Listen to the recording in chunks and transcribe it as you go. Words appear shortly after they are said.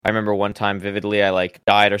I remember one time vividly, I like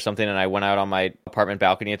died or something, and I went out on my apartment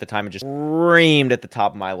balcony at the time and just screamed at the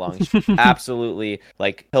top of my lungs. Absolutely,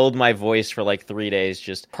 like, killed my voice for like 3 days.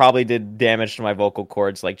 Just probably did damage to my vocal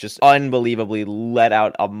cords. Like, just unbelievably let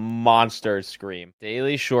out a monster scream.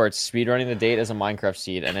 Daily shorts, speedrunning the date as a Minecraft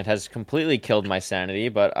seed, and it has completely killed my sanity.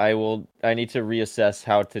 But I need to reassess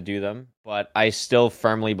how to do them. But I still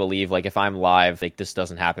firmly believe, like, if I'm live, like, this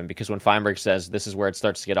doesn't happen. Because when Feinberg says this is where it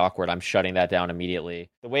starts to get awkward, I'm shutting that down immediately.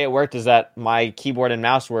 The way it worked is that my keyboard and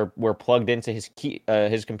mouse were plugged into his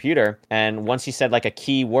computer. And once he said, like, a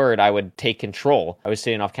key word, I would take control. I was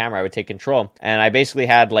sitting off camera. I would take control. And I basically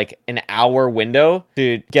had, like, an hour window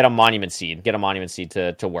to get a monument seed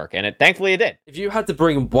to work. And thankfully it did. If you had to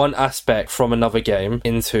bring one aspect from another game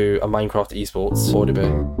into a Minecraft Esports, what would it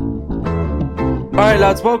be? Alright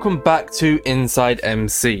lads, welcome back to Inside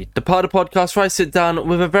MC, the part of the podcast where I sit down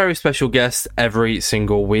with a very special guest every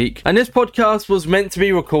single week. And this podcast was meant to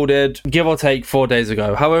be recorded, give or take, 4 days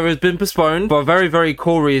ago. However, it's been postponed for a very, very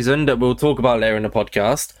cool reason that we'll talk about later in the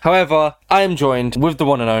podcast. However, I am joined with the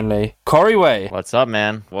one and only Couriway. What's up,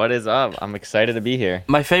 man? What is up? I'm excited to be here.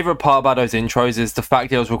 My favorite part about those intros is the fact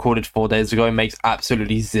that it was recorded 4 days ago. It makes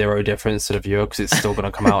absolutely zero difference to the viewer because it's still going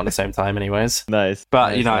to come out at the same time anyways. Nice. But,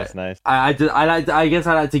 nice, you know, nice. I guess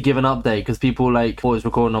I like to give an update because people like thought it was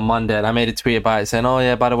recording on Monday, and I made a tweet about it saying, oh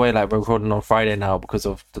yeah, by the way, like, we're recording on Friday now because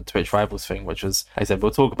of the Twitch Rivals thing, which was, like I said,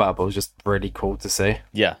 we'll talk about it, but it was just really cool to see.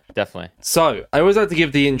 Yeah, definitely. So I always like to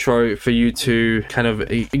give the intro for you to kind of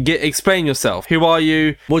explain yourself. Who are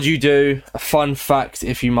you? What do you do? A fun fact,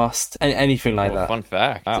 if you must, anything like that. Fun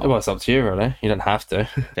fact. Wow. Well, it's up to you, really. You don't have to.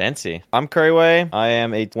 Fancy. I'm Couriway. I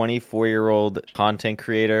am a 24-year-old content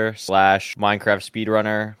creator / Minecraft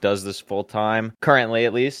speedrunner. Does this full time. Currently,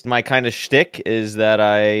 at least. My kind of shtick is that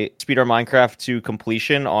I speedrun Minecraft to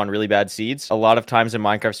completion on really bad seeds. A lot of times in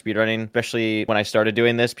Minecraft speedrunning, especially when I started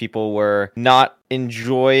doing this, people were not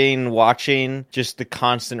enjoying watching just the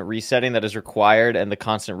constant resetting that is required and the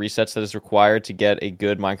constant resets that is required to get a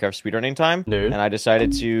good Minecraft speedrunning time. Dude. And I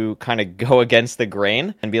decided to kind of go against the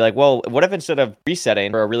grain and be like, well, what if instead of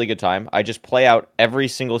resetting for a really good time, I just play out every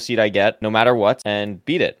single seed I get, no matter what, and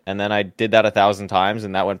beat it? And then I did that 1,000 times,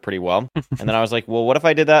 and that went pretty well. And then I was like, well, what if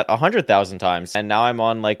I did that 100,000 times? And now I'm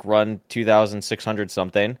on like run 2,600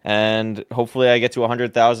 something, and hopefully I get to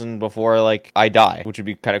 100,000 before like I die, which would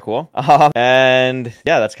be kind of cool. And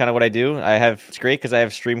yeah, that's kind of what I do. It's great because I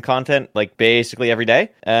have stream content like basically every day,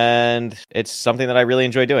 and it's something that I really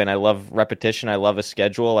enjoy doing. I love repetition. I love a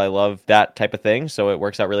schedule. I love that type of thing. So it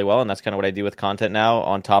works out really well, and that's kind of what I do with content now,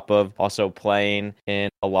 on top of also playing in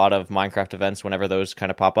a lot of Minecraft events whenever those kind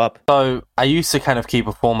of pop up. So I used to kind of keep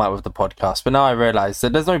a format with the podcast, but now I realize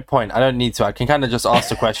that there's no point. I don't need to. I can kind of just ask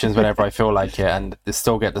the questions whenever I feel like it and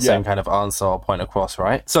still get the same kind of answer or point across,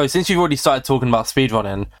 right? So since you've already started talking about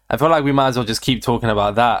speedrunning, I feel like we might as well just keep talking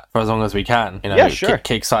about that for as long as we can. You know, yeah, sure.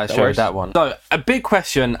 Kick-start show that one. So a big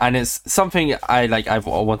question, and it's something I've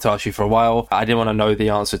wanted to ask you for a while. I didn't want to know the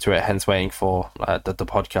answer to it, hence waiting for the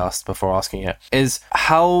podcast before asking it, is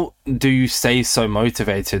how do you stay so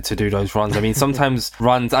motivated to do those runs? I mean, sometimes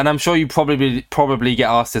runs, and I'm sure you probably get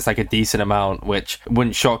asked this like a decent amount, which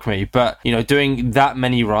wouldn't shock me, but you know, doing that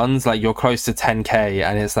many runs, like you're close to 10k,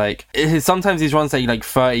 and it's like sometimes these runs take like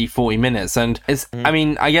 30-40 minutes, and it's I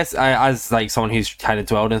mean, I guess as like someone who's kind of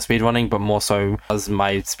dwelled in speedrunning, but more so as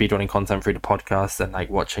my speedrunning content through the podcast and like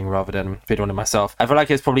watching rather than speedrunning myself, I feel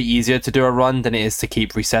like it's probably easier to do a run than it is to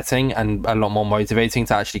keep resetting, and a lot more motivating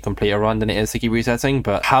to actually complete a run than it is to keep resetting.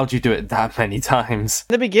 But how do you do it that many times?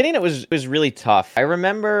 In the beginning, it was really tough. I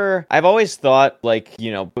remember I've always thought, like,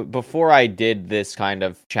 you know, before I did this kind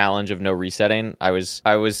of challenge of no resetting, I was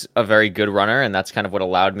a very good runner, and that's kind of what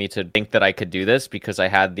allowed me to think that I could do this, because I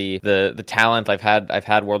had the talent. I've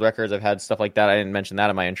had world records. I've had stuff like that. I didn't mention that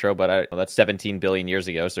in my intro, but that's 17 billion years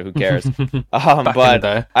ago, so who cares?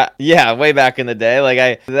 Yeah, way back in the day.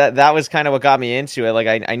 Like that was kind of what got me into it. Like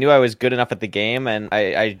I knew I was good enough at the game, and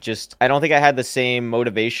I don't think I had the same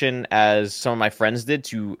motivation as some of my friends did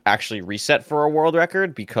to actually reset for a world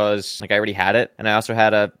record, because like I already had it, and I also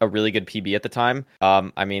had a really good PB at the time.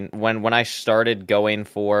 I mean, when I started going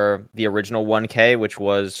for the original 1K, which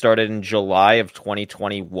was started in July of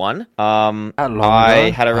 2021,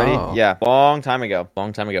 I had already long time ago.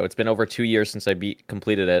 It's been over 2 years since I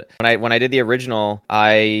completed it. When I did the original,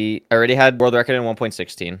 I already had world record in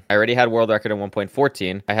 1.16. I already had world record in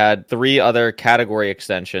 1.14. I had 3 other category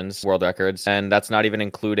extensions world records, and that's not even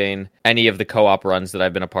including including any of the co-op runs that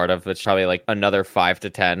I've been a part of. It's probably like another 5 to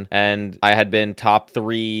 10. And I had been top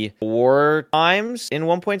 3 4 times in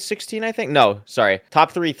 1.16, I think. No, sorry.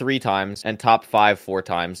 Top 3 times and top 5 4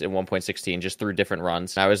 times in 1.16, just through different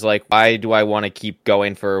runs. And I was like, why do I want to keep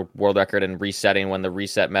going for world record and resetting when the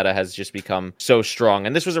reset meta has just become so strong?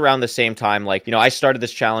 And this was around the same time, like, I started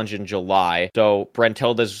this challenge in July. So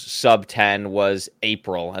Brentilda's sub 10 was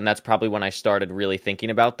April. And that's probably when I started really thinking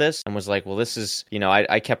about this and was like, well, this is,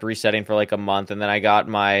 I kept resetting for like a month, and then I got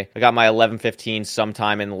my 11:15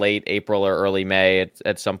 sometime in late April or early May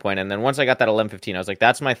at some point. And then once I got that 11:15, I was like,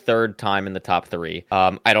 that's my third time in the top 3.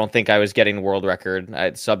 I don't think I was getting world record.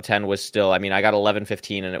 Sub 10 was still, I got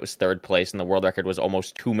 11:15 and it was third place, and the world record was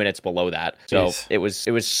almost 2 minutes below that. So Jeez.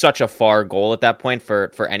 it was such a far goal at that point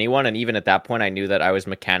for anyone. And even at that point, I knew that I was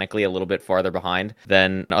mechanically a little bit farther behind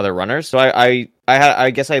than other runners. So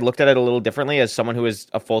I guess I looked at it a little differently as someone who is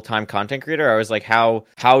a full-time content creator. I was like, how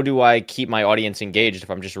do I keep my audience engaged if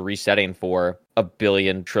I'm just resetting for a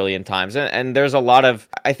billion trillion times? And there's a lot of,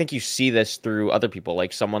 I think you see this through other people,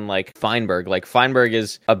 like someone like Feinberg. Like Feinberg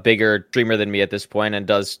is a bigger streamer than me at this point and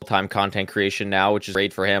does full-time content creation now, which is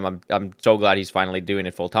great for him. I'm so glad he's finally doing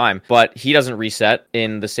it full-time. But he doesn't reset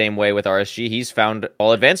in the same way with RSG. He's found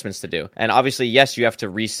all advancements to do. And obviously, yes, you have to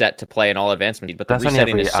reset to play in all advancement, but the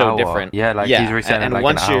resetting is so different. Yeah, like he's resetting and like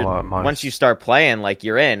once an hour at most. Once you start playing, like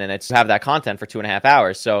you're in, and it's have that content for 2.5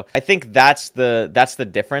 hours. So I think that's the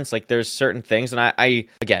difference. Like there's certain things, and I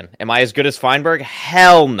again, am I as good as Feinberg?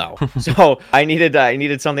 Hell no. So I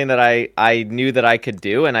needed something that I knew that I could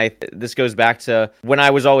do, and this goes back to when I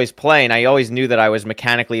was always playing. I always knew that I was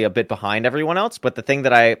mechanically a bit behind everyone else, but the thing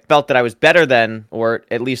that I felt that I was better than, or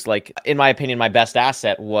at least like in my opinion, my best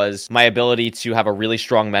asset was my ability to have a really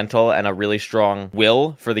strong mental and a really strong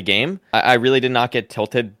will for the game. I really did not get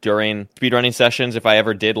tilted during speedrunning sessions. If I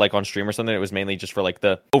ever did, like on stream or something, it was mainly just for like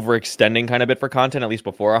the overextending kind of bit for content, at least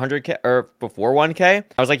before 100K or before 1K.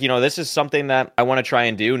 I was like, this is something that I want to try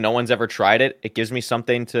and do. No one's ever tried it. It gives me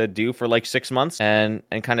something to do for like 6 months and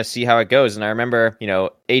kind of see how it goes. And I remember,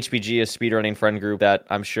 HPG, a speedrunning friend group that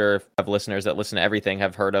I'm sure of listeners that listen to everything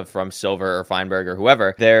have heard of from Silver or Feinberg or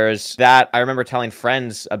whoever. There's that. I remember telling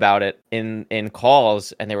friends about it in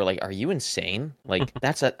calls, and they were like, are you insane? Like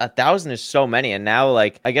that's 1,000 is so many. And now,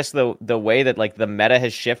 like, I guess the way that like the meta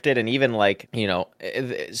has shifted, and even like,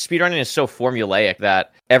 speedrunning is so formulaic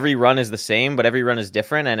that every run is the same, but every run is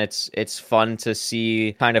different, and it's fun to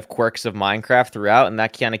see kind of quirks of Minecraft throughout, and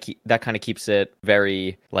that kind of keeps it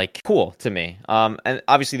very like cool to me. And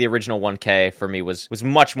obviously the original 1K for me was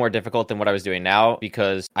much more difficult than what I was doing now,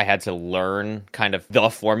 because I had to learn kind of the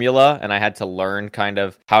formula, and I had to learn kind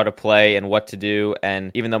of how to play and what to do.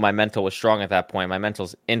 And even though my mental was strong at that point, my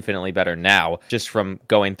mental's infinitely better now, just from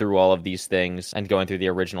going through all of these things and going through the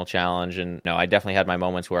original challenge. And I definitely had my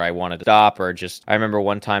moments where I wanted to stop, or just, I remember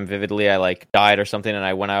one time vividly, I like died or something, and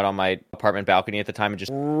I went out on my apartment balcony at the time and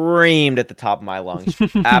just screamed at the top of my lungs.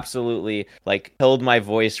 Absolutely like killed my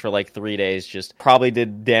voice for like 3 days, just probably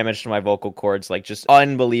did damage to my vocal cords, like just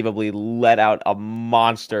unbelievably let out a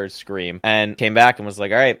monster scream, and came back and was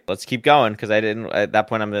like, all right, let's keep going. Because I didn't, at that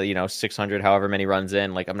point, I'm 600 however many runs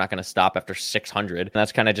in, like I'm not going to stop after 600. And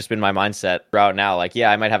that's kind of just been my mindset throughout now. Like,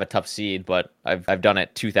 yeah, I might have a tough seed, but I've done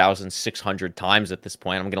it 2,600 times at this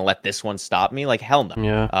point. I'm going to let this one stop me? Like, hell no.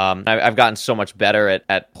 Yeah. I've gotten so much better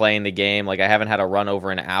at playing the game. Like, I haven't had a run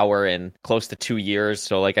over an hour in close to 2 years.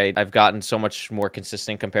 So like I've gotten so much more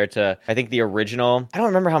consistent compared to, I think the original, I don't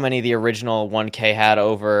remember how many the original 1K had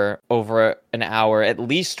over an hour, at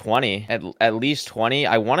least 20, at least 20.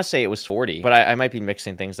 I want to say it was 40, but I might be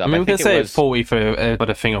mixing things up. I mean, we can think say it was 40 for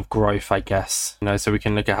a thing of growth, I guess, so we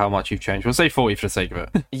can look at how much you've changed. We'll say 40 for the sake of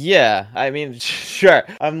it. Yeah, I mean, sure.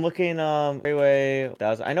 I'm looking, Couriway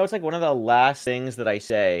 1000. I know it's like one of the last things that I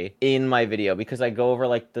say in my video, because I go over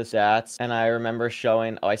like the stats, and I remember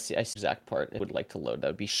showing, I see the exact part. I would like to load. That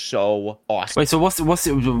would be so awesome. Wait, so what's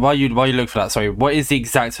it, while you look for that, sorry, what is the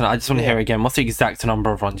exact, I just want to hear it again, what's the exact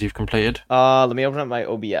number of runs you've completed? Let me open up my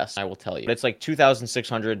OBS. I will tell you. It's like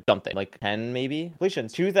 2,600 something, like 10 maybe.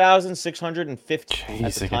 Completions 2,650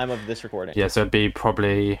 at the time of this recording. Yeah, so it'd be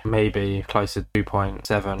probably maybe close to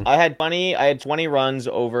 2.7. I had 20 runs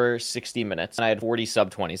over 60 minutes, and I had 40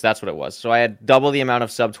 sub 20s. That's what it was. So I had double the amount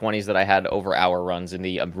of sub 20s that I had over hour runs in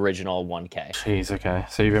the original 1K. Jeez, okay.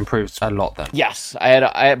 So you've improved a lot then. Yes,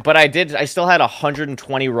 I still had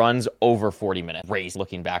 120 runs over 40 minutes. crazy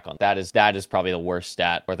looking back on that. Is probably the worst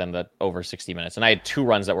stat for them, the over 60 minutes. And I had 2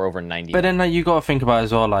 runs that were over 90. But then you got to think about it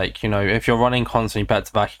as well, like, you know, if you're running constantly back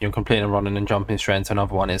to back and you're completing and running and jumping straight into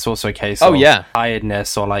another one, it's also a case of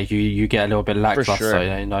tiredness, or like you get a little bit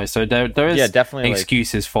lackluster, you know. So there is definitely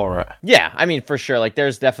excuses for it. Yeah, I mean, for sure. Like,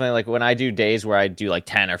 there's definitely, like, when I do days where I do like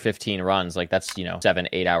 10 or 15 runs, like that's, you know,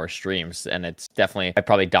 7-8 hour streams, and it's definitely, I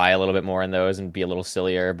probably die a little bit more in those and be a little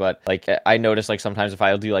sillier. But like, I notice like sometimes if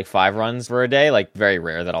I'll do like 5 runs for a day, like very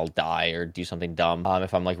rare that I'll die or do something dumb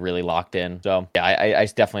if I'm like really locked in. So yeah, I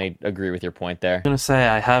definitely agree with your point there. I'm gonna say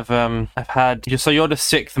I've had, so you're the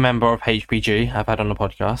 6th member of HPG I've had on the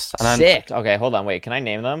podcast. And 6? Okay, hold on, wait, can I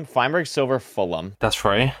name them? Feinberg, Silver, Fulham. That's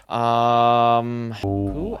 3.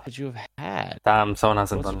 Who would you have had? Damn, someone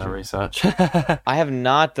hasn't done their research. I have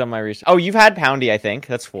not done my research. Oh, you've had Poundy, I think.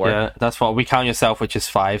 That's 4. Yeah, that's 4. We count yourself, which is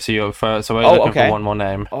 5. So you're first. So we're looking for one more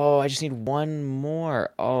name. Oh, I just need one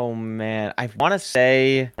more. Oh man, I want to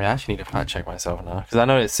say. I actually need to fact check myself now, because I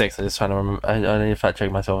know it's 6. I'm just trying to remember. I need to fact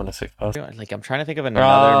check myself on the 6th person. Like, I'm trying to think of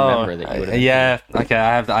another member that you would have. Yeah. Okay,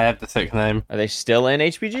 I have the 6th name. Are they still in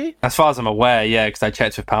HPG? As far as I'm aware, yeah, because I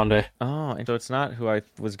checked with Poundy. Oh, so it's not who I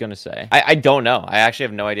was gonna say. I don't know. I actually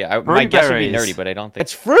have no idea. My guess would be nerdy, but I don't think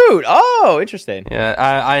it's fruit. Oh, interesting. Yeah,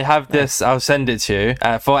 I have this. I'll send it to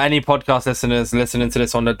you. For any podcast listeners listening to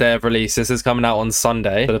this on the day of release, this is coming out on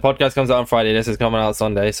Sunday. So the podcast comes out on Friday. This is coming out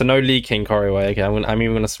Sunday. So no leaking, Couriway. Okay, I'm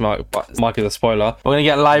even gonna mark it a spoiler. We're gonna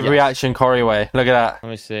get live reaction, Couriway. Look at that. Let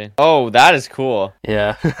me see. Oh, that is cool.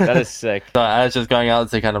 Yeah, that is sick. So I was just going out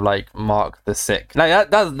to kind of like mark the sick. Like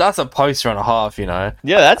that's a poster and a half, you know.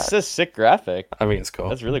 Yeah, that's a sick graphic. I mean, it's cool.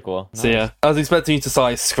 That's really cool. So nice. Yeah, I was expecting you to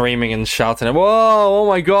start like, screaming and shouting, "Whoa! Oh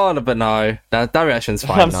my god!" But no, that reaction's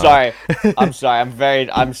fine. I'm sorry.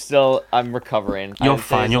 I'm recovering. You're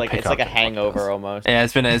fine. You'll like, pick it's up like a hangover almost. Yeah,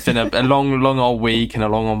 it's been a long old week and a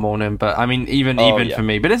long old morning. But I mean, even for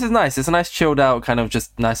me. But this is nice. It's a nice chilled out kind of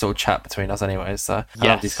just nice little chat between us, anyways. So I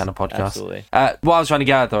love these kind of podcasts. Absolutely. What I was trying to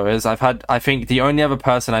get at though is I think the only other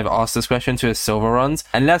person I've asked this question to is Silver Runs.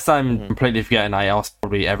 Unless I'm completely forgetting, I asked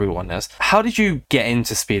probably everyone this. How did you get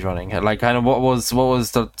into speedrunning? Like, kind of what was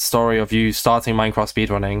the story of you starting Minecraft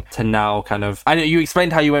speedrunning to now kind of? I know you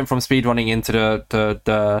explained how you went from speedrunning into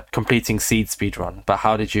the completing seed speedrun, but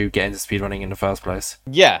how did you get into speedrunning in the first place?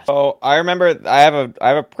 Yeah. So I remember I have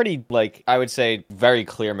a pretty, like, I would say very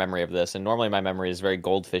clear memory of this, and normally my memory is very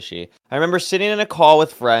goldfishy. I remember sitting in a call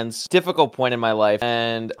with friends, difficult point in my life,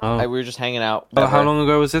 and we were just hanging out. How long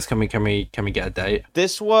ago was this? Can we get a date?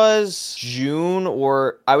 This was June,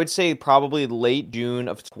 or I would say probably late June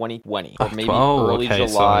of 2020, or maybe early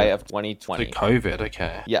July of 2020. So COVID,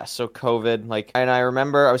 okay. Yeah, so COVID, like, and I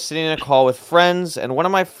remember I was sitting in a call with friends, and one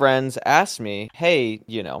of my friends asked me, "Hey,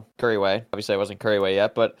 you know, Couriway." Obviously, I wasn't Couriway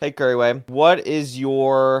yet, but hey, Couriway, what is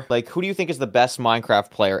your, like, who do you think is the best Minecraft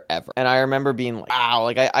player ever? And I remember being like, wow,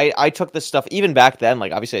 like, I took this stuff even back then.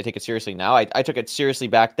 Like, obviously, I take it seriously now. I took it seriously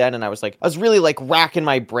back then, and I was really like racking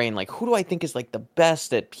my brain, like, who do I think is like the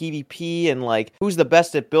best at PvP, and like who's the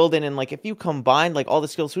best at building, and like if you combine like all the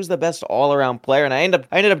skills, who's the best all around player? And I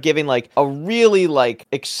ended up giving like a really like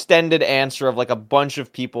extended answer of like a bunch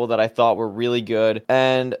of people that I thought were really good,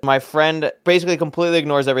 and my friend basically completely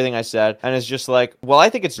ignores everything I said and is just like, well, I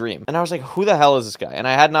think it's Dream. And I was like, who the hell is this guy? And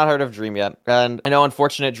I had not heard of Dream yet, and I know,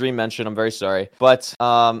 unfortunate Dream mentioned, I'm very sorry, but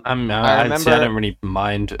I remember, I don't really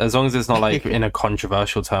mind as long as it's not like in a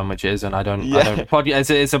controversial term, which is, and I don't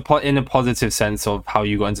it's in a positive sense of how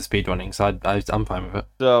you got into speedrunning, so I'm fine with it.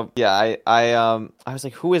 So yeah, I was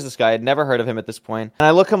like, who is this guy? I'd never heard of him at this point, and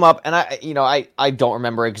I look him up, and I don't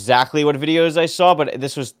remember exactly what videos I saw, but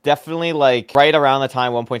this was definitely like right around the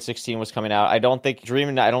time 1.16 was coming out. I don't think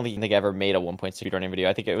I ever made a 1.6 speedrunning video.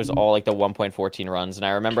 I think it was all like the 1.14 runs, and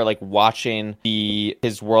I remember like watching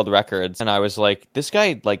his world records, and I was like, this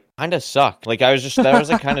guy like kind of sucked. Like that was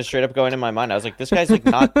like kind of straight up going in my mind. I was like, this guy's like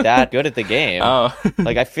not that good at the game. Oh.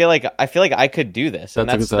 Like I feel like I could do this, and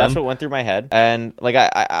that's what went through my head. And like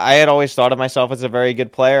I had always thought of myself as a very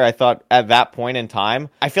good player. I thought at that point in time,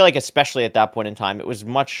 I feel like especially at that point in time, it was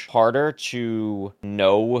much harder to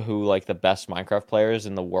know who like the best Minecraft players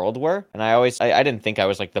in the world were. And I didn't think I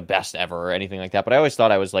was like the best ever or anything like that, but I always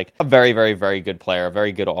thought I was like a very, very, very good player, a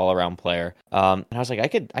very good all around player. And I was like,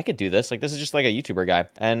 I could do this. Like this is just like a YouTuber guy,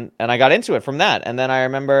 and I got into it from that. And then I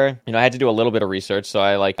remember, I had to do a little bit of research, so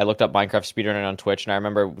I looked up Minecraft speedrunning on Twitch, and I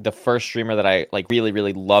remember the first streamer that I like really,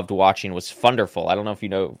 really loved watching was Funderful. I don't know if you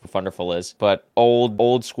know who Funderful is, but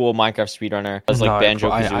old school Minecraft speedrunner. Does like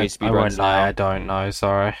Banjo-Kazooie speedruns now. I don't know.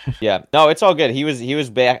 Sorry. Yeah, no, it's all good. He was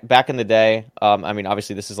back in the day. I mean,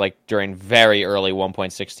 obviously this is like during very early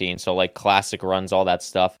 1.16, so like classic runs, all that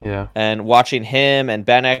stuff. Yeah. And watching him and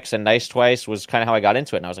BenX and Nice twice was kind of how I got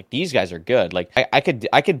into it. And I was like, these guys are good. Like I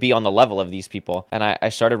could be on the level of these people. And I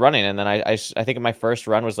started running. And then I think my first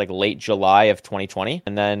run was like late July of 2020.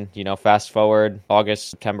 And then, fast forward August,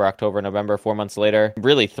 September, October, November, 4 months later,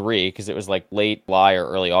 really 3, because it was like late July or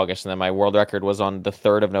early August. And then my world record was on the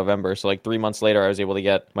 3rd of November. So like 3 months later, I was able to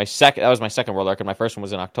get that was my second world record. My first one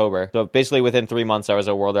was in October. So basically within 3 months, I was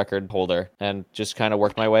a world record holder and just kind of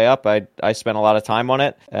worked my way up. I spent a lot of time on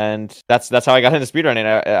it. And that's how I got into speedrunning.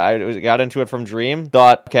 I got into it from Dream,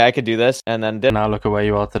 thought, okay, I could do this. And then now look at where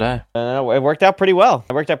you are today. It worked out pretty well.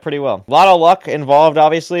 A lot of luck involved,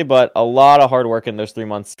 obviously, but a lot of hard work in those 3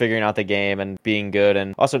 months, figuring out the game and being good.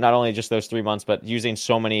 And also not only just those 3 months, but using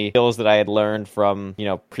so many skills that I had learned from,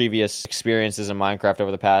 previous experiences in Minecraft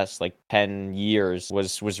over the past like 10 years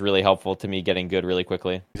was really helpful to me getting good really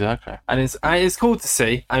quickly. Exactly. And it's cool to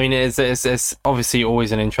see. I mean, it's obviously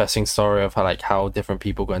always an interesting story of how different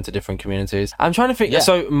people go into different communities. I'm trying to think. Yeah.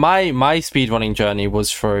 So my speedrunning journey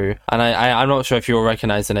was through, and I'm not sure if you'll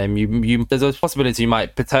recognize the name. You there's a possibility you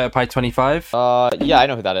might, Potato Pie 25. Yeah, I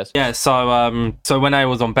know who that is. Yeah. So when I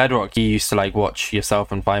was on Bedrock, he used to watch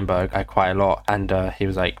yourself and Feinberg quite a lot, and he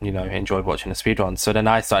was enjoyed watching the speedruns. So then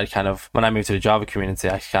I started when I moved to the Java community,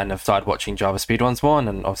 I kind of started watching Java speedruns more, and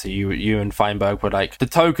then obviously you and Feinberg were the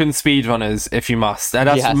token speedrunners, if you must. And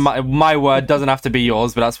that's my word, doesn't have to be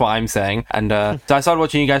yours, but that's what I'm saying. And so I started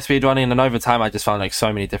watching you guys speedrunning, and over time I just found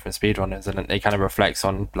so many different speedrunners, and it kind of reflects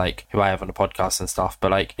on who I have on the podcast and stuff.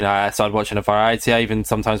 But I started watching a variety. I even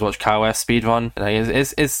sometimes watch KOS speedrun.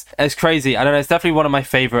 It's crazy. I don't know, it's definitely one of my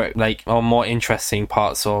favorite or more interesting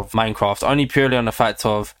parts of Minecraft, only purely on the fact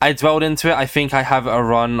of I dwelled into it. I think I have a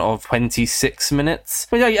run of 26 minutes,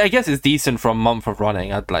 which I guess is decent for a month of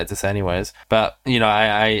running, I'd like to say anyways. But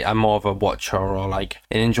I'm more of a watcher or an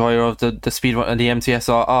enjoyer of the speedrun, the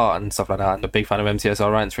MCSR art and stuff like that. I'm a big fan of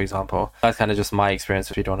MCSR Ranked, for example. That's kind of just my experience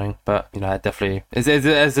with speedrunning. But I definitely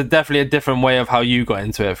it's definitely a different way of how you got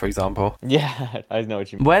into it, for example. Yeah, I know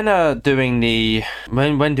what you mean.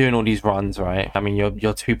 When doing all these runs, right? I mean, you're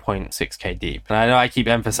 2.6k deep, and I know I keep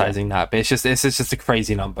emphasizing that, but it's just a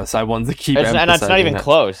crazy number. So I want to keep emphasizing. And it's not even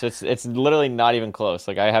close. It's literally not even close.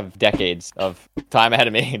 I have decades of time ahead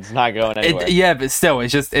of me. It's not going anywhere. Yeah, but still,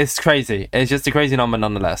 it's crazy. It's just a crazy number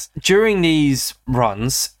nonetheless. During these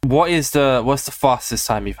runs, what's the fastest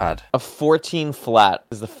time you've had? A 14 flat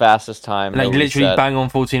is the fastest time. Literally bang on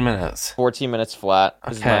 14 minutes. 14 minutes flat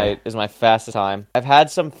is my fastest time. I've had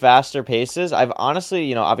some faster paces. I've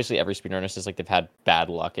honestly, obviously every speedrunner says they've had bad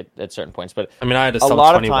luck at certain points, but I mean, I had a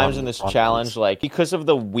lot of times in this challenge, because of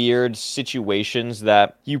the weird situations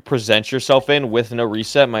that you present yourself in with no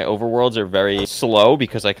reset, my overworlds are very slow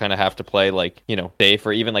because I kind of have to play safe,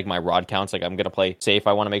 or even my rod counts. I'm gonna play safe.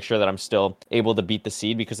 I want to make sure that I'm still able to beat the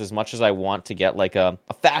seed, because as much as I want to get a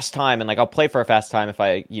fast time, and I'll play for a fast time if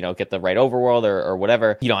I get the right overworld or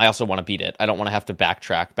whatever, I also want to beat it. I don't want to have to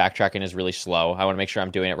backtrack. Backtracking is really slow. I want to make sure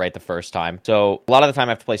I'm doing it right the first time. So a lot of the time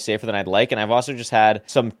I have to play safer than I'd like, and I've also just had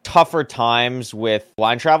some tougher times with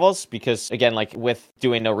blind travels because, again, with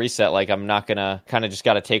doing no reset, I'm not gonna kind of just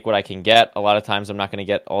got to take what I can get. A lot of times I'm not gonna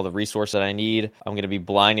get all the resource that I need. I'm gonna be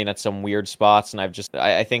blinding at some weird spots, and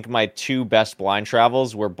I think my two best blind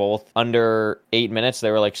travels were both under 8 minutes.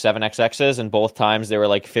 They were 7xx's, and both times they were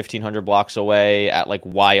 1,500 blocks away at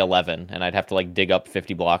Y11, and I'd have to dig up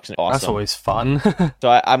 50 blocks. Awesome. That's always fun.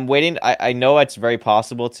 So I'm waiting. I know it's very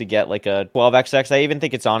possible to get a 12xx. I even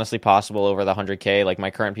think it's honestly possible over the 100k. My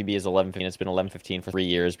current PB is 11:15. It's been 11:15 for 3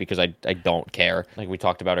 years because I don't care. We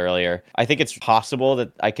talked about earlier. I think it's possible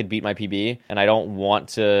that I could beat my PB, and I don't want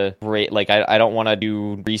to I don't want to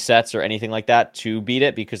do resets or anything like that to beat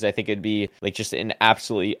it, because I think it'd be just an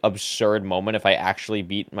absolutely absurd moment if I actually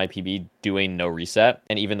beat my PB doing no reset.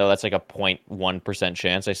 And even though that's a 0.1%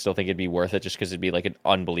 chance, I still think it'd be worth it just because it'd be an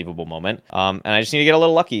unbelievable moment. And I just need to get a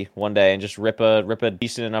little lucky one day and just rip a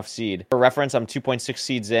decent enough seed. For reference, I'm 2.6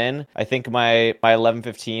 seeds in. I think my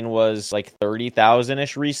 11:15 was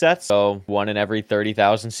 30,000-ish resets. So one in every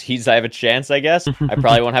 30,000 seeds I have a chance, I guess. I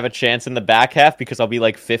probably won't have a chance in the back half because I'll be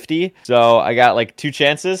 50. So I got 2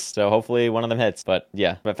 chances. So hopefully one of them hits. But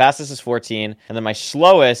yeah, my fastest is 14. And then my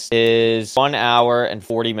slowest is 1 hour and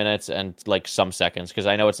 40 minutes and some seconds, because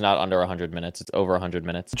I know it's not under 100 minutes. It's over 100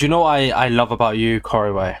 minutes. Do you know what I love about you,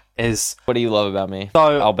 Couriway? What do you love about me?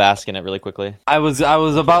 So I'll bask in it really quickly. I was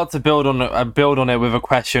about to build on it with a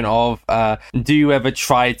question of do you ever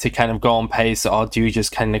try to kind of go on pace, or do you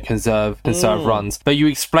just kind of conserve runs? But you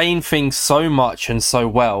explain things so much and so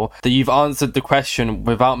well that you've answered the question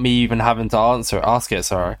without me even having to ask it.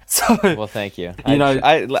 Sorry. So well, thank you.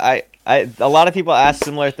 I A lot of people ask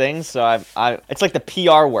similar things, so it's like the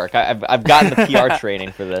PR work. I've gotten the PR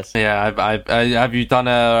training for this. Yeah, have you done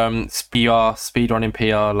a speedrunning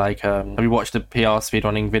PR? Like, have you watched a PR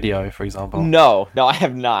speedrunning video, for example? No, I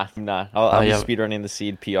have not. I'll be speedrunning the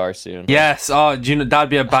seed PR soon. Yes. Oh, do you know, that'd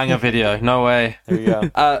be a banger video. No way. There you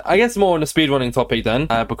go. I guess more on the speedrunning topic then,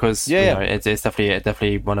 because you know, it's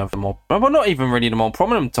definitely one of the more, well, not even really the more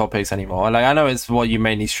prominent topics anymore. Like, I know it's what you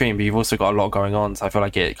mainly stream, but you've also got a lot going on, so I feel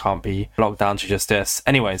like it can't be locked down to just this.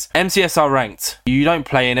 Anyways, MCSR Ranked. You don't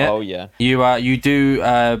play in it. Oh yeah. You do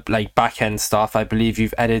like back end stuff. I believe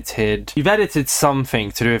you've edited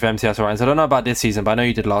something to do with MCSR Ranked. I don't know about this season, but I know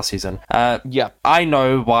you did last season. Yeah. I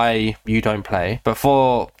know why you don't play, but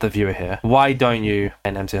for the viewer here, why don't you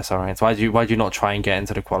in MCSR Ranked? Why do you not try and get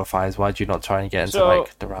into the qualifiers? Why do you not try and get into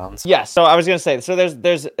like the rounds? Yeah. So I was gonna say, so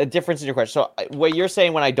there's a difference in your question. So what you're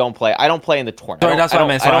saying when I don't play in the tournament. Sorry, that's what I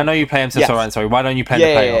meant. Sorry, I know you play MCSR Ranked. Sorry, why don't you play in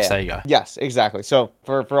the playoffs? There you go. Yes, exactly. So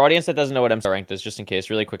for audience that doesn't know what MCSR Ranked is, just in case,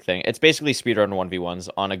 really quick thing. It's basically speedrun 1v1s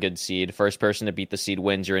on a good seed. First person to beat the seed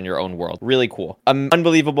wins. You're in your own world. Really cool.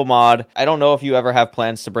 Unbelievable mod. I don't know if you ever have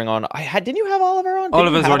plans to bring on. Didn't you have Oliver on?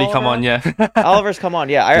 Oliver's already come on, yeah. Oliver's come on,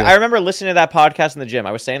 yeah. I remember listening to that podcast in the gym.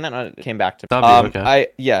 I was saying that and it came back to me.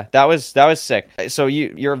 Okay. That was sick. So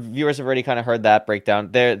your viewers have already kind of heard that breakdown.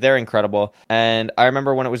 They're incredible. And I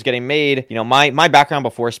remember when it was getting made, you know, my background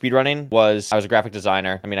before speedrunning was I was a graphic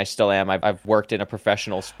designer. I mean, I still am. I've worked in a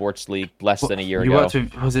professional sports league less than a year ago. Worked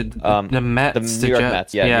with, was it the Mets? The New York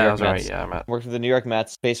Mets. Yeah, New York that's Mets. Right. Yeah, Matt. Worked with the New York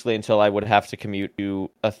Mets basically until I would have to commute to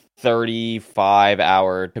a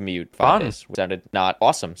 35-hour commute. 5 days, which sounded not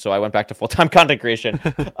awesome. So I went back to full-time content creation.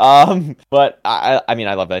 But I mean,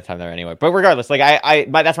 I love that time there anyway. But regardless, like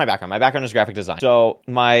that's my background. My background is graphic design. So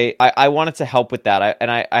I wanted to help with that.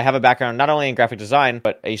 I have a background not only in graphic design,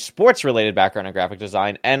 but a sports-related background in graphic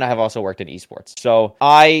design, and I have also worked in esports. So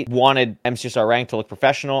I wanted MCSR Ranked to look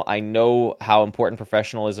professional. I know how important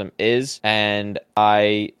professionalism is, and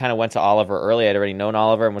I kind of went to Oliver early. I'd already known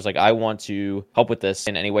Oliver and was like, I want to help with this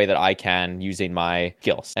in any way that I can using my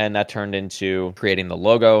skills. And that turned into creating the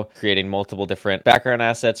logo, creating multiple different background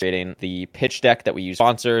assets, creating the pitch deck that we use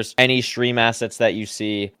sponsors, any stream assets that you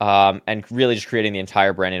see, and really just creating the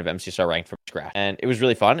entire branding of MCSR Ranked from scratch. And it was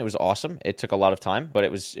really fun. It was awesome. It took a lot of time, but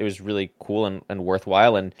it was really cool and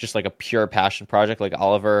worthwhile, and just like a pure passion project. Like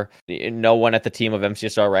Oliver, no one at the team of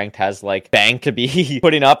MCSR Ranked has like bank to be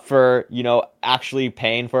putting up for, you know, actually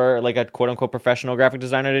paying for like a quote unquote professional graphic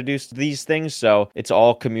designer to do these things. So it's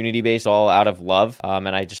all community based, all out of love.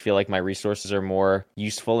 And I just feel like my resources are more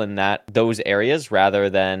useful in those areas rather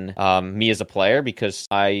than me as a player, because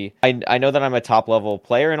I know that I'm a top level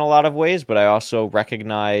player in a lot of ways, but I also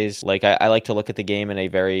recognize like I like to look at the game in a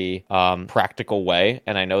very practical way.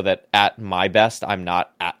 And I know that at my best, I'm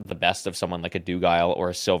not at the best of someone like a Dugile or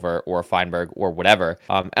a Silver or a Feinberg or whatever.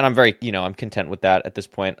 And I'm very, I'm content with that at this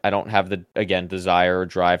point. I don't have the, again, desire or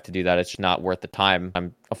drive to do that. It's just not worth the time.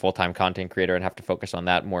 I'm a full-time content creator and have to focus on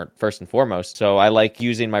that more first and foremost. So I like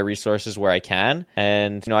using my resources where I can.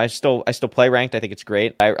 And, I still play ranked. I think it's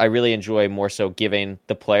great. I really enjoy more so giving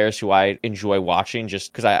the players who I enjoy watching,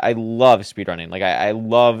 just because I love speedrunning. Like I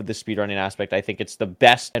love the speedrunning aspect. I think it's the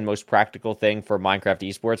best and most practical thing for Minecraft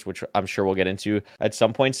Esports, which I'm sure we'll get into at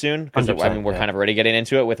some point soon. Because I mean, we're kind of already getting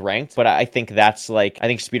into it with ranked, but I think that's like, I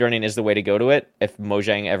think speedrunning is the way to go to it if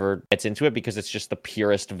Mojang ever gets into it, because it's just the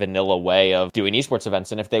purest vanilla way of doing esports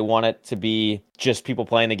events. And if they want it to be just people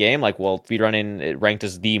playing the game, like, well, speedrunning ranked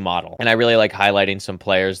is the model. And I really like highlighting some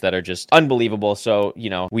players that are just unbelievable. So,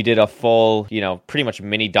 we did a full, pretty much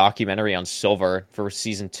mini documentary on Silver for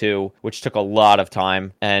season 2, which took a lot of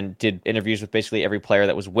time, and did interviews with basically every player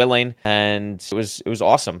that was willing. And it was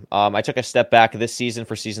awesome. I took a step back this season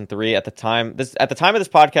for season 3 at the time of this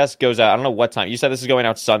podcast goes out. I don't know what time. You said this is going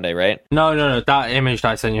out Sunday, right? No. That image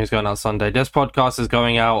that I sent you is going out Sunday. This podcast is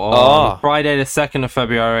going out on Friday, the 2nd of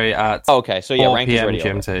February at so yeah, Ranked is already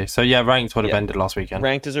GMT. over. So yeah, Ranked would have ended last weekend.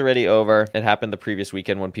 Ranked is already over. It happened the previous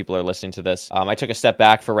weekend when people are listening to this. I took a step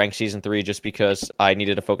back for Ranked season 3 just because I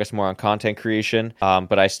needed to focus more on content creation.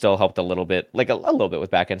 But I still helped a little bit, like a little bit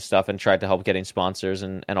with back-end stuff, and tried to help getting sponsors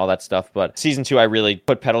and all that stuff. But season 2, I really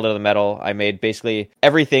put pedal to the metal. I made basically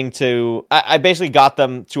everything I basically got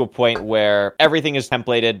them to a point where everything is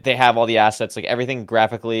templated. They have all the assets, like everything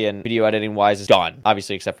graphically and video editing wise is done,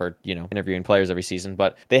 obviously, except for, interviewing players every season,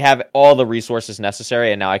 but they have all the resources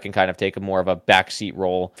necessary. And now I can kind of take more of a backseat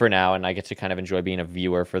role for now. And I get to kind of enjoy being a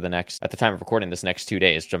viewer for at the time of recording, this next 2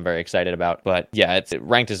 days, which I'm very excited about. But yeah,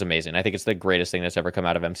 Ranked is amazing. I think it's the greatest thing that's ever come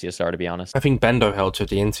out of MCSR, to be honest. I think Bendo helped with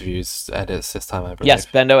the interviews edits this time, I believe. Yes,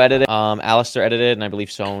 Bendo edited. Alistair edited, and I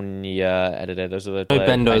believe Sonia edited. Those are the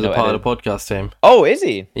Bendo is a part of the podcast team. Oh, is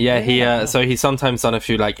he? Yeah, so he's sometimes done a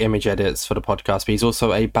few like image edits for the podcast, but he's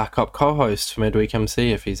also a backup co-host for Midweek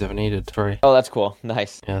MC if he's ever needed. Free. Oh, that's cool.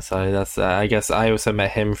 Nice. Yeah, so that's I guess I also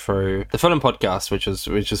met him through the Fulham podcast, which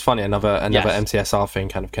was funny. Another MCSR thing,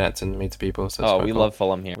 kind of connecting me to people. So we love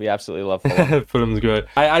Fulham here. We absolutely love Fulham. Fulham's good.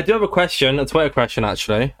 I do have a question, a Twitter question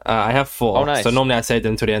actually. I have 4. Oh, nice. So normally I save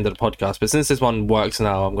them to the end of the podcast, but since this one works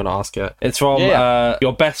now, I'm going to ask it. It's from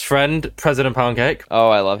your best friend, President Poundcake. Oh,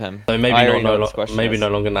 I love him. So maybe no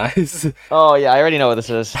longer nice. Oh yeah, I already know what this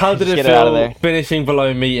is. How did it feel finishing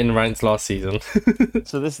below me in ranked last season?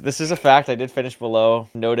 So this is a fact. I did finish below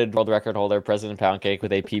noted world record holder President Poundcake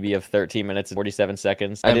with a PB of 13 minutes and 47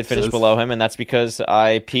 seconds. I did finish below him, and that's because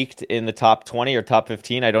I peaked in the top 20 or top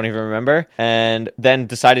 15. I don't even remember, and then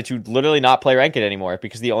decided to literally not play ranked anymore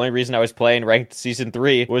because the only reason I was playing ranked season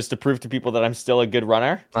 3 was to prove to people that I'm still a good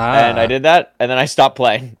runner. And I did that, and then I stopped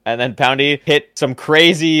playing. And then Poundy hit some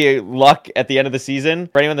crazy luck at the end of the season.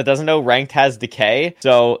 For anyone that doesn't know, ranked has decay.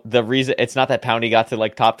 So the reason it's not that Poundy got to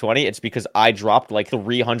like top 20, it's because I dropped like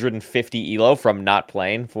 350 elo from not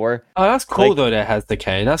playing for. Oh, that's cool though. That has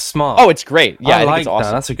decay. That's smart. Oh, it's great. Yeah, I think like it's awesome.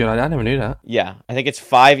 That. That's a good idea. I never knew that. Yeah, I think it's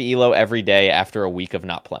 5 elo every day after a week of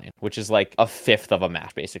not playing, which is like a fifth of a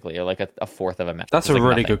match basically, or like a fourth of a match. That's a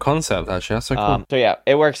really good concept actually. That's so cool. So yeah,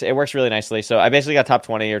 it works really nicely. So I basically got top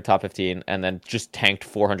 20 or top 15 and then just tanked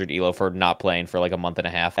 400 elo for not playing for like a month and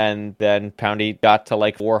a half. And then Poundy got to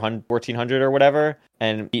like 1400 or whatever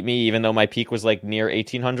and beat me even though my peak was like near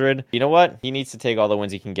 1800. You know what? He needs to take all the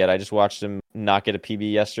wins he can get. I just watched him not get a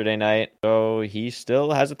PB yesterday night. So he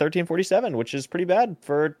still has a 1347, which is pretty bad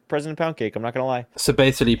for President Poundcake. I'm not going to lie. So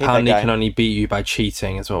basically Poundy can only beat you by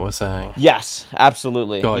cheating is what we're saying. Yes,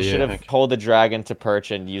 absolutely. He should have pulled the dragon to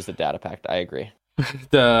perch and used the data pack. I agree.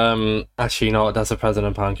 Actually, you know what? That's a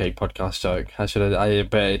President Pancake podcast joke.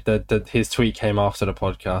 But his tweet came after the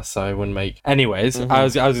podcast, so I wouldn't make. Anyways, I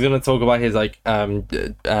was going to talk about his like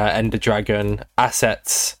Ender Dragon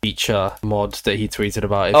assets feature mod that he tweeted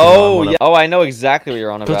about. Oh, I know exactly what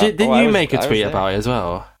you're on about. Didn't you make a tweet about it as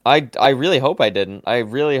well? I really hope I didn't. I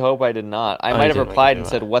really hope I did not. I might have replied and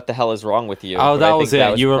said, "What the hell is wrong with you?" Oh, that was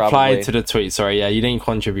it. You replied to the tweet. Sorry, yeah, you didn't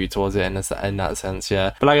contribute towards it in that sense,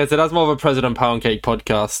 yeah. But like I said, that's more of a President Poundcake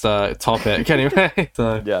podcast topic, anyway.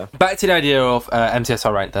 So yeah. Back to the idea of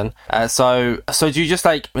MCSR Ranked then. So do you just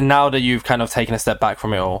like now that you've kind of taken a step back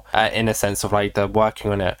from it all, in a sense of like the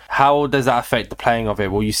working on it? How does that affect the playing of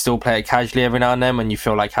it? Will you still play it casually every now and then when you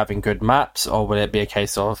feel like having good maps, or will it be a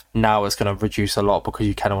case of now it's going to reduce a lot because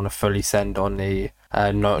you kind of want to fully send on the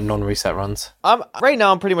non-reset runs? Right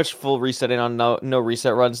now I'm pretty much full resetting on no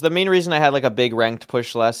reset runs. The main reason I had like a big ranked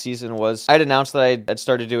push last season was I'd announced that I had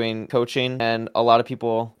started doing coaching, and a lot of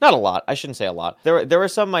people, not a lot, I shouldn't say a lot, there were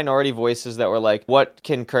some minority voices that were like, what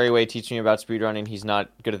can Couriway teach me about speedrunning? He's not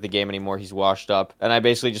good at the game anymore, he's washed up. And I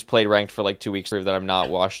basically just played ranked for like 2 weeks to prove that I'm not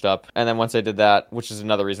washed up. And then once I did that, which is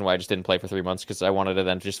another reason why I just didn't play for 3 months, because I wanted to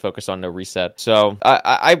then just focus on no reset. So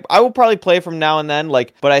I will probably play from now and then,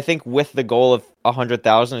 like, but I think with the goal of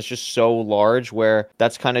 100,000 is just so large where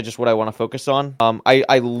that's kind of just what I want to focus on.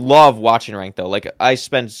 I love watching ranked though. Like I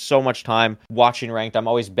spend so much time watching ranked. I'm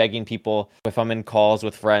always begging people if I'm in calls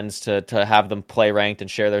with friends to have them play ranked and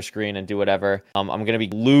share their screen and do whatever. I'm going to be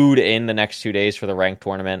glued in the next 2 days for the ranked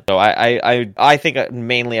tournament. So I think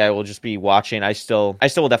mainly I will just be watching. I still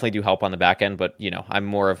will definitely do help on the back end, but you know, I'm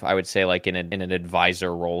more of, I would say like in an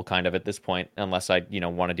advisor role kind of at this point, unless I, you know,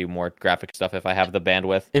 want to do more graphic stuff if I have the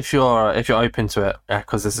bandwidth. If you're open to it,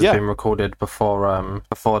 because this has been recorded before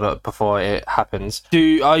it happens.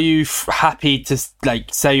 Are you happy to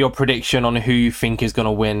like say your prediction on who you think is going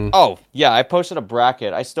to win? Oh yeah, I posted a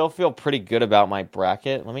bracket. I still feel pretty good about my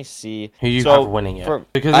bracket. Let me see who you have winning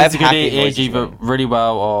it, because it's good either really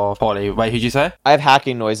well or poorly. Wait, who'd you say? I have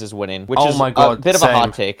Hacking Noises winning, which is my God, a bit of a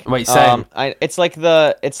hot take. Wait, same. It's like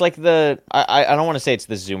the I don't want to say it's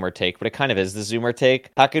the Zoomer take, but it kind of is the Zoomer take.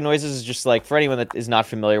 Hacking Noises is just like, for anyone that is not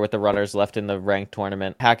familiar with the runners left in the ranked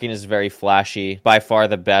tournament, Hacking is very flashy, by far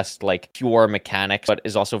the best like pure mechanics, but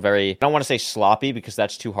is also very, I don't want to say sloppy because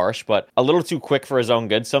that's too harsh, but a little too quick for his own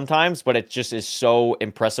good sometimes. But it just is so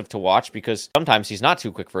impressive to watch because sometimes he's not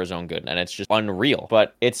too quick for his own good and it's just unreal.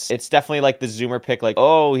 But it's definitely like the Zoomer pick, like,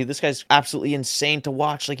 oh, this guy's absolutely insane to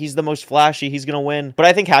watch, like he's the most flashy, he's gonna win. But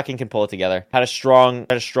I think Hacking can pull it together. Had a strong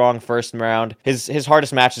first round. His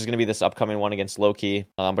hardest match is gonna be this upcoming one against Loki.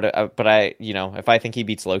 But I, you know, if I think he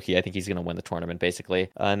beats Loki, I think he's gonna win the tournament basically,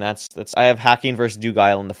 and that's I have Hacking versus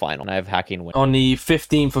Dugile in the final, and I have Hacking win. On the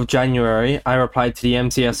 15th of January, I replied to the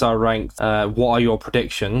MCSR Ranked, what are your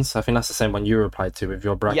predictions? I think that's the same one you replied to with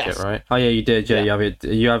your bracket, yes. Right? Oh yeah, you did. Yeah,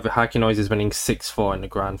 you have Hacking Noises winning 6-4 in the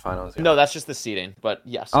grand finals. Yeah. No, that's just the seeding, but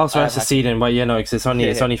yes. Oh, so that's the seeding. Well, yeah, no, because it's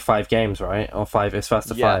only 5 games, right? Or 5. It's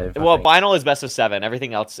best of 5. Well, final is best of 7.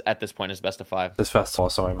 Everything else at this point is best of 5. It's best of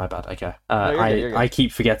 4. Sorry, my bad. Okay. No, you're good. I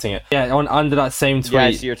keep forgetting it. Yeah, under that same tweet. Yeah,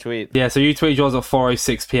 I see your tweet. Yeah, so you tweeted yours at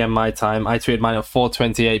 4:06 p.m. my time. I tweeted mine at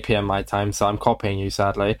 4:28 p.m. my time. So I'm copying you,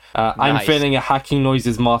 sadly. Nice. I'm feeling a Hacking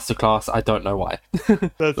Noises masterclass. I don't know why.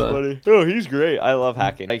 That's funny. Oh, he's great. I love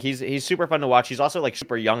Hacking. Like he's super fun to watch. He's also like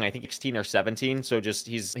super young. I think 16 or 17. So just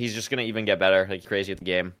he's just gonna even get better. Like crazy at the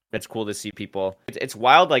game. It's cool to see people. It's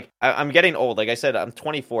wild. Like I'm getting old. Like I said, I'm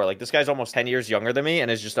 24. Like this guy's almost 10 years younger than me,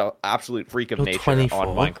 and is just an absolute freak of nature 24?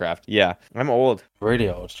 On Minecraft. Yeah, I'm old. Really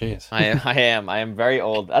old. Jeez. I am very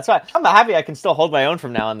old. That's why I'm happy I can still hold my own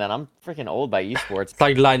from now and then. I'm freaking old by esports. It's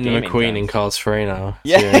like Lightning McQueen in Cars 3 now.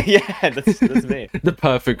 Yeah, yeah, that's me. The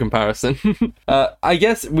perfect comparison. I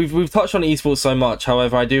guess we've touched on esports so much.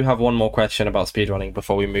 However, I do have one more question about speedrunning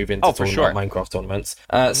before we move into Minecraft tournaments.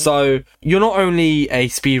 So you're not only a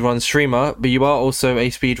speedrun streamer, but you are also a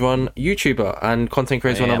speedrun YouTuber and content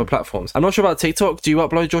creator on other platforms. I'm not sure about TikTok. Do you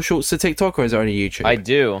upload your shorts to TikTok, or is it only YouTube? I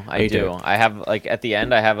do. I do. I have, like, at the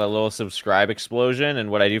end, I have a little subscribe explosion, and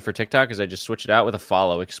what I do for TikTok is I just switch it out with a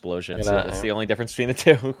follow explosion. So that's the only difference between the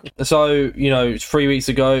two. So, 3 weeks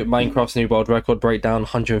ago, Minecraft's new world record breakdown,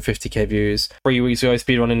 150k views. 3 weeks ago,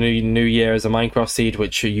 speedrunning New Year as a Minecraft seed,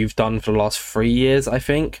 which you've done for the last 3 years, I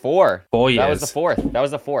think. 4 years. That was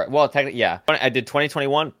the fourth. Well, technically, yeah. I did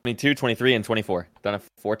 2021, 22, 23, and 24. Done it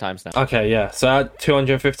 4 times now. Okay, yeah. So at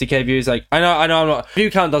 250k views, like I know I'm not,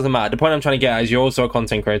 view count doesn't matter. The point I'm trying to get at is you're also a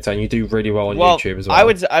content creator and you do really well on YouTube as well. I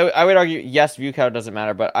would argue yes, view count doesn't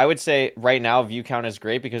matter, but I would say right now view count is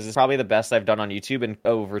great because it's probably the best I've done on YouTube in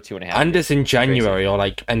over 2.5 years. And it's in January or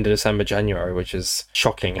like end of December, January, which is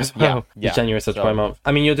shocking as well. Yeah. January is such a month.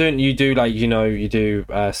 I mean, you do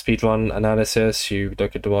speedrun analysis, you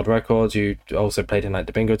look at the world records, you also played in like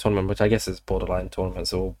the bingo tournament, which I guess is borderline tournament,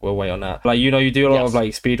 so we'll wait on that. Like, you do a lot of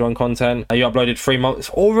like speedrun content. You uploaded 3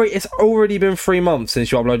 months. It's already been 3 months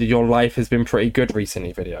since you uploaded your Life Has Been Pretty Good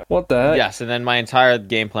recently video. What the heck? Yes, and then my entire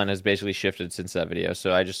game plan has basically shifted since that video,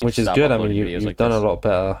 so I just which is good. I mean, you've done a lot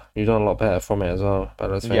better. You've done a lot better from it as well.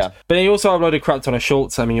 Yeah. But then you also uploaded crap ton of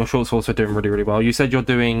shorts. I mean, your shorts are also doing really, really well. You said you're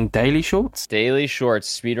doing daily shorts? Daily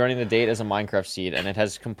shorts, speedrunning the date as a Minecraft seed, and it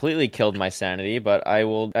has completely killed my sanity, but I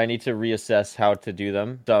need to reassess how to do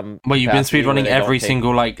them. Well, you've been speedrunning every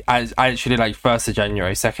single, like, actually, like, 1st of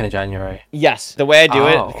January, 2nd of January. Yes, the way I do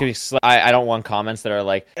it, because I don't want comments that are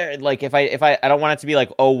like if I don't want it to be like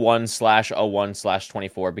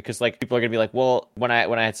 01/01/24, because like people are gonna be like, well, when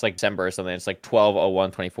it's like December or something, it's like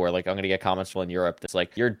 12/01/24. Like I'm gonna get comments from in Europe that's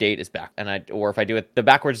like your date is back, or if I do it the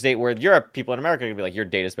backwards date where Europe, people in America are gonna be like your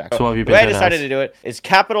date is back. So what have you been the way I decided to do it is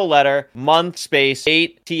capital letter, month, space,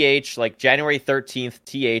 8th, like January 13th,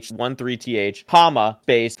 13th, comma,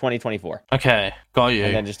 space, 2024. Okay, got you.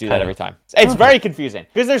 And then just do that every time. It's very confusing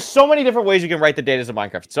because there's so many different ways you can write the date as a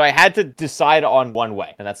Minecraft. So I had to decide on one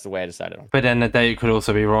way, and that's the way I decided on. But then the date could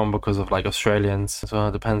also be wrong because of like Australians. So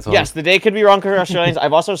it depends on. Yes, the date could be wrong because of Australians.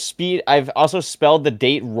 I've also spelled the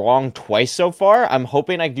date wrong twice so far. I'm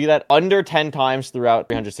hoping I do that under 10 times throughout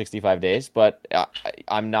 365 days, but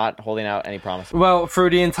I'm not holding out any promises. Well,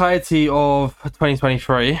 through the entirety of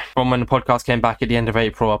 2023, from when the podcast came back at the end of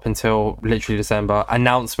April up until literally December,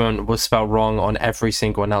 announcement was spelled wrong on every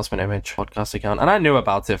single announcement image podcast account, and I knew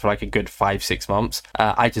about it for like a good 5-6 months.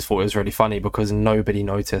 I just thought it was really funny because nobody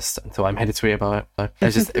noticed until I made a tweet about it. So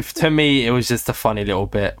it's just to me, it was just a funny little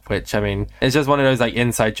bit, which I mean, it's just one of those like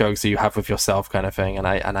inside jokes that you have with yourself kind of thing, and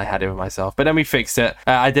I had it with myself. But then we fixed it.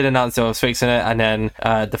 I did announce that I was fixing it, and then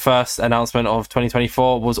the first announcement of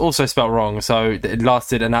 2024 was also spelled wrong, so it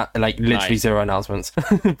lasted literally 0 announcements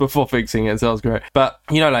before fixing it. So that was great. But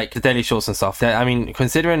like the daily shorts and stuff, I mean,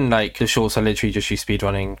 considering like the shorts are literally just you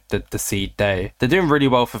speedrunning the seed day, they're doing really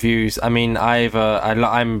well for views. I mean,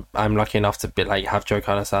 I'm lucky enough to have Jo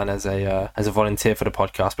Kana-san as a volunteer for the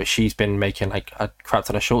podcast, but she's been making like a crap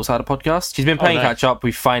ton of shorts out of the podcast. She's been playing catch up.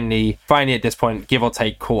 We finally at this point, give or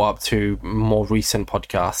take, caught up to more recent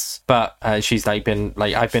podcasts. But she's I've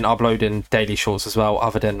been uploading daily shorts as well,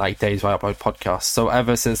 other than like days where I upload podcasts. So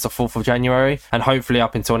ever since the 4th of January, and hopefully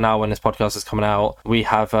up until now when this podcast is coming out,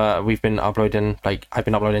 we've been uploading I've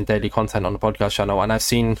been uploading daily content on the podcast channel, and I've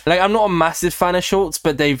seen I'm not a massive fan of shorts,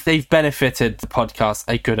 but they've benefited the podcast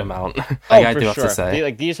a good amount. I do have to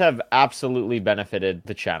say, these have absolutely benefited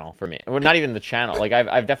the channel for me. Well, not even the channel. Like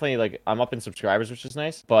I've definitely I'm up in subscribers, which is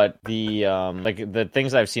nice. But the the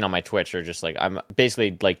things that I've seen on my Twitch are just I'm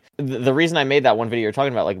basically the reason I made that one video you're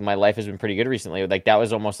talking about. My life has been pretty good recently. That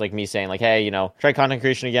was almost like me saying hey, try content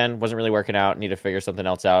creation again. Wasn't really working out. Need to figure something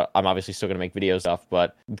else out. I'm obviously still gonna make video stuff,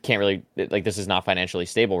 but can't really this is not financially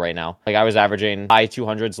stable right now. I was averaging high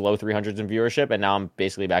 200s, low 300s in viewership, and now I'm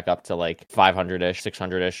basically back up to 500-ish,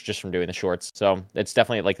 600-ish just from doing the shorts. So it's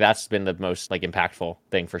definitely that's been the most impactful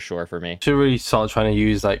thing for sure for me. To really start trying to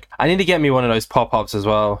use I need to get me one of those pop-ups as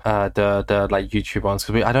well, the YouTube ones,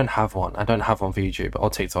 because I don't have one. I don't have one for YouTube or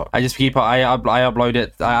TikTok. I just I upload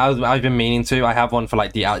it. I've been meaning to. I have one for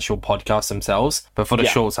the actual podcasts themselves, but for the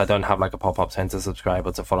shorts I don't have a pop-up saying to subscribe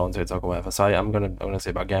or to follow on TikTok or whatever. So I'm gonna see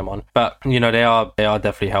about getting one. But they are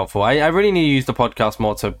definitely helpful. I really need to use the podcast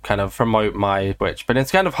more to kind of promote my Twitch, but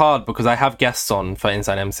it's kind of hard because I have guests on for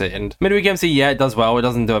Inside MC, and Midweek MC, it does well. It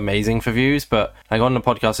doesn't do amazing for views, but on the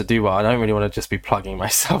podcast I do well. I don't really want to just be plugging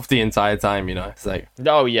myself the entire time, It's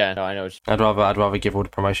oh yeah, no, I know. I'd rather give all the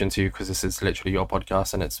promotion to you because this is literally your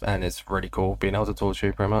podcast, and it's really cool being able to talk to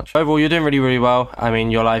you pretty much. Overall, you're doing really, really well. I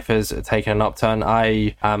mean, your life has taken an upturn.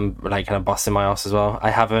 I am kind of busting my ass as well.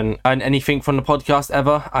 I haven't earned anything from the podcast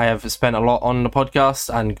ever. I have spent a lot on the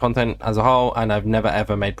podcast and content as a whole, and I've never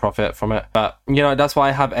ever made profit from it. But that's why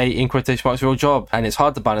I have a in quotation marks real job, and it's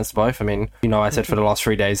hard to balance both. I mean, I said for the last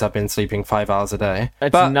 3 days I've been sleeping 5 hours a day.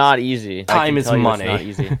 It's not easy. Time is money. It's not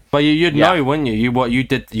easy. But you'd know, wouldn't you?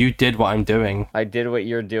 You did what I'm doing. I did what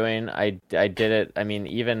you're doing. I did it. I mean,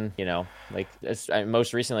 even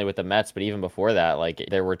most recently with the Mets, but even before that,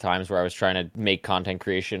 there were times where I was trying to make content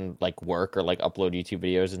creation work or upload YouTube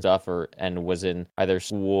videos and stuff, and was in either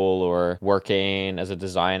school or working as a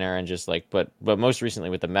designer, and just but most recently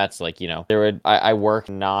with the Mets, I worked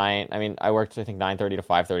I think 9:30 to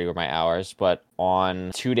 5:30 were my hours, but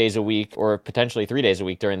on 2 days a week or potentially 3 days a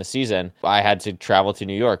week during the season, I had to travel to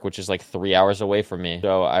New York, which is 3 hours away from me.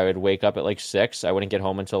 So I would wake up at 6. I wouldn't get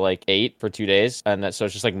home until 8 for 2 days, and so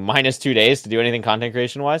it's just minus 2 days to do anything content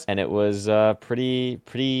creation wise, and it was pretty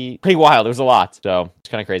wild. It was a lot, so it's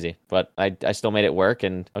kind of crazy, but I still made it work,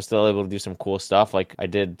 and I was still able to do some cool stuff. I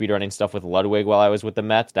did speedrunning stuff with Ludwig while I was with the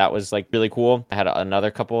Mets. That was really cool. I had another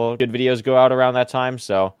couple good videos go out around that time,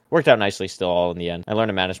 so worked out nicely still all in the end. I learned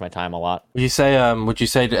to manage my time a lot. Would you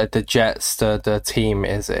say that the Jets, the team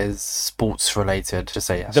is sports related? Just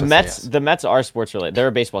say yes. The Mets are sports related. They're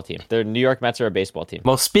a baseball team. The New York Mets are a baseball team.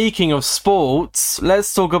 Well, speaking of sports,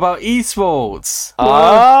 let's talk about esports.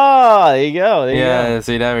 There you go.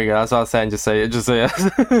 See, there we go. That's what I was saying. Just say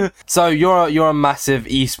yes. So you're a massive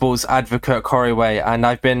esports advocate, Couriway, and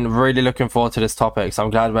I've been really looking forward to this topic. So I'm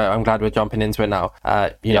glad we're jumping into it now.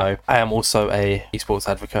 I am also a esports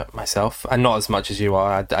advocate myself, and not as much as you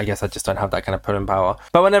are. I guess I just don't have that kind of pulling power,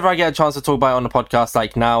 but whenever I get a chance to talk about it on the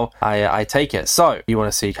podcast now, I take it. So you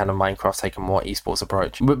want to see kind of Minecraft take a more esports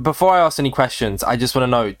approach. Before I ask any questions, I just want to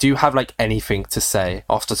know, do you have anything to say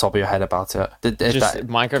off the top of your head about it?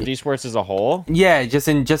 Minecraft esports as a whole? Yeah, just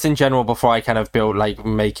in general, before I kind of build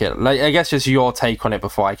make it I guess just your take on it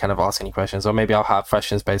before I kind of ask any questions, or maybe I'll have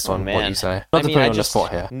questions based on what you say. Not to put you on the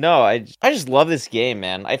spot here. No, I just love this game,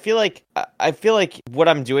 man. I feel like what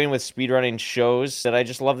I'm doing with speedrunning shows that I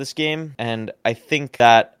just love this game, and I think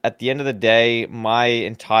that at the end of the day, my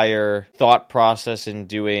entire thought process in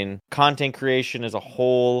doing content creation as a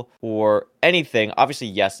whole, or anything, obviously,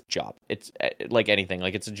 yes, job. It's like anything,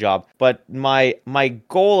 it's a job. But my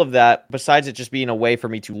goal of that, besides it just being a way for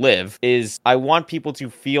me to live, is I want people to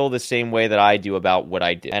feel the same way that I do about what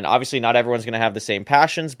I do. And obviously, not everyone's going to have the same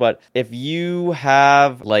passions, but if you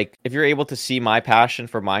have, if you're able to see my passion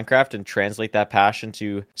for Minecraft and translate that passion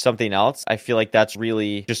to something else, I feel like that's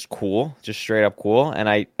really just cool, just straight up cool. And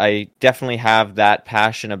I definitely have that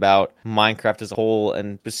passion about Minecraft as a whole,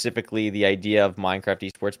 and specifically the idea of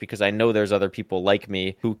Minecraft esports, because I know there's other people like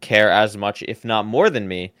me who care as much, if not more than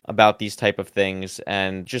me, about these type of things.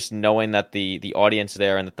 And just knowing that the audience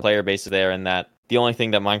there and the player base is there, and that the only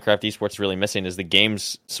thing that Minecraft Esports is really missing is the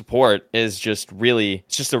game's support, is just a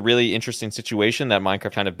really interesting situation that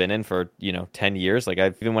Minecraft kind of been in for, 10 years.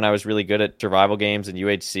 Even when I was really good at survival games and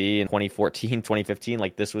UHC in 2014,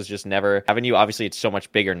 2015, this was just never Avenue. Obviously, it's so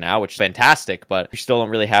much bigger now, which is fantastic, but you still don't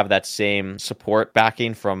really have that same support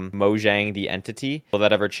backing from Mojang, the entity. Will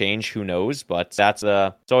that ever change? Who knows? But it's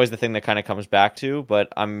always the thing that kind of comes back to.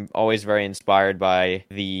 But I'm always very inspired by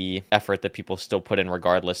the effort that people still put in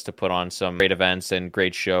regardless to put on some great events and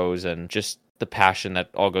great shows, and just Mm-hmm. the passion that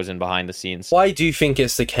all goes in behind the scenes. Why do you think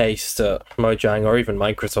it's the case that Mojang or even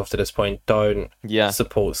Microsoft at this point don't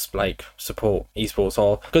support esports?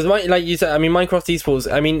 Or because like you said, I mean, Minecraft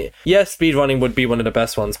Esports, I mean, yes, speedrunning would be one of the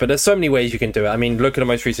best ones, but there's so many ways you can do it. I mean, look at the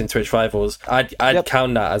most recent Twitch Rivals. I'd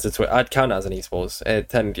count that as I'd count that as an esports.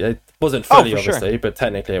 It wasn't fully, obviously, but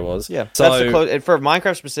technically it was. Yeah, so that's for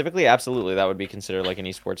Minecraft specifically, absolutely, that would be considered like an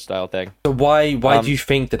esports style thing. So why do you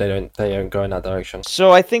think that they don't go in that direction?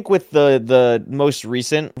 So I think with the most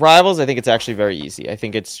recent Rivals, I think it's actually very easy. I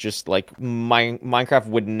think it's just like Minecraft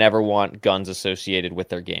would never want guns associated with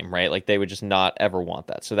their game, right? Like they would just not ever want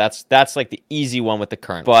that. So that's like the easy one with the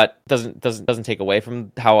current, but doesn't take away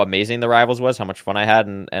from how amazing the Rivals was, how much fun I had,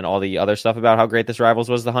 and all the other stuff about how great this Rivals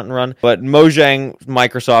was, the hunt and run. But Mojang,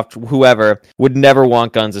 Microsoft, whoever would never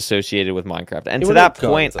want guns associated with Minecraft. And to that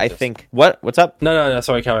point, I think what's up? No,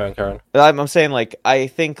 sorry, carry on. I'm saying like I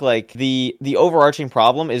think like the overarching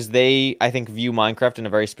problem is I think view Minecraft in a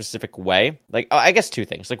very specific way. Like I guess two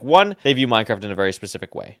things. Like one, they view Minecraft in a very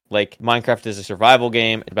specific way. Like Minecraft is a survival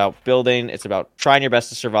game. It's about building. It's about trying your best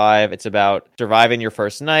to survive. It's about surviving your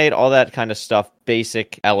first night. All that kind of stuff.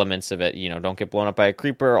 Basic elements of it. You know, don't get blown up by a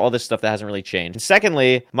creeper. All this stuff that hasn't really changed. And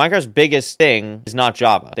secondly, Minecraft's biggest thing is not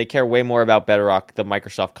Java. They care way more about Bedrock, the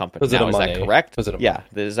Microsoft company. Now, is that correct? Yeah,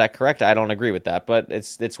 is that correct? I don't agree with that, but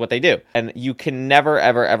it's what they do. And you can never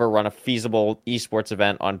ever run a feasible esports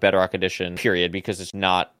event on Bedrock Edition, period, because it's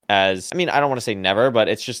not as, I mean, I don't want to say never, but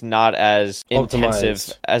it's just not as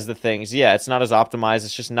intensive as the things. Yeah, it's not as optimized.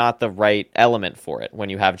 It's just not the right element for it when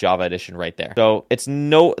you have Java Edition right there. So it's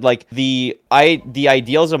like the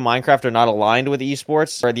ideals of Minecraft are not aligned with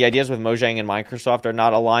esports, or the ideas with Mojang and Microsoft are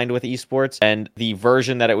not aligned with esports, and the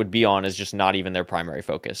version that it would be on is just not even their primary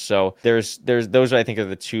focus. So there's those I think are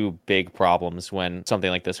the two big problems when something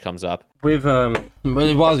like this comes up. With what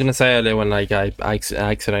I was gonna say earlier when like I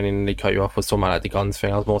accidentally cut you off was talking about like the guns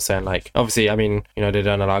thing. I was more saying like, obviously, I mean, you know, they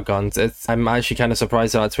don't allow guns. I'm actually kind of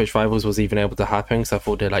surprised that Twitch Rivals was even able to happen, because I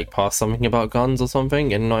thought they like passed something about guns or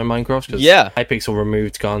something, and not in Minecraft. Because Hypixel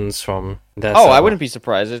removed guns from their server. I wouldn't be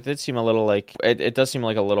surprised. It did seem a little like it does seem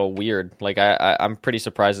like a little weird. Like I'm pretty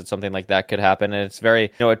surprised that something like that could happen, and it's very, you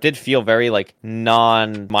know, it did feel very like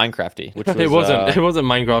non-Minecrafty, which was, it wasn't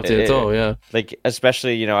Minecrafty at all. Yeah, like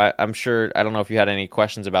especially, you know, I'm sure, I don't know if you had any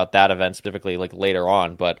questions about that event specifically, like later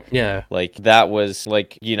on, but yeah, like that was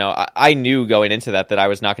like, you know, I knew going into that I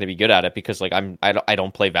was not going to be good at it, because like I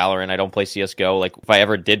don't play Valorant, I don't play CS:GO. Like if I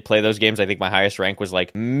ever did play those games, I think my highest rank was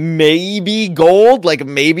like maybe gold, like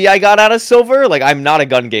maybe I got out of silver. Like I'm not a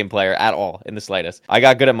gun game player at all in the slightest. I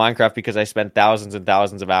got good at Minecraft because I spent thousands and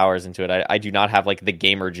thousands of hours into it. I do not have like the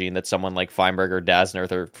gamer gene that someone like Feinberg or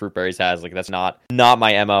Daznert or Fruitberries has. Like that's not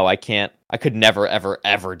my MO. I could never,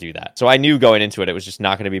 ever do that. So I knew going into it, it was just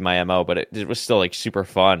not going to be my MO, but it was still like super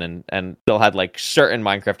fun and still had like certain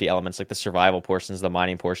Minecrafty elements, like the survival portions, the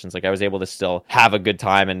mining portions. Like I was able to still have a good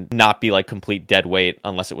time and not be like complete dead weight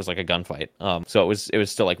unless it was like a gunfight. So it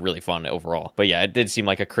was still like really fun overall. But yeah, it did seem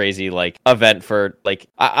like a crazy like event for like,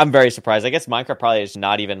 I'm very surprised. I guess Minecraft probably is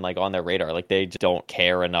not even like on their radar. Like they just don't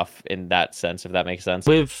care enough in that sense, if that makes sense.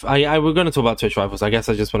 We're going to talk about Twitch Rivals. I guess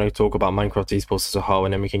I just want to talk about Minecraft Esports as a whole,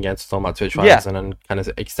 and then we can get to talk about Twitch Rivals and then kind of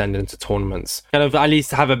extend into tournaments. Kind of at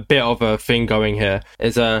least have a bit of a thing going here.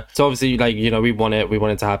 So obviously, like, you know, we want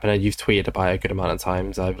it to happen, and you've tweeted about it a good amount of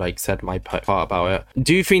times. I've like said my part about it.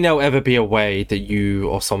 Do you think there'll ever be a way that you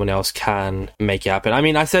or someone else can make it happen? I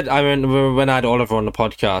mean, when I had Oliver on the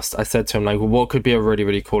podcast, I said to him like, well, what could be a really,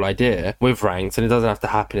 really cool idea with ranked, and it doesn't have to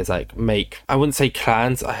happen, is like make, I wouldn't say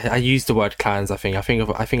clans. I used the word clans. I think I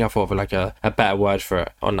thought of like a better word for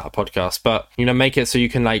it on that podcast. But, you know, make it so you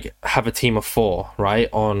can like have a team of 4, right,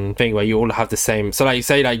 on thing where you all have the same. So like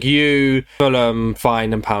say like you, Fulham,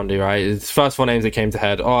 Fine, and Poundy, right? It's the first 4 names that came to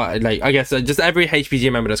head. Or like I guess just every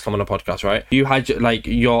HPG member that's come on the podcast, right? You had like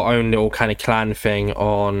your own little kind of clan thing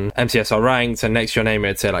on MCSR Ranked, and next to your name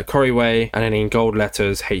it'd say like Couriway, and then in gold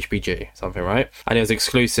letters HPG, something, right? And it was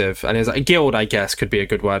exclusive, and it was like a guild, I guess, could be a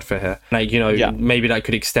good word for here. Like, you know, maybe that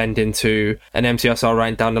could extend into an MCSR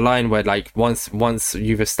rank down the line, where like once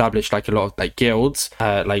you've established like a lot of like guilds,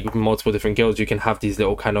 like multiple different guilds, you can have these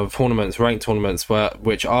little kind of tournaments, ranked tournaments,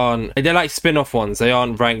 which aren't, they're like spin-off ones. They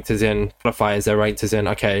aren't ranked as in qualifiers, they're ranked as in,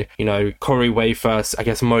 okay, you know, Couriway first, I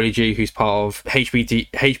guess Molly G, who's part of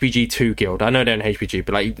HBG2 guild. I know they're in HBG,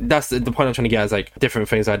 but like that's the point I'm trying to get, is like different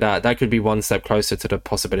things like that. That could be one step closer to the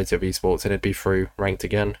possibility of esports, and it'd be through ranked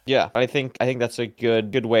again. Yeah, I think that's a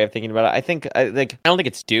good way of thinking about it. I don't think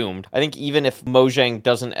it's doomed. I think even if Mojang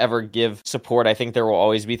doesn't ever give support, I think there will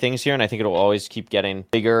always be things here, and I think it'll always keep getting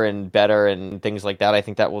bigger and better and things like that. I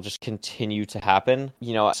think that will just continue to happen.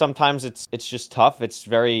 You know, sometimes it's just tough. It's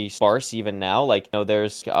very sparse even now. Like, you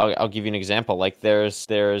know, I'll give you an example. Like there's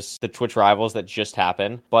the Twitch Rivals that just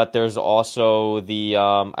happened, but there's also the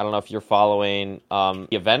I don't know if you're following the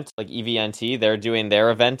event, like EVNT. They're doing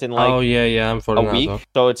their event in like I'm following a week. well.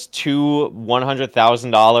 So it's two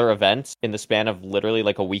 $100,000 events in the span of literally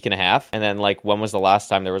like a week and a half. And then like, when was the last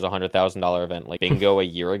time there was $100,000 event? Like bingo a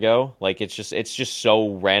year ago. Like it's just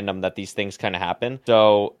so random that these things kind of happen.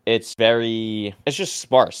 So it's just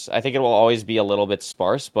sparse. I think it will always be a little bit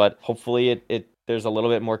sparse, but hopefully there's a little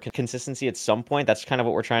bit more consistency at some point. That's kind of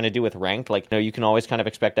what we're trying to do with ranked. Like, you know, you can always kind of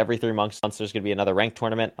expect every 3 months there's going to be another ranked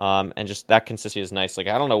tournament. And just that consistency is nice. Like,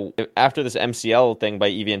 I don't know, after this MCL thing by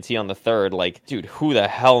EVNT on the 3rd, like, dude, who the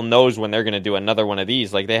hell knows when they're going to do another one of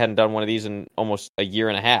these? Like, they hadn't done one of these in almost a year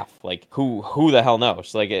and a half. Like, who the hell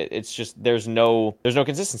knows? Like, it's just, there's no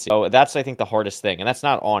consistency. So that's, I think, the hardest thing. And that's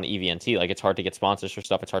not on EVNT. Like, it's hard to get sponsors for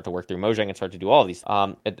stuff. It's hard to work through Mojang. It's hard to do all of these.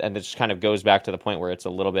 And it just kind of goes back to the point where it's a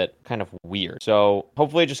little bit kind of weird. So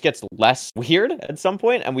hopefully it just gets less weird at some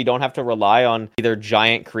point, and we don't have to rely on either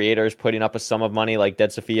giant creators putting up a sum of money like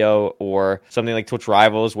Dead Sophia or something like Twitch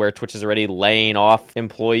Rivals where Twitch is already laying off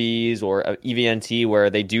employees, or EVNT where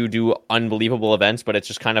they do unbelievable events, but it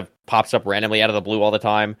just kind of pops up randomly out of the blue all the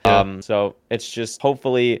time. So it's just,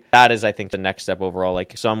 hopefully that is, I think, the next step overall,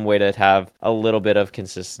 like some way to have a little bit of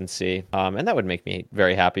consistency. And that would make me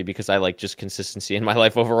very happy because I like just consistency in my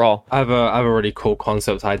life overall. I have a really cool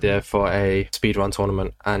concept idea for a speedrun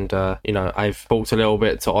tournament, and you know, I've talked a little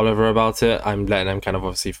bit to Oliver about it. I'm letting him kind of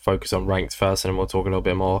obviously focus on ranked first, and then we'll talk a little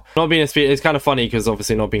bit more. Not being it's kind of funny because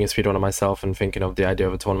obviously not being a speedrunner myself and thinking of the idea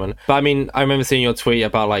of a tournament. But I mean, I remember seeing your tweet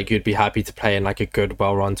about like you'd be happy to play in like a good,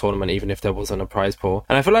 well-run tournament even if there wasn't a prize pool.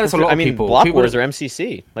 And I feel like there's a lot of people. Block Wars or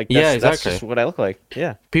MCC. Like that's just what I look like.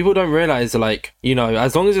 Yeah. People don't realize, like, you know,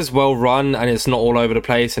 as long as it's well run and it's not all over the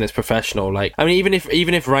place and it's professional. Like, I mean, even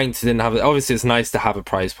if ranked didn't have it, obviously it's nice to have a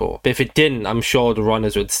prize pool. But if it didn't, I'm sure the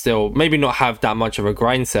runners would still maybe not have that much of a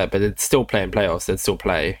grind set, but they'd still play in playoffs. They'd still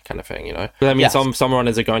play, kind of thing, you know. But I mean, some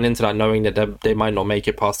runners are going into that knowing that they might not make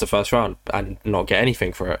it past the first round and not get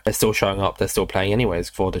anything for it. They're still showing up. They're still playing anyways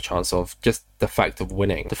for the chance of just the fact of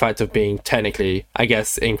winning, the fact of being technically, I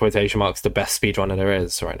guess, in quotation marks, the best speedrunner there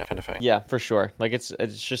is right now, kind of thing. Yeah, for sure. Like it's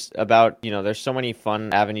just about, you know, there's so many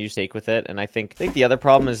fun avenues to take with it, and I think the other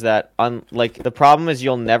problem is that the problem is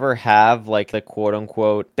you'll never have like the quote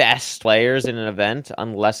unquote best players in an event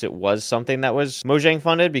unless it was something that was Mojang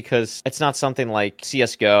funded, because it's not something like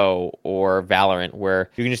CSGO or Valorant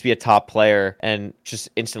where you can just be a top player and just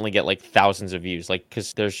instantly get like thousands of views, like,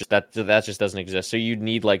 because there's just that just doesn't exist. So you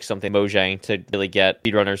need like something Mojang to really get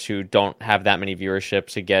speedrunners who don't have that many viewership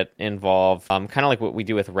to get involved, kind of like what we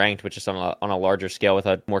do with ranked, which is on a larger scale with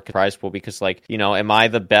a more prize pool. Because, like, you know, am I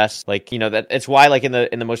the best? Like, you know, that it's why like in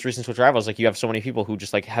the most recent Twitch Rivals, like you have so many people who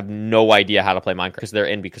just like have no idea how to play Minecraft because they're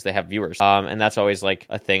in because they have viewers, and that's always like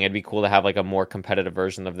a thing. It'd be cool to have like a more competitive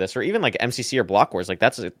version of this, or even like MCC or Block Wars. Like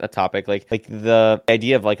that's a topic, like the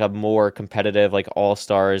idea of like a more competitive like All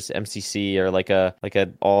Stars MCC or like a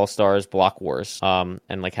All Stars Block Wars,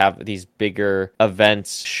 and like have these bigger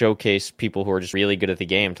events showcase people who are just really good at the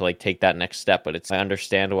game to like take that next step. But I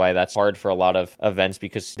understand why that's hard for a lot of events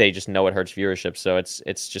because they just know it hurts viewership. So it's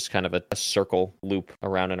just kind of a circle loop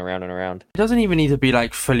around and around and around. It doesn't even need to be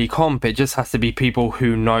like fully comp. It just has to be people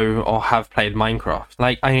who know or have played Minecraft.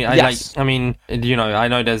 Like I mean, you know, I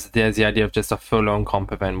know there's the idea of just a full-on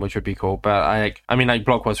comp event, which would be cool. But I mean, like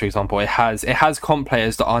Block Wars, for example, it has comp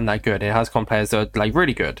players that aren't that good. It has comp players that are like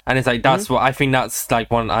really good, and it's like that's what I think. That's like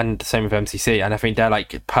one, and the same with MCC. And I think they're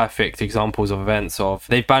like perfect examples of events of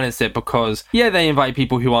they've balanced it because they invite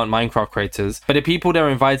people who aren't Minecraft creators, but the people they're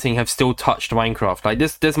inviting have still touched Minecraft. Like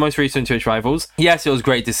this most recent Twitch Rivals, yes, it was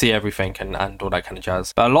great to see everything and all that kind of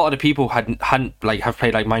jazz, but a lot of the people hadn't like have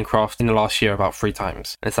played like Minecraft in the last year about 3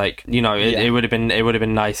 times. It's like, you know, it would have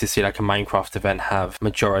been nice to see like a Minecraft event have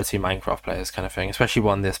majority Minecraft players, kind of thing, especially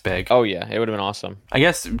one this big. Oh yeah, it would have been awesome. I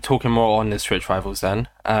guess talking more on this Twitch Rivals then,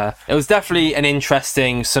 it was definitely an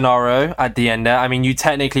interesting scenario at the end there. I mean, you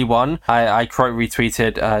technically won. I quote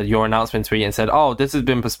retweeted your announcement tweet and said, oh, this has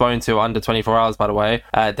been postponed to under 24 hours, by the way.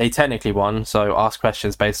 They technically won, so ask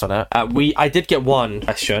questions based on it. I did get one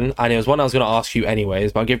question, and it was one I was going to ask you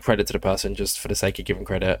anyways, but I'll give credit to the person just for the sake of giving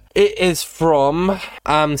credit. It is from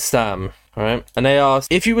Amstam. All right. And they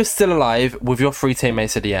asked, if you were still alive with your 3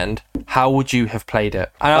 teammates at the end, how would you have played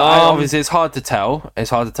it? Obviously, it's hard to tell. It's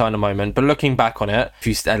hard to tell in a moment. But looking back on it, if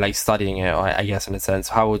you like studying it, I guess in a sense,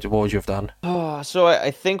 what would you have done? So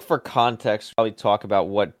I think for context, probably talk about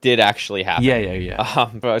what did actually happen.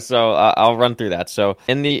 Yeah. So I'll run through that. So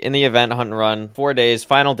in the event hunt and run, 4 days,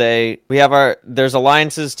 final day, we have there's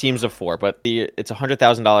alliances, teams of 4, but it's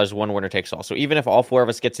 $100,000, one winner takes all. So even if all 4 of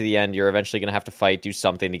us get to the end, you're eventually going to have to fight, do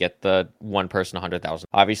something to get the one person 100,000.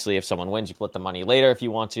 Obviously, if someone wins, you split the money later if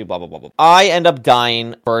you want to. Blah blah blah blah. I end up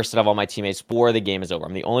dying first out of all my teammates before the game is over.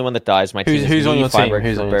 I'm the only one that dies. My team who's on your team?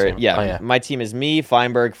 Who's on your team? Yeah, my team is me,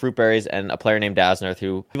 Feinberg, Fruitberries, and a player named Dasnerth,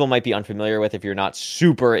 who people might be unfamiliar with if you're not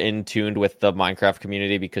super in tuned with the Minecraft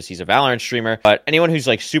community because he's a Valorant streamer. But anyone who's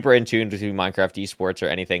like super in tuned with Minecraft Esports or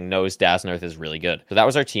anything knows Dasnerth is really good. So that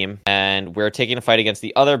was our team, and we're taking a fight against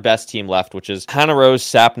the other best team left, which is Hannah Rose,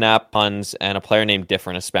 Sapnap, Puns, and a player named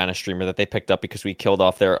Different, a Spanish streamer that they picked up because we killed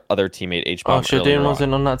off their other teammate H-Bomb. Shadoon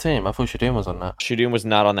wasn't on that team. I thought Shadoon was on that. Shadoon was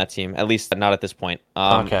not on that team, at least not at this point.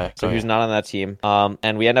 Okay. So he was not on that team.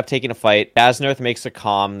 And we end up taking a fight. Dasnerth makes a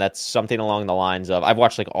comm that's something along the lines of, I've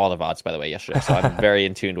watched like all the VODs, by the way, yesterday, so I'm very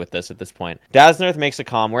in tune with this at this point. Dasnerth makes a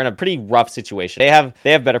comm. We're in a pretty rough situation. They have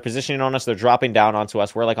better positioning on us. They're dropping down onto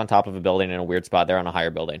us. We're like on top of a building in a weird spot. They're on a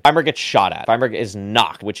higher building. Feinberg gets shot at. Feinberg is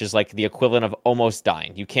knocked, which is like the equivalent of almost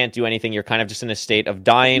dying. You can't do anything. You're kind of just in a state of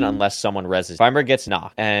dying unless someone reses. Feinberg gets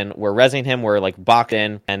knocked, and we're resing him. We're like boxed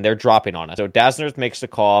in, and they're dropping on us. So Dasnerth makes the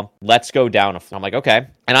call, let's go down. I'm like, okay.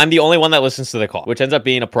 And I'm the only one that listens to the call, which ends up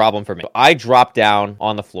being a problem for me. So I drop down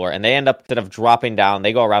on the floor, and they end up, instead of dropping down,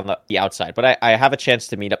 they go around the outside. But I have a chance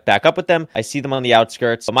to back up with them. I see them on the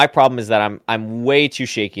outskirts. But my problem is that I'm way too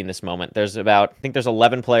shaky in this moment. There's I think there's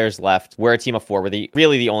 11 players left. We're a team of 4. We're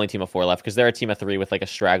really the only team of 4 left because they're a team of 3 with like a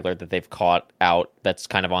straggler that they've caught out that's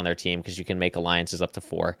kind of on their team because you can make alliances up to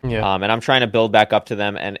 4. Yeah. And I'm trying to build back up to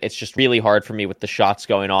them, and it's just really hard for me with the shots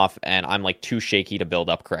going off, and I'm like too shaky to build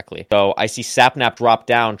up correctly. So I see Sapnap drop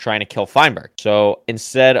down trying to kill Feinberg. So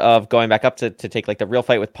instead of going back up to take like the real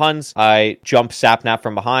fight with Puns, I jump Sapnap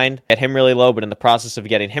from behind, get him really low, but in the process of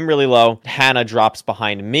getting him really low, Hannah drops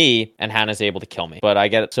behind me, and Hannah's able to kill me. But I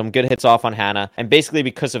get some good hits off on Hannah, and basically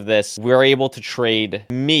because of this, we're able to trade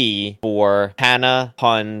me for Hannah,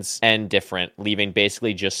 Puns, and Different, leaving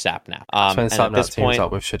basically just Sapnap. So when Sapnap teams point,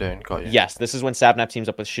 up with Shadoon, got you. Yes, this is when Sapnap teams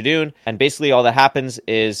up with Shadoon, and basically all that happens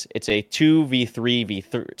is it's a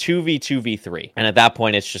 2v2v3, and at that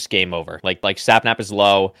point it's just game over. Like Sapnap is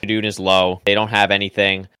low, Shadoon is low, they don't have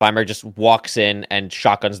anything. Feinberg just walks in and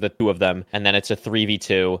shotguns the 2 of them, and then it's a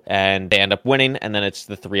 3v2, and they end up winning, and then it's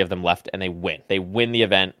the 3 of them left, and they win. They win the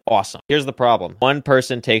event. Awesome. Here's the problem. One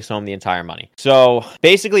person takes home the entire money. So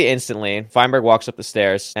basically instantly, Feinberg walks up the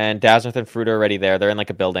stairs, and Dasnerth and Fruit are already there. They're in like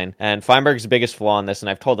a building, and Feinberg's biggest flaw in this, and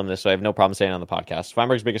I've told him this, so I have no problem saying it on the podcast.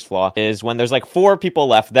 Feinberg's biggest flaw is when there's like 4 people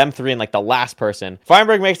left, them 3 and like the last person,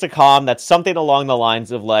 Feinberg makes a comm that's something along the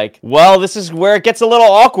lines of like, well, this is where it gets a little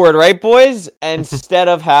awkward, right, boys? Instead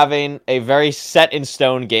of having a very set in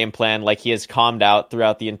stone game plan, like he has calmed out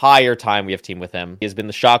throughout the entire time we have teamed with him. He has been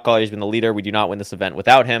the shot caller, he's been the leader. We do not win this event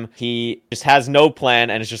without him. He just has no plan,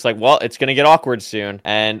 and it's just like, well, it's gonna get awkward soon.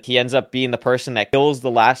 And he ends up being the person that kills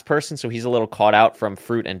the last person, so he's a little caught out from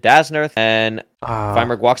Fruit and Dasnerth. And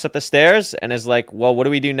Feinberg walks up the stairs and is like, well, what do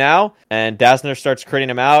we do now? And Dasnerth starts critting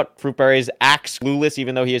him out. Fruitberries acts clueless,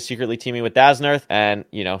 even though he is secretly teaming with Dasnerth. And,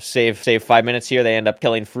 save 5 minutes here. They end up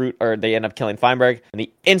killing Feinberg. And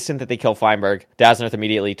the instant that they kill Feinberg, Dasnerth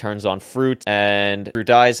immediately turns on Fruit, and Fruit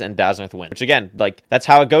dies, and Dasnerth wins. Which, again, like, that's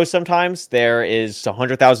how it goes sometimes. There is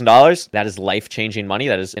 $100,000. That is life-changing money.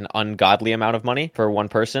 That is an ungodly amount of money for one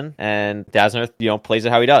person. And Dasnerth, plays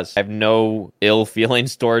it how he does. I have no ill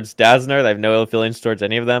feelings towards Dasnerth. I have no ill feelings towards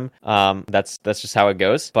any of them. That's just how it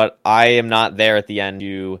goes. But I am not there at the end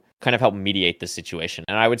to kind of help mediate this situation.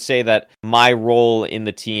 And I would say that my role in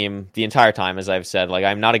the team the entire time, as I've said, like,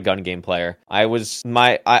 I'm not a gun game player. I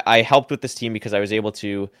helped with this team because I was able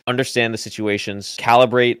to understand the situations,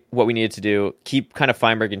 calibrate what we needed to do, keep kind of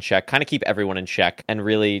Feinberg in check, kind of keep everyone in check, and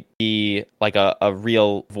really be like a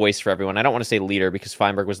real voice for everyone. I don't want to say leader because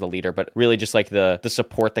Feinberg was the leader, but really just like the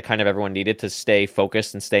support that kind of everyone needed to stay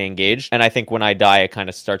focused and stay engaged. And I think when I die, it kind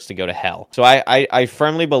of starts to go to hell. So I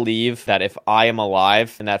firmly believe that if I am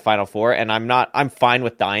alive in that Final Four, and I'm fine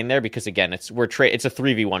with dying there because, again, it's a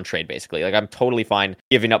 3v1 trade basically. Like, I'm totally fine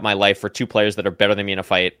giving up my life for 2 players that are better than me in a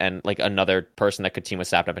fight and like another person that could team with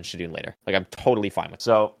Sapnap and Shadoon later. Like, I'm totally fine with it.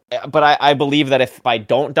 So but I believe that if I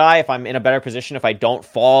don't die, if I'm in a better position, if I don't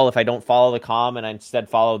fall, if I don't follow the comm and I instead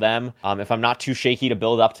follow them, if I'm not too shaky to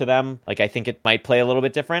build up to them, like I think it might play a little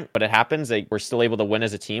bit different, but it happens. Like, we're still able to win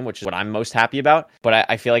as a team, which is what I'm most happy about. But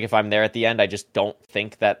I feel like if I'm there at the end, I just don't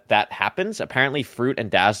think that happens. Apparently, Fruit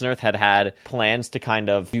and Daznarth had plans to kind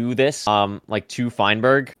of do this, like to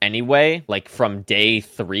Feinberg anyway, like from day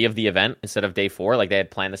 3 of the event instead of day 4. Like they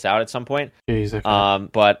had planned this out at some point. Jeez, okay.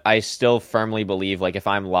 But I still firmly believe, like, if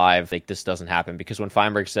I'm live, like, this doesn't happen, because when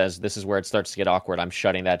Feinberg says this is where it starts to get awkward, I'm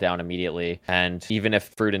shutting that down immediately. And even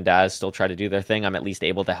if Fruit and Daz still try to do their thing, I'm at least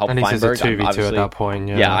able to help Feinberg. It's a 2v2 at that point.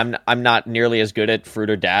 Yeah, I'm not nearly as good at Fruit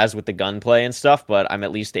or Daz with the gunplay and stuff, but I'm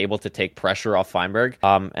at least able to take pressure off Feinberg,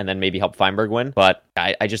 and then maybe help Feinberg win. But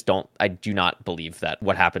I do not believe that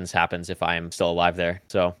what happens if I am still alive there.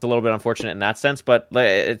 So it's a little bit unfortunate in that sense, but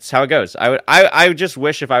it's how it goes. I just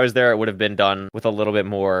wish if I was there, it would have been done with a little bit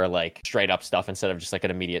more like straight up stuff instead of just like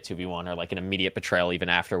an immediate 2v1 or like an immediate betrayal even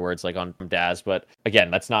afterwards, like on Daz. But again,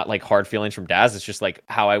 that's not like hard feelings from Daz. It's just like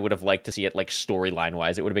how I would have liked to see it, like storyline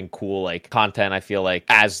wise. It would have been cool, like content, I feel like,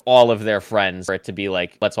 as all of their friends, for it to be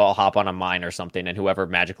like, let's all hop on a mine or something, and whoever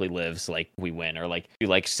magically lives, like, we win, or like we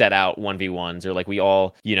like set out 1v1s, or like we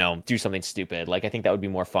all, you know, do something stupid. Like I think that would be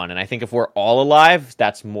more fun. And I think if we're all alive,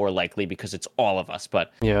 that's more likely because it's all of us.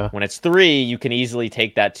 But yeah, when it's 3, you can easily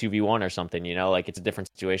take that 2v1 or something, you know, like it's a different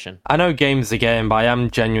situation. I know game's a game, but I am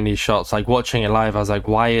genuinely shocked. Like watching it live, I was like,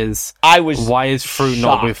 why is Fruit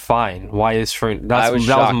not with Fine? Why is Fruit? That was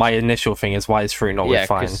my initial thing, is why is Fruit not with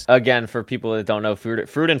Fine? Again, for people that don't know,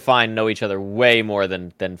 Fruit and Fine know each other way more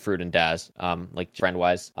than Fruit and Daz. Like friend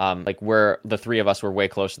wise, like the 3 of us were way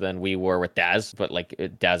closer than we were with Daz, but like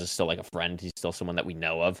Daz is still like a friend. He's still someone that we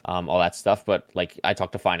know of, all that stuff. But like I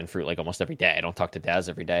talk to Fine and Fruit like almost every day. I don't talk to Daz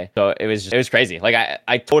every day. So it was crazy. Like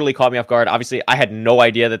I totally caught me off guard. Obviously, I had no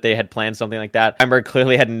idea that they had planned something like that. Ember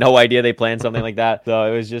clearly had no idea they planned something like that.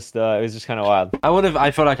 So it was just kind of wild.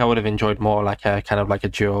 I feel like I would have enjoyed more like a kind of like a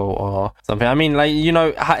duel or something. I mean, like, you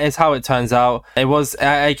know, it's how it turns out. It was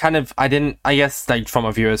I guess like from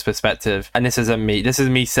a viewer's perspective, and this is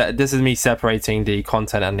me separating the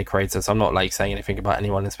content and the creators. I'm not like saying anything about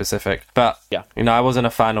anyone in specific, but yeah, you know, I wasn't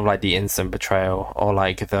a fan of like the instant betrayal or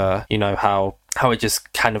like the, you know, how it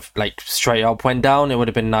just kind of like straight up went down. It would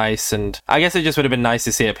have been nice, and I guess it just would have been nice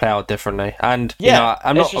to see it play out differently. And yeah,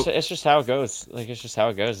 you know, it's just how it goes. Like it's just how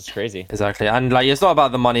it goes. It's crazy. Exactly. And like it's not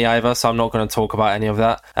about the money either, so I'm not going to talk about any of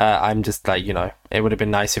that. I'm just like, you know, it would have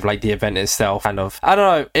been nice if like the event itself kind of, I don't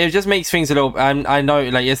know, it just makes things a little, and I know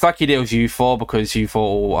like it's lucky that it was U4 because U4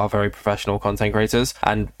 all are very professional content creators,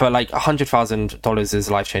 but like $100,000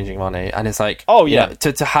 is life-changing money, and it's like, oh yeah, you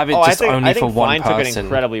know, to have it just only for one person. Took it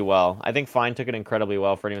incredibly well. I think Fine took it incredibly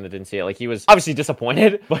well. For anyone that didn't see it, like he was obviously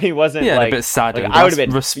disappointed, but he wasn't like a bit sad. Like, I would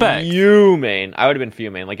have been fuming. I would have been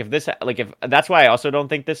fuming. Like if that's why I also don't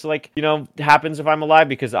think this, like, you know, happens if I'm alive,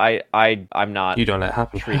 because I'm not. You don't let it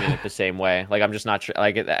happen. Treating it the same way. Like I'm just not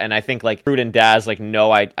like, and I think like Fruit and Daz like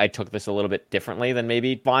no, I took this a little bit differently than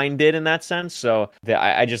maybe Fine did in that sense. So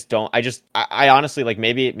I honestly, like,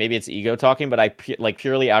 maybe it's ego talking, but like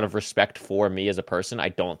purely out of respect for me as a person, I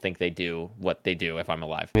don't think they do what they do if I'm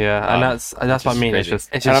alive. Yeah, and that's what I mean. Crazy. It's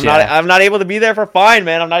just I'm not able to be there for Fine,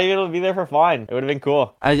 man. I'm not able to be there for Fine. It would have been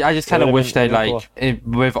cool. I just kind of wish they like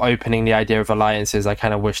with opening the idea of alliances. I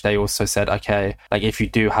kind of wish they also said, okay, like if you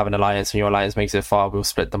do have an alliance and your alliance makes it far, we'll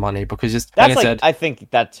split the money, because just that's like I said, I think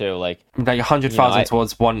that too. Like 100,000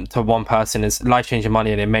 towards one person is life changing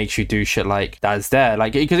money, and it makes you do shit like that's there.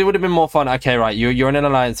 Like because it would have been more fun. Okay, right, you're in an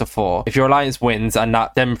alliance of 4. If your alliance wins and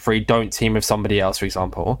that them 3 don't team with somebody else, for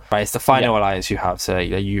example, right, it's the final alliance you have. So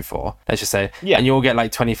you 4, let's just say, and you'll get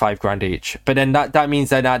like 25 grand each. But then that means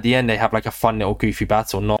that at the end they have like a fun little goofy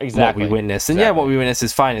battle, not what we witnessed. And what we witnessed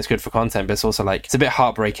is fine. It's good for content, but it's also like it's a bit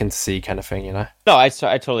heartbreaking to see, kind of thing, you know. No, I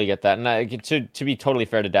totally get that. And to be totally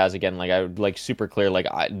fair to Daz again, like I would like super clear, like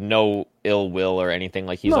no ill will or anything.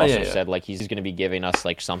 Like he's said like he's going to be giving us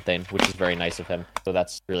like something, which is very nice of him. So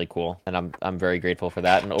that's really cool, and I'm very grateful for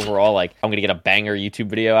that. And overall, like I'm going to get a banger YouTube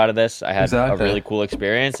video out of this. I had a really cool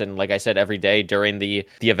experience, and like I said, every day during the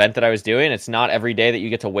event that I was doing, it's not every day that you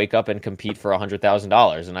get to wake up and compete for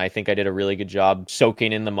 $100,000. And I think I did a really good job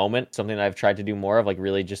soaking in the moment, something that I've tried to do more of, like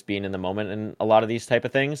really just being in the moment in a lot of these type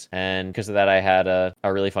of things. And because of that, I had a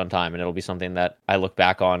really fun time, and it'll be something that I look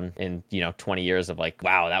back on in, you know, 20 years of like,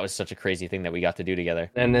 wow, that was such a crazy crazy thing that we got to do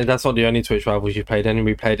together. And that's not the only Twitch Rivals you played in.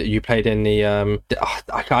 You played in the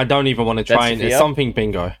I don't even want to try and it's something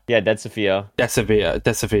bingo. Yeah, Dead Sophia.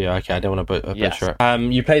 Okay, I don't want to butcher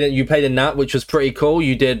it. You played in that, which was pretty cool.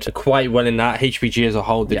 You did quite well in that. HPG as a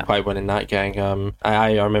whole did quite well in that gang.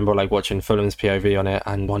 I remember like watching Fulham's POV on it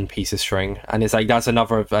and one piece of string, and it's like that's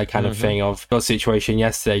another kind of thing of your situation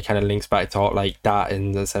yesterday kind of links back to like that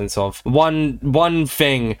in the sense of one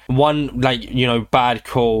thing, like, you know, bad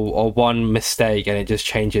call or one mistake, and it just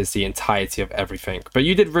changes the entirety of everything. But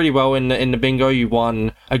you did really well in the bingo. You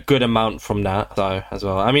won a good amount from that, so as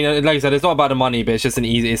well. I mean, like I said, it's not about the money, but it's just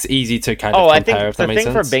it's easy to kind of compare. I think the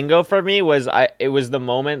thing for bingo for me was it was the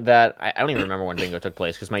moment that I don't even remember when bingo took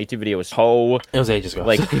place because my YouTube video was it was ages ago,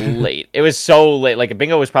 like late. It was so late. Like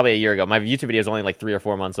bingo was probably a year ago. My YouTube video was only like 3 or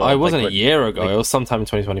 4 months old. Oh, it wasn't a year ago. It was sometime in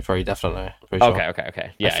 2023, definitely. Sure.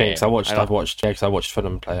 Okay. Yeah, I think so. I watched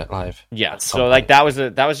Fulham play it live. Yeah, so like that was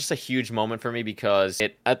just a huge moment for me because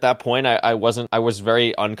at that point I was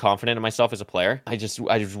very unconfident in myself as a player. I just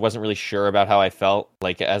wasn't really sure about how I felt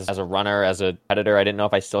like as a runner, as a competitor. I didn't know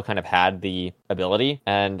if I still kind of had the ability,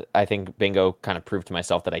 and I think bingo kind of proved to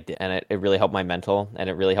myself that I did, and it really helped my mental, and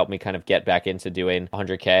it really helped me kind of get back into doing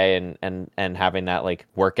 100K and having that like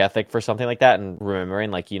work ethic for something like that, and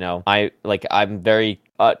remembering like, you know, I'm very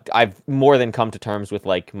I've more than come to terms with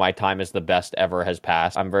like my time as the best ever has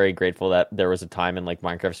passed. I'm very grateful that there was a time in like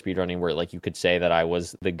Minecraft speedrunning where like you could say that I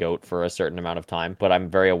was the GOAT for a certain amount of time, but I'm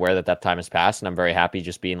very aware that time has passed, and I'm very happy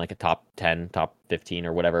just being like a top 10, top 15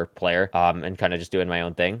 or whatever player, and kind of just doing my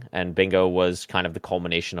own thing. And bingo was kind of the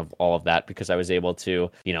culmination of all of that because I was able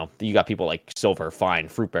to, you know, you got people like Silver, Fine,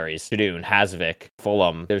 Fruitberries, Shadoon, Hazvik,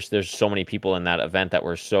 Fulham. There's so many people in that event that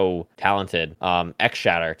were so talented. X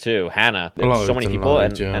Shatter too, Hannah. There's so many people,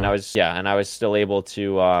 and I was still able to,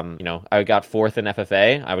 you know, I got 4th in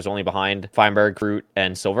FFA. I was only behind Feinberg, Fruit,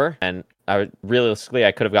 and Silver, and realistically,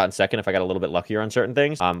 I could have gotten 2nd if I got a little bit luckier on certain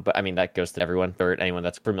things. But I mean, that goes to everyone, or anyone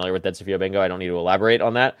that's familiar with Dead Sophia Bingo. I don't need to elaborate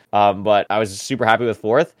on that. But I was super happy with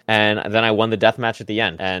 4th. And then I won the death match at the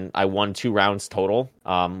end. And I won 2 rounds total,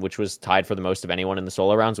 which was tied for the most of anyone in the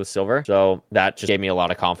solo rounds with Silver. So that just gave me a lot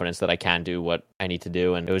of confidence that I can do what I need to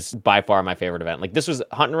do. And it was by far my favorite event. Like, this was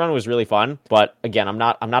Hunt and Run was really fun. But again, I'm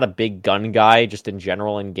not a big gun guy just in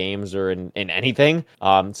general in games or in anything.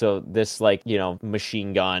 So this, like, you know,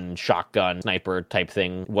 machine gun, shotgun, sniper type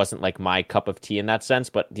thing wasn't like my cup of tea in that sense,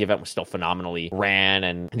 but the event was still phenomenally ran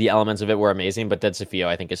and the elements of it were amazing. But Dead Sophia,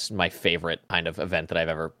 I think, is my favorite kind of event that I've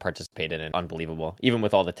ever participated in. Unbelievable. Even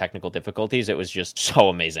with all the technical difficulties, it was just so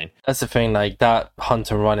amazing. That's the thing, like that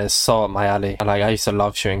Hunt and Run is so up my alley. And like I used to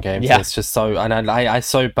love shooting games. Yeah. It's just so, and I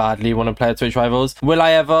so badly want to play at Twitch Rivals. Will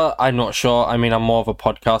I ever? I'm not sure. I mean, I'm more of a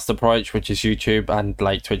podcast approach, which is YouTube, and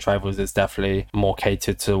like Twitch Rivals is definitely more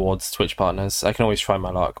catered towards Twitch partners. I can always try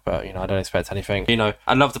my luck, but you know, I don't expect anything. You know,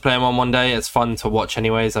 I'd love to play them on one day. It's fun to watch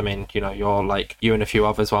anyways. I mean, you know, you're like, you and a few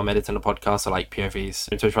others while I'm editing the podcast are like POVs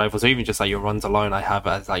in Twitch Rivals, or even just like your runs alone I have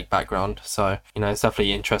as like background. So, you know, it's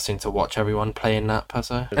definitely interesting to watch everyone playing that per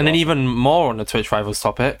se. And then even more on the Twitch Rivals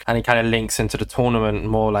topic, and it kind of links into the tournament,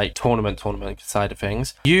 more like tournament side of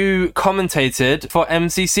things. You commentated for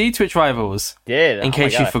MCC Twitch Rivals. Did. In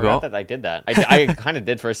case you forgot. That I did that. I kind of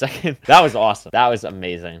did for a second. That was awesome. That was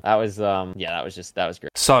amazing. That was that was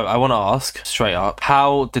great. So I want to ask straight up,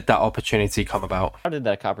 how did that opportunity come about?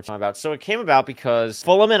 So it came about because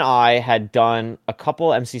Fulham and I had done a couple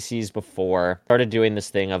MCCs before, started doing this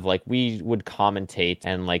thing of like, we would commentate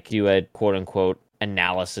and like do a quote unquote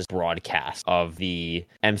analysis broadcast of the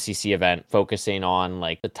MCC event, focusing on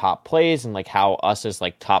like the top plays and like how us as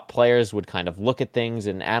like top players would kind of look at things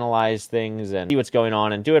and analyze things and see what's going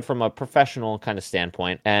on and do it from a professional kind of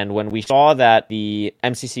standpoint. And when we saw that the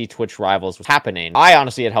MCC Twitch Rivals was happening, I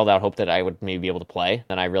honestly had held out hope that I would maybe be able to play.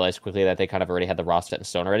 Then I realized quickly that they kind of already had the roster set in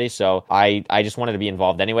stone already. So I just wanted to be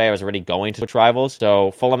involved anyway. I was already going to Twitch Rivals.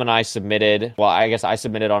 So Fulham and I submitted, well, I guess I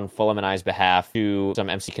submitted on Fulham and I's behalf to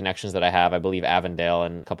some MC connections that I have. I believe Avondale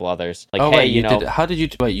and a couple others. Like, hey, you know, how did you?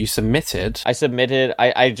 Wait, you submitted? I submitted.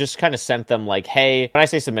 I just kind of sent them like, hey. When I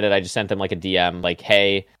say submitted, I just sent them like a DM, like,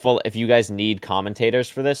 hey, if you guys need commentators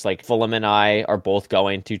for this, like Fulham and I are both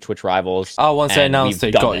going to Twitch Rivals. Oh, once they announced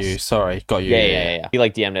it, got you. Sorry, got you. Yeah. We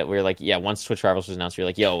like DM'd it. We were like, yeah. Once Twitch Rivals was announced, we were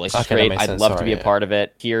like, yo, like, great. I'd love to be a part of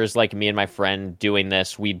it. Here's like me and my friend doing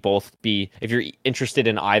this. We'd both be. If you're interested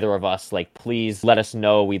in either of us, like, please let us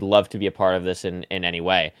know. We'd love to be a part of this in any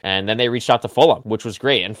way. And then they reached out to Fulham. which was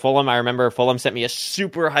great. And Fulham, I remember Fulham sent me a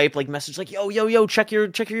super hype like message like, yo, check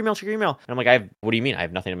your email. And I'm like, what do you mean? I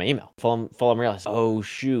have nothing in my email. Fulham realized, oh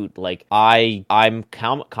shoot, like I'm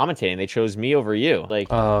commentating. They chose me over you. Like,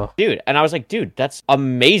 dude. And I was like, dude, that's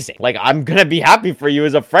amazing. Like, I'm gonna be happy for you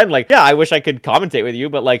as a friend. Like, yeah, I wish I could commentate with you,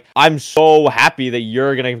 but like, I'm so happy that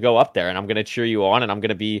you're gonna go up there and I'm gonna cheer you on and I'm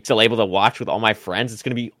gonna be still able to watch with all my friends. It's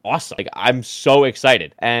gonna be awesome. Like, I'm so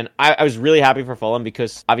excited. And I was really happy for Fulham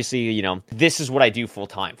because obviously, you know, this is what I do full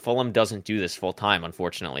time. Fulham doesn't do this full time,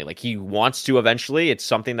 unfortunately. Like, he wants to eventually. It's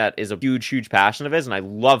something that is a huge passion of his, and I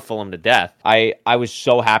love Fulham to death. I was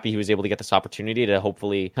so happy he was able to get this opportunity to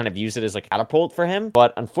hopefully kind of use it as like a catapult for him.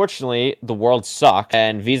 But unfortunately, the world sucked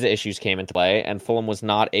and visa issues came into play, and Fulham was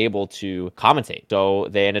not able to commentate. So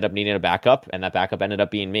they ended up needing a backup, and that backup ended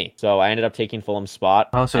up being me. So I ended up taking Fulham's spot.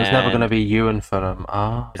 Oh, so it's never going to be you and Fulham.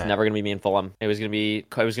 Oh, okay. It's never going to be me and Fulham. It was going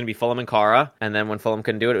to be Fulham and Kara, and then when Fulham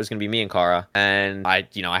couldn't do it, it was going to be me and Kara. And I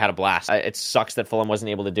had a blast. It sucks that Fulham wasn't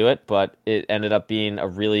able to do it, but it ended up being a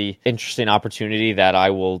really interesting opportunity that I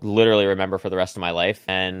will literally remember for the rest of my life.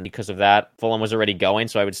 And because of that, Fulham was already going,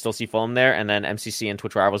 so I would still see Fulham there. And then MCC and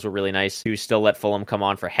Twitch Rivals were really nice to still let Fulham come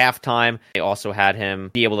on for halftime. They also had him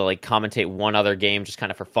be able to like commentate one other game just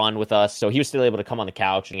kind of for fun with us. So he was still able to come on the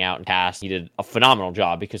couch, hang out and cast. He did a phenomenal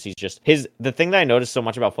job because he's just the thing that I noticed so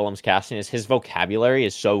much about Fulham's casting is his vocabulary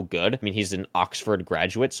is so good. I mean, he's an Oxford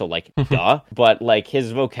graduate, so like duh, but like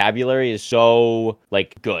his vocabulary is so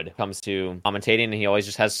like good when it comes to commentating, and he always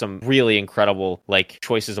just has some really incredible like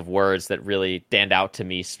choices of words that really stand out to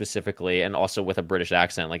me specifically, and also with a British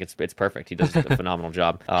accent. Like it's perfect. He does a phenomenal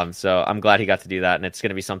job. So I'm glad he got to do that, and it's going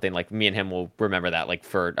to be something like me and him will remember that like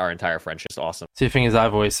for our entire friendship. It's awesome. So the thing is,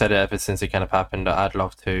 I've always said it ever since it kind of happened, I'd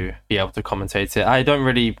love to be able to commentate it. I don't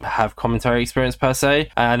really have commentary experience per se.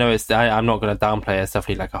 I know I'm not going to downplay it. It's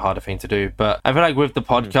definitely like a harder thing to do, but I feel like with the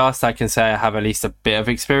podcast, I can say I have at least a bit of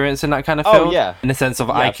experience in that kind of field. Oh yeah. In the sense of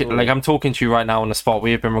I'm talking to you right now on the spot.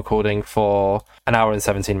 We have been recording for an hour and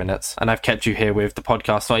 17 minutes, and I've kept you here with the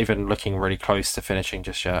podcast, not even looking really close to finishing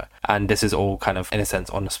just yet. And this is all kind of in a sense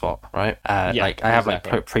on the spot, right? Like I have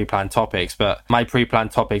exactly. Like pre-planned topics, but my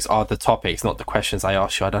pre-planned topics are the topics, not the questions I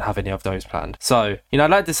ask you. I don't have any of those planned. So, you know,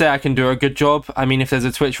 I'd like to say I can do a good job. I mean, if there's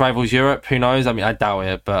a Twitch Rivals Europe, who knows? I mean, I doubt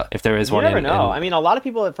it, but if there is one, you never know. I mean, a lot of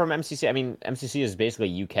people from MCC. I mean, MCC is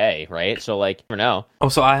basically UK, right? So, like, you never know.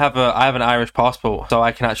 Also, I have an Irish passport, so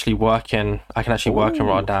I can actually work in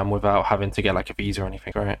Rotterdam without having to get like a visa or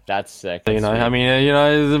anything, right? That's sick. So, you know, I mean, you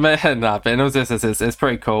know, but it was it's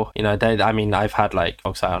pretty cool. You know, I've had like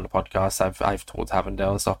Oxide on the podcast. I've talked to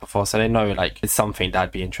Avondale and stuff before, so they know like it's something that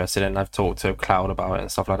I'd be interested in. I've talked to Cloud about it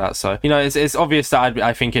and stuff like that. So, you know, it's obvious that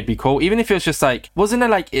I think it'd be cool, even if it was just like, wasn't there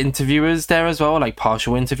like interviewers there as well, like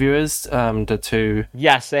partial interviewers? The two.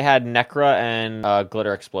 Yes, they had Necra and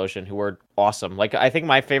Glitter Explosion, who were awesome. Like, I think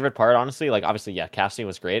my favorite part, honestly, like, obviously, yeah, casting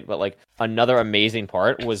was great, but like another amazing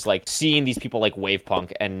part was like seeing these people like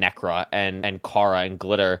Wavepunk and Necra and Kara and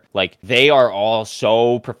Glitter. Like, they are all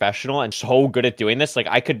so professional and so good at doing this. Like,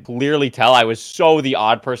 I could clearly tell I was so the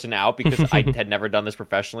odd person out because I had never done this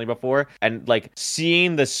professionally before, and like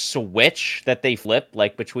seeing the switch that they flip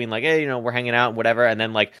like between like, hey, you know, we're hanging out, whatever, and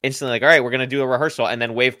then like instantly like, all right, we're gonna do a rehearsal, and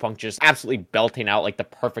then Wavepunk just absolutely belting out like the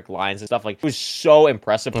perfect lines and stuff. Like, it was so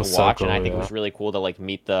impressive to watch, so cool, and I think it was really cool to like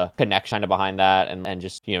meet the connection kind of behind that, and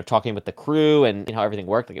just, you know, talking with the crew and, you know, how everything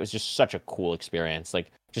worked. Like, it was just such a cool experience.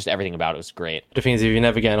 Like, just everything about it was great. The thing is, if you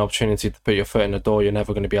never get an opportunity to put your foot in the door, you're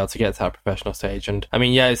never going to be able to get to that professional stage. And I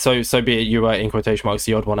mean, yeah, so be it. You were, in quotation marks,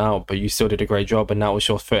 the odd one out, but you still did a great job, and that was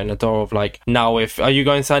your foot in the door of like, now are you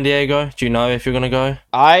going San Diego? Do you know if you're going to go?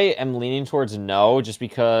 I am leaning towards no, just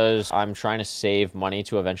because I'm trying to save money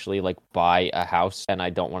to eventually like buy a house, and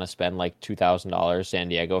I don't want to spend like $2,000 San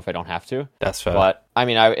Diego if I don't have to. That's fair. But I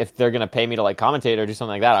mean, if they're going to pay me to like commentate or do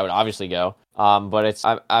something like that, I would obviously go. But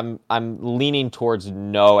I'm leaning towards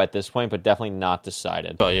no at this point, but definitely not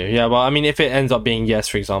decided. Got you. Yeah, well, I mean, if it ends up being yes,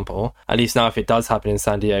 for example, at least now if it does happen in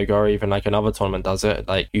San Diego, or even like another tournament does it,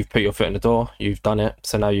 like, you've put your foot in the door, you've done it,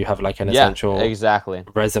 so now you have like an essential exactly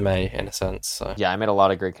resume in a sense. So. Yeah, I made a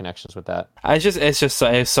lot of great connections with that.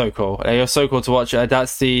 It's so cool. It's so cool to watch.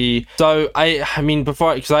 I mean,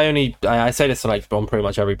 before, because I say this on pretty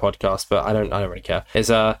much every podcast, but I don't really care.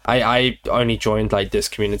 I only joined like this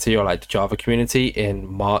community, or like the Java community, in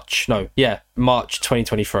March. No, yeah, March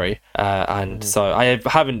 2023, and so I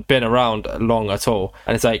haven't been around long at all.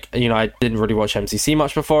 And it's like, you know, I didn't really watch MCC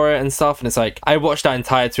much before it and stuff. And it's like, I watched that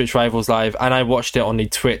entire Twitch Rivals live, and I watched it on the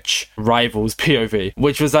Twitch Rivals POV,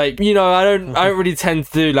 which was like, you know, I don't really tend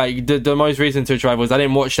to do like the most recent Twitch Rivals. I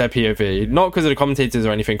didn't watch their POV, not because of the commentators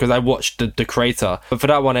or anything, because I watched the creator. But for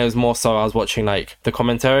that one, it was more so I was watching like the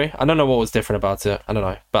commentary. I don't know what was different about it. I don't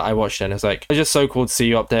know, but I watched it, and it's like, it was just so cool to see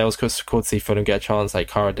you up there. It was cool to see Fulham get a chance. Like,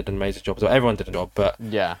 Cara did an amazing job. So everyone did a job, but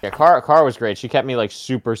Cara was great. She kept me like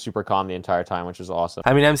super calm the entire time, which was awesome.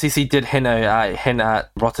 I mean, MCC did hint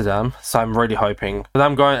at Rotterdam, so I'm really hoping. But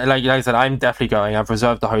I'm going, like I said, I'm definitely going. I've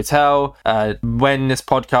reserved the hotel. When this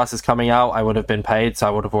podcast is coming out, I would have been paid, so I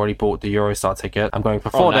would have already bought the Eurostar ticket. I'm going for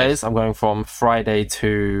 4 days. I'm going from Friday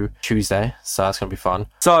to Tuesday, so that's gonna be fun.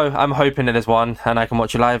 So I'm hoping it is one, and I can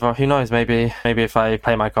watch it live. Or who knows? Maybe if I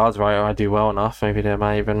play my cards right or I do well enough, maybe they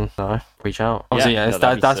might even reach out. Obviously,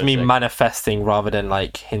 that's so me sick. Manifesting rather than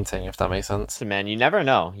like hinting, if that makes sense. So, man, you never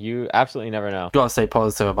know. You absolutely never know. You gotta stay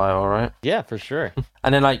positive about it, all right? Yeah, for sure.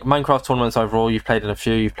 And then like Minecraft tournaments overall, you've played in a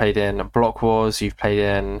few. You've played in Block Wars. You've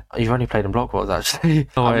only played in Block Wars actually.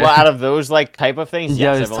 Well, out of those like type of things,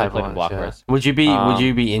 yes, I've only played in Block Wars. Would you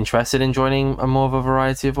be interested in joining a more of a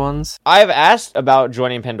variety of ones? I've asked about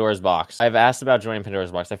joining Pandora's Box. I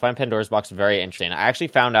find Pandora's Box very interesting. I actually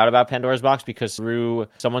found out about Pandora's Box because through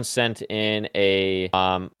someone sent in a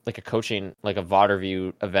like a coaching, like a VOD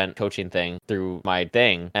review event coaching thing through my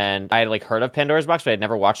thing, and I had like heard of Pandora's Box, but I'd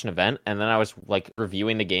never watched an event. And then I was like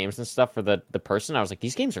reviewing the games and stuff for the person. I was like,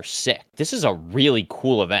 these games are sick. This is a really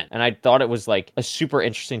cool event, and I thought it was like a super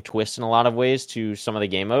interesting twist in a lot of ways to some of the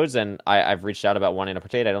game modes. And I've reached out about wanting to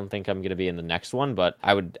participate. I don't think I'm going to be in the next one, but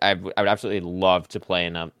I would absolutely love to play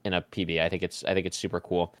in a PB. I think it's super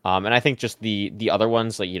cool. And I think just the other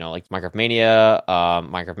ones, like, you know, like Minecraft Mania,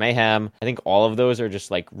 Minecraft Mayhem, I think all of those are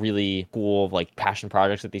just like really cool, like passion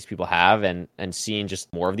projects that these people have, and seeing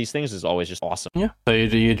just more of these things is always just awesome. Yeah. So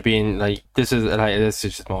you'd be in like, this is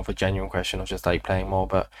just more of a genuine question of just like playing more,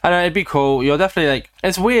 but I don't know, it'd be cool. You're definitely like,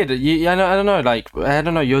 it's weird. I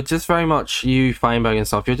don't know. You're just very much Feinberg and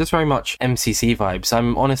stuff. You're just very much MCC vibes.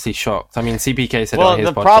 I'm honestly shocked. I mean, CPK said on his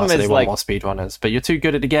podcast that they want more speedrunners, but you're too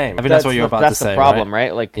good at the game. I think that's what you're about to say. That's the problem,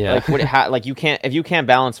 right? Like, like you can't, if you can't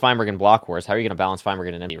balance Feinberg and Block Wars, how are you going to balance Feinberg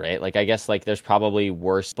in an MCC, right? Like, I guess like there's probably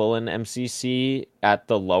worse bull in MCC at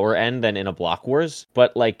the lower end than in a Block Wars,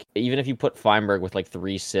 but like even if you put Feinberg with like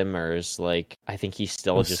 3 simmers, like I think he's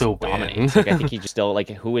still just dominates. Like, I think he just still, like,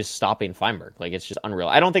 who is stopping Feinberg? Like, it's just unreal.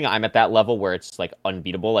 I don't think I'm at that level where it's like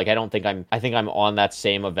unbeatable. Like, I think I'm on that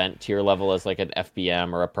same event tier level as like an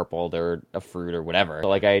FBM or a Purple or a Fruit or whatever. So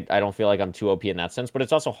like I don't feel like I'm too OP in that sense, but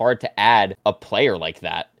it's also hard to add a player like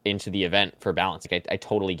that into the event for balance. Like, I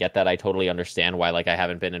totally get that. I totally understand why like I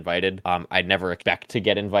haven't been invited. I'd never expect to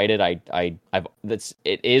get invited. I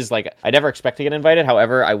never expect to get invited.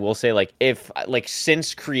 However, I will say, like, if like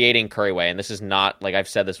since creating Couriway, and this is not like I've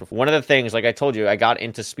said this before, one of the things, like I told you, I got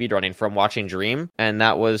into speedrunning from watching Dream, and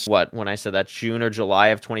that was when I said that June or July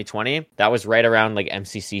of 2020. That was right around like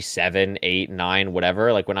MCC 7, 8, 9,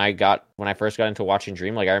 whatever. Like when I first got into watching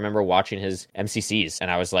Dream, like I remember watching his MCCs, and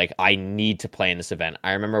I was like, I need to play in this event.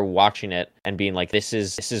 I remember watching it and being like, this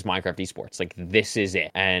is Minecraft Esports. Like, this is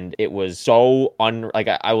it. And it was so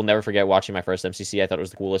I will never forget watching my first MCC. I thought it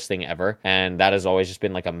was the coolest thing ever, and that has always just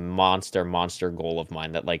been like a monster goal of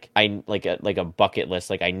mine, that like I like a bucket list.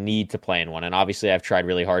 Like, I need to play in one. And obviously I've tried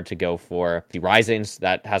really hard to go for the Risings.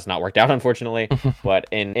 That has not worked out, unfortunately. But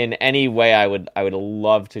in any way, I would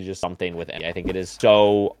love to just something with it. I think it is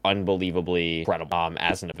so unbelievably incredible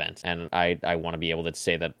as an event, and I want to be able to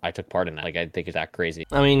say that I took part in that. Like, I think it's that crazy.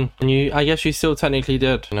 I mean, I guess you still technically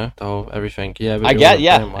did, you know, the whole everything. Yeah, but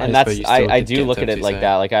and that's I do look at it like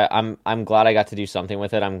that. Like, I'm glad I got to do something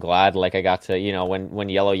with it. I'm glad, like, I got to, you know, when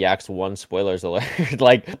Yellow Yaks won, spoilers alert,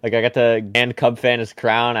 like I got to hand Cub fan his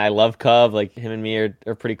crown. I love Cub. Like, him and me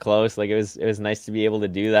are pretty close. Like, it was nice to be able to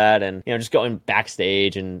do that, and, you know, just going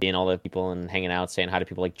backstage and seeing all the people and hanging out, saying hi to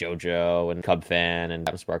people like JoJo and Cub fan and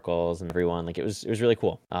Sparkles and everyone. Like, it was really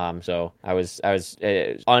cool. So I was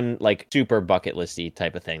on like super bucket listy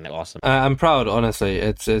type of thing. That awesome. I'm proud, honestly.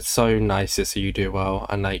 It's so nice to see you do well,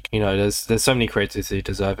 and like, you know, there's so many creators who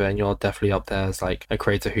deserve it, and you're definitely up there as like a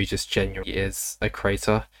creator who just genuinely is a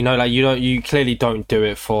creator. You know, like, you clearly don't do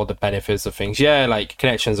it for the benefits of things. Yeah, like,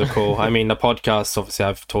 connections are cool. I mean, the podcast, obviously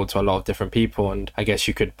I've talked to a lot of different people, and I guess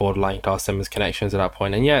you could borderline class them as connections at that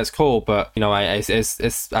point, and yeah, it's cool. But, you know, I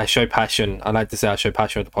show passion. I like to say I show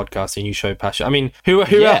passion with the podcast, podcast and you show passion. I mean, who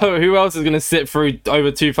else is going to sit through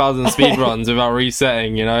over 2,000 speedruns without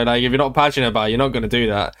resetting, you know? Like, if you're not passionate about it, you're not going to do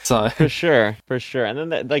that. So For sure.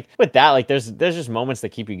 And then like with that, like there's just moments that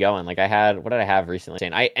keep you going. Like what did I have recently?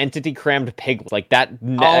 I entity crammed piglins. Like that.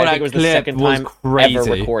 I think it was the second time ever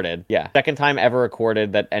recorded. Yeah, second time ever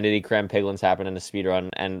recorded that entity crammed piglins happened in a speedrun,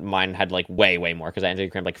 and mine had like way more because I entity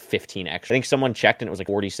crammed like 15 extra. I think someone checked and it was like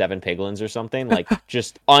 47 piglins or something. Like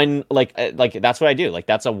just like that's what I do. Like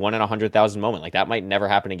that's a 1 in 100,000 moment. Like that might never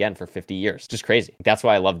happen again for 50 years. Just crazy. That's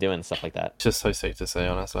why I love doing stuff like that. Just so safe to say,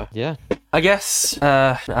 honestly. Yeah. I guess,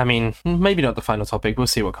 I mean, maybe not the final topic. We'll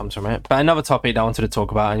see what comes from it. But another topic that I wanted to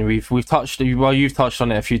talk about, and you've touched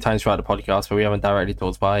on it a few times throughout the podcast, but we haven't directly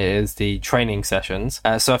talked about it, is the training sessions.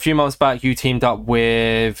 So a few months back, you teamed up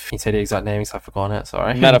with, can you say the exact name because I've forgotten it,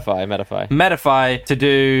 sorry. Metafy to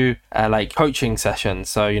do like coaching sessions.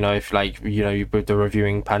 So, you know, if like, you know, you were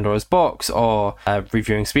reviewing Pandora's Box or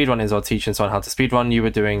reviewing speedrunners or teaching someone how to speedrun, you were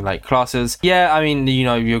doing like classes. Yeah, I mean, you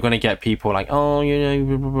know, you're going to get people like, oh, you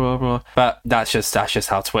know, blah, blah, blah. But that's just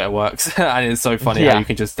how Twitter works. And it's so funny how you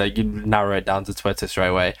can just you narrow it down to Twitter straight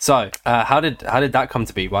away. So how did that come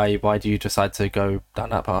to be? Why do you decide to go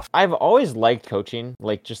down that path? I've always liked coaching,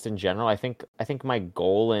 like just in general. I think my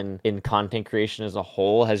goal in content creation as a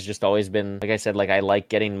whole has just always been, like I said, like I like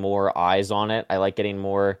getting more eyes on it. I like getting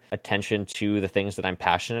more attention to the things that I'm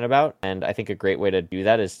passionate about. And I think a great way to do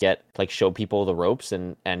that is show people the ropes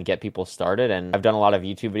and get people started. And I've done a lot of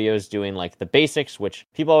YouTube videos doing like the basics, which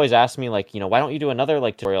people always ask me like, you know, why don't you do another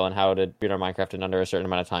like tutorial on how to speedrun Minecraft in under a certain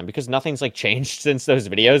amount of time? Because nothing's like changed since those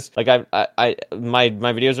videos. Like my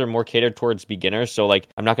videos are more catered towards beginners. So like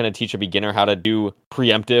I'm not going to teach a beginner how to do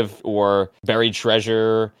preemptive or buried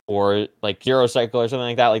treasure or like hero cycle or something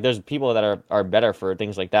like that. Like there's people that are better for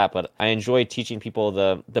things like that. But I enjoy teaching people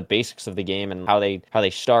the basics of the game and how they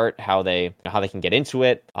start, how they can get into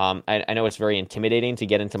it. I know it's very intimidating to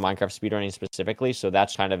get into Minecraft speedrunning specifically. So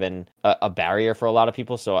that's kind of been a barrier for a lot of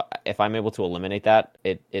people. So if I'm able to eliminate that,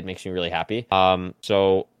 it makes me really happy.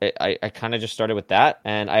 So I kind of just started with that,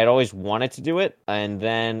 and I had always wanted to do it. And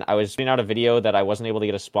then I was putting out a video that I wasn't able to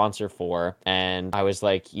get a sponsor for, and I was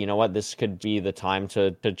like, you know what, this could be the time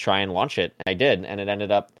to try and launch it. And I did, and it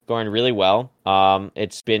ended up going really well.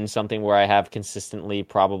 It's been something where I have consistently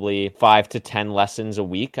probably 5 to 10 lessons a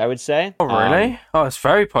week, I would say. Oh, really? It's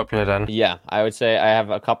very popular then. Yeah, I would say I have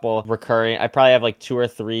a couple recurring. I probably have like 2 or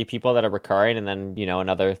 3 people that are recurring, and then, you know,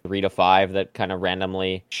 another 3 to 5 that kind of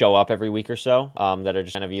randomly show up every week or so, that are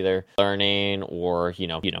just kind of either learning or, you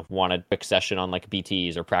know, want a quick session on like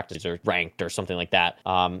BTs or practice or ranked or something like that.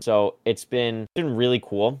 So it's been really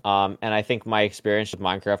cool. And I think my experience with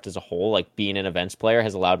Minecraft as a whole, like being an events player,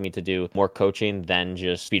 has allowed me to do more coaching than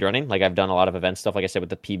just speedrunning. Like I've done a lot of event stuff, like I said, with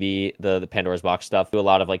the PB, the Pandora's Box stuff, do a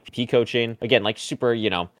lot of like PP coaching. Again, like super, you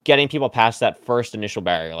know, getting people past that first initial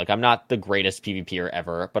barrier. Like I'm not the greatest PvPer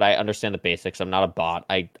ever, but I understand the basics. I'm not a bot.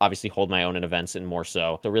 I obviously hold my own in events and more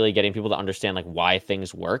so. So really getting people to understand like why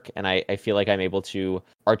things work. And I feel like I'm able to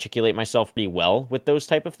articulate myself pretty well with those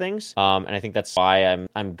type of things. And I think that's why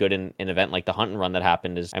I'm good in an event like the hunt and run that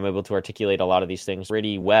happened, is I'm able to articulate a lot of these things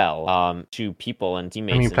pretty well to people and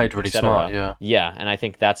teammates. I mean, you played really smart, yeah. Yeah, and I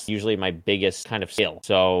think that's usually my biggest kind of skill.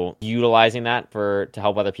 So utilizing that to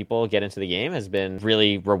help other people get into the game has been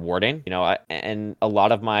really rewarding. You know, and a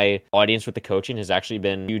lot of my audience with the coaching has actually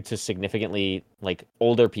been viewed to significantly like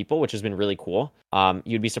older people, which has been really cool.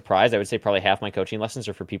 You'd be surprised. I would say probably half my coaching lessons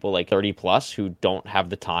are for people like 30 plus who don't have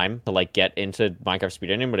the time to like get into Minecraft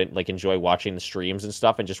speedrunning, but like enjoy watching the streams and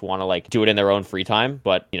stuff and just want to like do it in their own free time,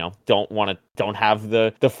 but you know, don't have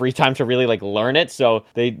the free time to really like learn it. So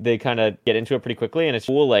they kind of get into it pretty quickly. And it's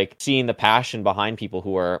cool like seeing the passion behind people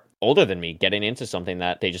who are older than me getting into something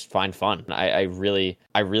that they just find fun. I really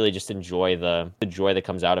just enjoy the joy that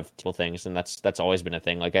comes out of people things, and that's always been a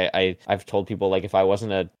thing. Like I've told people, like if I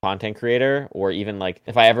wasn't a content creator, or even like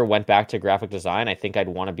if I ever went back to graphic design, I think I'd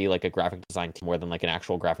want to be like a graphic design team more than like an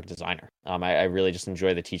actual graphic designer. I really just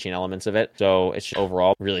enjoy the teaching elements of it, so it's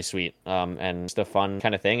overall really sweet, and it's a fun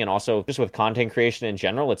kind of thing. And also just with content creation in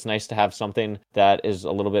general, it's nice to have something that is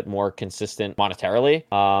a little bit more consistent monetarily.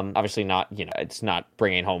 Obviously not, you know, it's not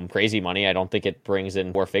bringing home crazy money. I don't think it brings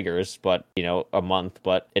in 4 figures, but you know, a month,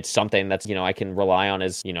 but it's something that's, you know, I can rely on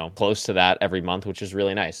as, you know, close to that every month, which is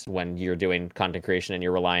really nice when you're doing content creation and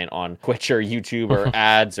you're reliant on Twitch or YouTube or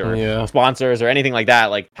ads or sponsors or anything like that.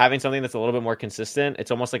 Like having something that's a little bit more consistent,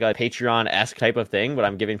 it's almost like a Patreon-esque type of thing, but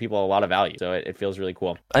I'm giving people a lot of value, so it feels really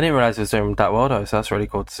cool. I didn't realize it was doing that well though, so that's really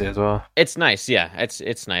cool to see as well. It's nice, yeah.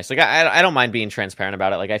 It's nice. Like I don't mind being transparent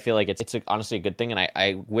about it. Like I feel like it's honestly a good thing, and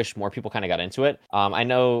I wish more people kind of got into it. I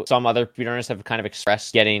know know some other speedrunners have kind of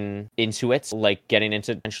expressed getting into it, like getting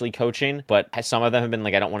into potentially coaching, but some of them have been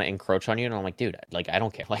like, I don't want to encroach on you, and I'm like, dude, like I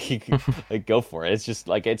don't care, like go for it. It's just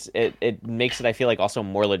like it makes it, I feel like, also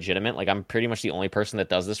more legitimate. Like I'm pretty much the only person that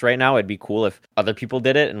does this right now. It'd be cool if other people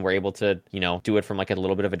did it and were able to, you know, do it from like a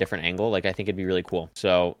little bit of a different angle. Like I think it'd be really cool.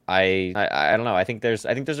 So I don't know. I think there's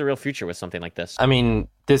a real future with something like this. I mean,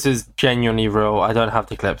 this is genuinely real. I don't have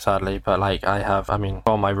the clip, sadly, but like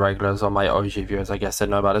all my regulars or my OG viewers, I guess, they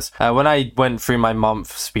know about this. When I went through my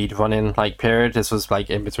month speedrunning like period, this was like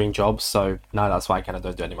in between jobs, so now that's why I kind of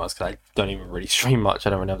don't do it anymore, because I don't even really stream much.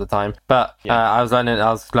 I don't really have the time. But I was learning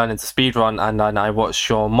to speedrun, and then I watched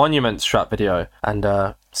your monument strat video,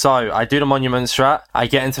 and so I do the monument strat, I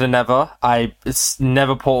get into the nether, it's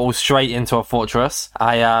nether portal straight into a fortress.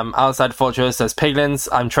 I am outside the fortress, there's piglins,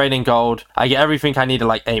 I'm trading gold, I get everything I need in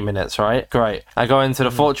like 8 minutes, right? Great. I go into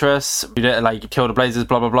the fortress, like kill the blazers,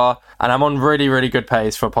 blah blah blah, and I'm on really, really good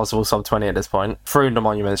pace for a possible sub 20 at this point, through the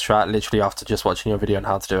monument strat, literally after just watching your video on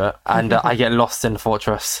how to do it, and I get lost in the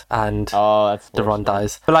fortress, and the run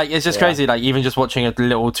dies. But like, it's just crazy, like even just watching a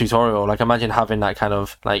little tutorial, like imagine having that kind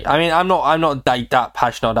of, like, I mean, I'm not like that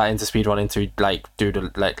passionate, not that into speedrunning to like do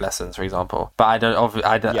the like lessons, for example, but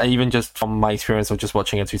even just from my experience of just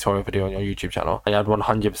watching a tutorial video on your YouTube channel, like, I'd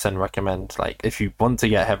 100% recommend, like, if you want to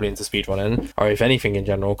get heavily into speedrunning, or if anything in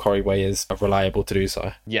general, Couriway is reliable to do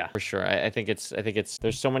so. Yeah, for sure. I think it's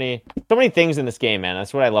there's so many things in this game, man.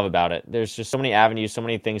 That's what I love about it. There's just so many avenues, so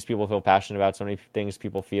many things people feel passionate about, so many things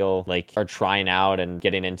people feel like are trying out and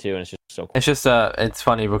getting into, and it's just so cool. It's just it's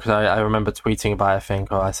funny because I remember tweeting about it, I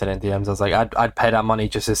think, or I said in DMs, I was like, I'd pay that money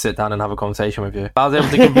just to sit down and have a conversation with you. But I was able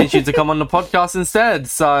to convince you to come on the podcast instead,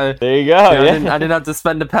 so there you go. I didn't have to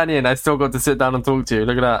spend a penny, and I still got to sit down and talk to you.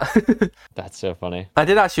 Look at that. That's so funny. I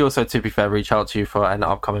did actually also, to be fair, reach out to you for an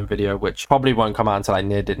upcoming video, which probably won't come out until like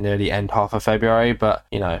near the end half of February, but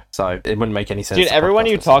you know, so it wouldn't make any sense. Dude, everyone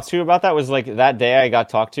you talked to about that was like, that day I got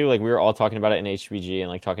talked to, like we were all talking about it in HBG and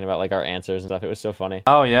like talking about like our answers and stuff. It was so funny.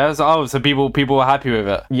 Oh yeah, so people were happy with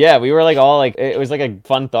it. Yeah, we were like all like, it was like a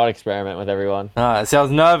fun thought experiment with everyone. See, I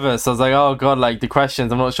was nervous. I was like, oh god, like the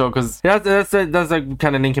questions, I'm not sure, because that's like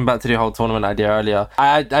kind of linking back to the whole tournament idea earlier.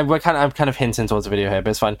 I'm kind of hinting towards the video here,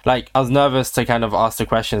 but it's fine. Like I was nervous to kind of ask the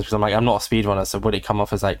questions because I'm like, I'm not a speedrunner, so would it come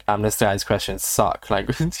off as like, this guy's questions suck? Like,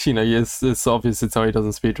 you know, it's obvious to tell he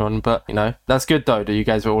doesn't speedrun, but you know, that's good though that you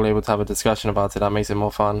guys were all able to have a discussion about it. That makes it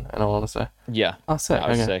more fun, in all honesty. Yeah. Oh, sick. That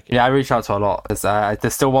was okay. sick. Yeah, I reached out to a lot.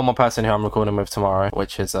 There's still one more person who I'm recording with tomorrow,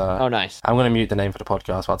 which is oh nice. I'm gonna mute the name for the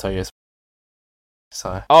podcast, but I'll tell you.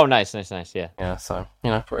 So. Oh, nice, yeah. Yeah, so,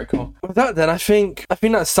 you know, pretty cool. With that then, I think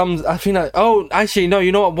oh, actually, no,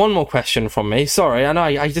 you know what, one more question from me. Sorry, I know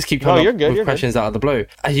I just keep coming up with questions out of the blue.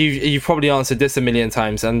 You've probably answered this a million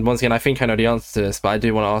times, and once again, I think I know the answer to this, but I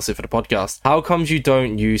do want to ask it for the podcast. How comes you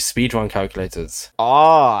don't use speedrun calculators?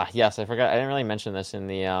 Yes, I forgot. I didn't really mention this in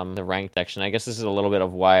the ranked section. I guess this is a little bit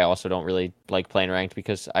of why I also don't really like playing ranked,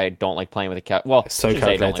 because I don't like playing with a I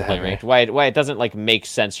don't like playing ranked. Why it doesn't like make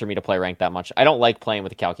sense for me to play ranked that much. I don't like playing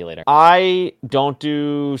with a calculator. I don't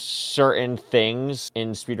do certain things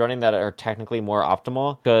in speedrunning that are technically more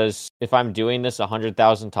optimal, because if I'm doing this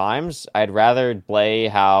 100,000 times, I'd rather play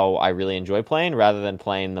how I really enjoy playing rather than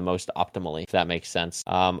playing the most optimally, if that makes sense.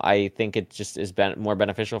 I think it just is more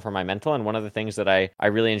beneficial for my mental, and one of the things that I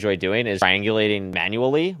really enjoy doing is triangulating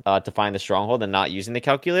manually to find the stronghold and not using the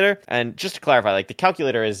calculator. And just to clarify, like, the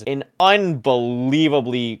calculator is an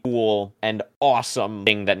unbelievably cool and awesome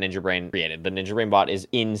thing that Ninja Brain created. The Ninja Brain bot is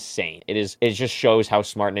insane. It just shows how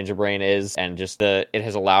smart Ninja Brain is, and just it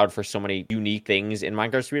has allowed for so many unique things in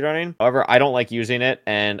Minecraft speedrunning. However, I don't like using it,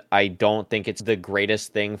 and I don't think it's the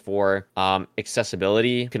greatest thing for accessibility.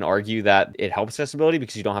 You can argue that it helps accessibility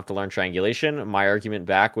because you don't have to learn triangulation. My argument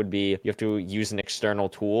back would be you have to use an external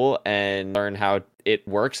tool and learn how it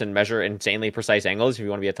works and measure insanely precise angles if you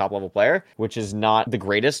want to be a top level player, which is not the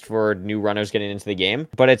greatest for new runners getting into the game.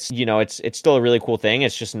 But it's, you know, it's still a really cool thing.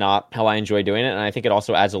 It's just not how I enjoy doing it. And I think it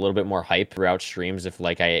also adds a little bit more hype throughout streams if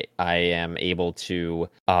like I am able to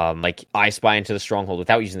like I spy into the stronghold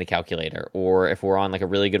without using the calculator, or if we're on like a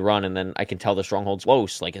really good run and then I can tell the stronghold's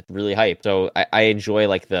close, like it's really hype. So I enjoy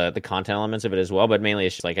like the content elements of it as well, but mainly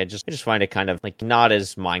it's just like I just find it kind of like not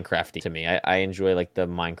as Minecrafty to me. I enjoy like the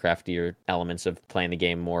Minecraftier elements of playing the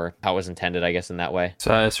game more how it was intended, I guess, in that way.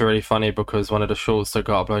 So it's really funny because one of the shorts that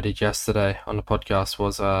got uploaded yesterday on the podcast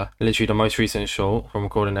was literally the most recent short from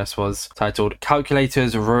recording this was titled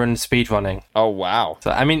 "Calculators Ruin Speedrunning." Oh wow!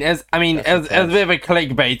 So I mean, it was a bit of a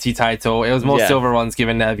clickbaity title. It was more Silver ones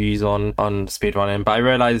giving their views on speedrunning, but I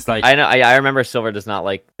realized like I remember Silver did not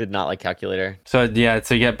like calculator. So yeah,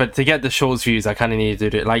 to get the shorts views, I kind of needed to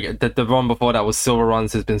do it. Like the one before that was Silver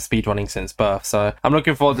Runs has been speedrunning since birth. So I'm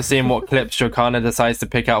looking forward to seeing what clips Jokana decides to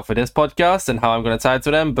pick out for this podcast and how I'm going to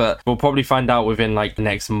title them. But we'll probably find out within like the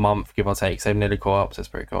next month, give or take. So they've nearly caught up, so it's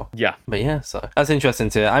pretty cool. Yeah. But yeah, so that's interesting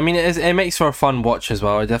too. I mean, it makes for a fun watch as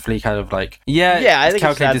well. It definitely kind of like I think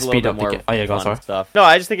calculated it adds speed a up. little bit more Go on, sorry. Stuff. No,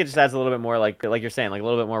 I just think it just adds a little bit more like you're saying, like a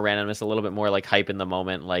little bit more randomness, a little bit more like hype in the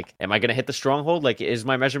moment. Like, am I going to hit the stronghold? Like, is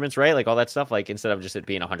my measurements right? Like all that stuff. Like instead of just it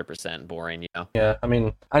being 100% boring, you know? Yeah, I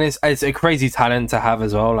mean, and it's a crazy talent to have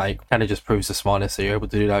as well. Like, kind of just proves the smartness that you're able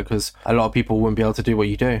to do that because a lot of people wouldn't be able to do what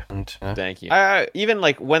you do. And thank you. Even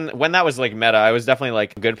like when that was like meta, I was definitely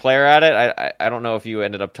like a good player at it. I don't know if you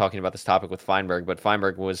ended up talking about this topic with Feinberg, but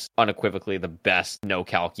Feinberg was unequivocally the best no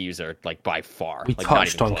calc user, like by far. We like,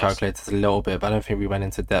 touched on calculators a little bit, but I don't think we went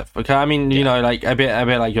into depth. Because I mean, you know, like a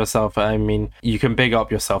bit like yourself. I mean, you can big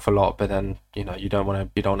up yourself a lot, but then you know you don't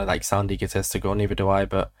want to like sound egotistical. Neither do I.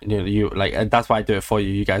 But you like that's why I do it for you.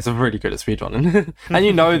 You guys are really good at speedrunning, and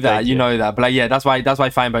you know that. you know that. But like, yeah, that's why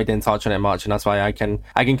Feinberg didn't touch on it much, and that's why I can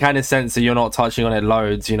kind of sense that you're not touching on it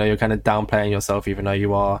loads. You know, you're kind of downplaying yourself, even though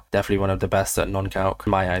you are definitely one of the best at non-calc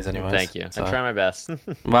in my eyes, anyways. Thank you. So, I try my best.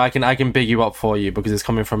 Well, I can big you up for you because it's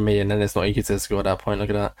coming from me, and then it's not egotistical at that point. Look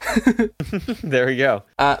at that. There we go.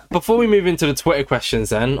 Before we move into the Twitter questions,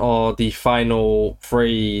 then, or the final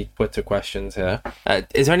 3 Twitter questions here,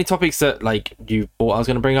 is there any topics that like you thought I was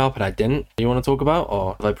going to bring up and I didn't? You want to talk about,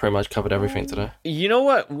 or have I pretty much covered everything today? You know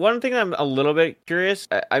what? One thing I'm a little bit curious.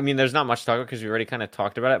 I mean, there's not much to talk about because we already kind of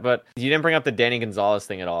talked about it, but you didn't bring up the Danny Gonzales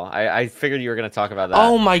thing at all. I figured you were going to talk about that.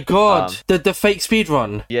 Oh my god, the fake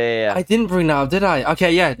speedrun. Yeah. I didn't bring that up, did I?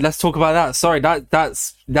 Okay, yeah, let's talk about that. Sorry,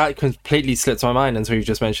 that completely slipped my mind until you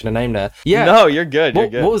just mentioned a name there. Yeah. No, you're good. You're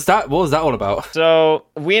good. What was that all about? So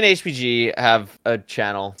we in HPG have a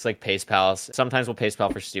channel. It's like Pace Pals. Sometimes we'll Pace Pal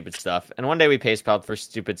for stupid stuff. And one day we Pace Paled for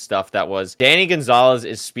stupid stuff that was Danny Gonzales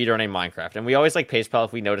is speedrunning Minecraft. And we always like Pace Pal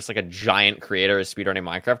if we notice like a giant creator is speedrunning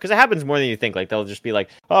Minecraft because it happens more than you think. Like they'll just be like,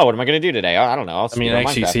 oh, what am I going to do today? Oh, I don't know. I mean,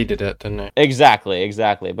 MCC did it, didn't it?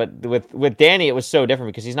 Exactly. But with Danny, it was so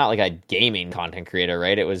different because he's not like a gaming content creator,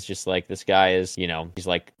 right? It was just like this guy is, you know, he's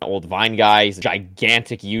like an old Vine guy. He's a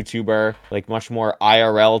gigantic YouTuber, like much more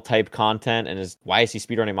IRL type content. And why is he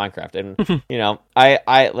speedrunning Minecraft? And you know,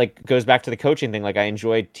 I like goes back to the coaching thing. Like I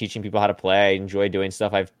enjoy teaching people how to play. I enjoy doing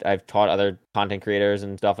stuff. I've taught other content creators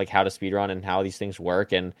and stuff like how to speedrun and how these things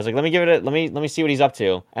work. And I was like, let me see what he's up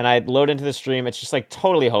to. And I load into the stream. It's just like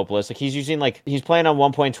totally hopeless. Like he's playing on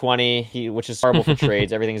 1.20, which is horrible for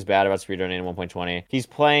trades. Everything is bad about speedrunning in 1.20. He's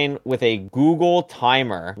playing with a Google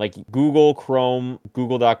timer, like Google Chrome,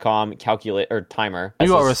 Google.com calculate or timer. You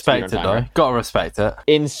gotta respect it though. Gotta respect it.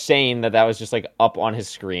 Insane that was just like up on his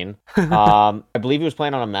screen. I believe he was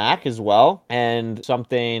playing on a Mac as well, and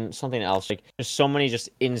something else. Like there's so many just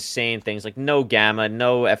insane things. Like no gamma,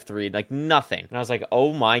 no F3, like nothing. And I was like,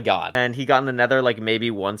 oh my god. And he got in the nether like maybe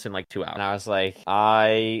once in like 2 hours. And I was like,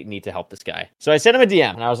 I need to help this guy. So I sent him a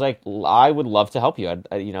DM and I was like, I would love to help you.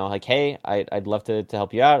 You know, like, hey, I'd love to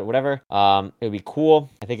help you out, whatever. It would be cool.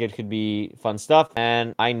 I think it could be fun stuff.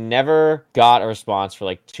 And I never got a response for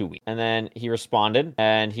like 2 weeks. And then he responded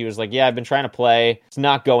and he was like, yeah, I've been trying to play. It's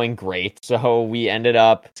not going great. So we ended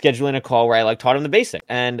up scheduling a call where I like taught him the basics.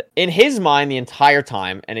 And in his mind the entire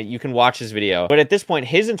time, and you can watch his video, but at this point,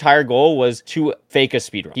 his entire goal was to fake a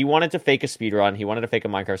speedrun. He wanted to fake a speedrun. He wanted to fake a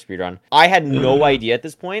Minecraft speedrun. I had no idea at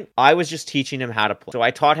this point. I was just teaching him how to play. So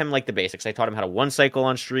I taught him like the basics. I taught him how to one cycle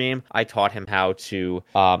on stream. I taught him how to, you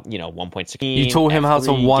know, 1.16. You taught him F3, how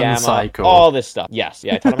to one gamma, cycle. All this stuff. Yes.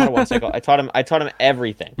 Yeah. I taught him how to one cycle. I taught him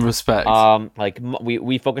everything. Respect. Like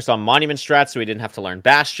we focused on monument strats so he didn't have to learn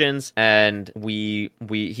bastions. And he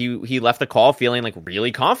left the call feeling like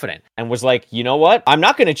really confident and was like, you know what? I'm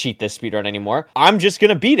not going to cheat this speedrun anymore. I'm just going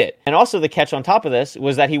to beat it. And also the catch on top of this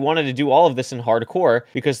was that he wanted to do all of this in hardcore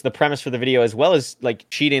because the premise for the video, as well as like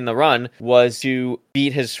cheating the run, was to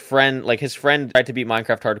beat his friend. Like his friend tried to beat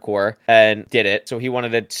Minecraft hardcore and did it. So he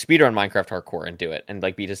wanted to speedrun Minecraft hardcore and do it and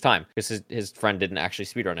like beat his time because his friend didn't actually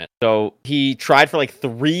speedrun it. So he tried for like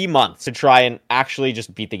 3 months to try and actually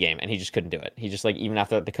just beat the game, and he just couldn't do it. He just like, even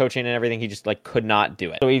after the coaching and everything, he just like could not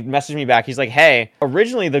do it. So he messaged me back. He's like, hey,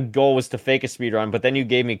 originally the goal was to fake a speedrun, but then you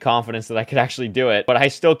gave me confidence that I could actually do it, but I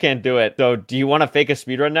still can't do it. So do you want to fake a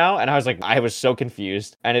speedrun now? And I was like, I was so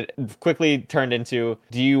confused. And it quickly turned into,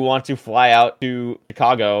 do you want to fly out to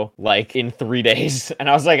Chicago like in 3 days? And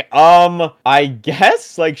I was like, I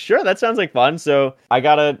guess, like, sure, that sounds like fun. So I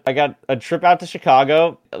got a trip out to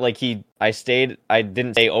Chicago. Like I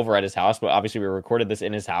didn't stay over at his house, but obviously we recorded this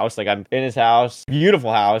in his house. Like, I'm in his house,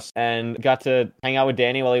 beautiful house, and got to hang out with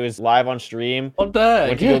Danny while he was live on stream. What the heck?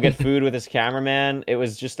 Went to go get food with his cameraman. It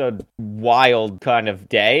was just a wild kind of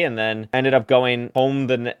day, and then ended up going home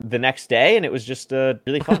the next day, and it was just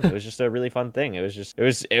really fun. It was just a really fun thing. It was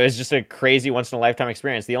just a crazy once in a lifetime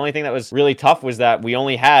experience. The only thing that was really tough was that we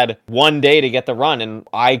only had 1 day to get the run, and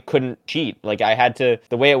I couldn't cheat. Like, I had to.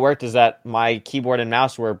 The way it worked is that my keyboard and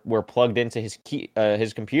mouse were plugged into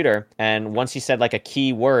his computer, and once he said like a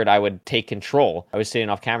key word, I would take control. I was sitting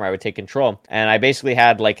off camera, I would take control, and I basically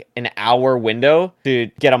had like an hour window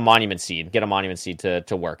to get a monument seed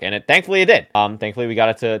to work, and thankfully it did. Thankfully we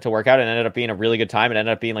got it to work out, and it ended up being a really good time. It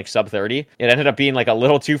ended up being like sub 30. It ended up being like a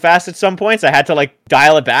little too fast at some points. I had to like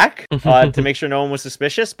dial it back to make sure no one was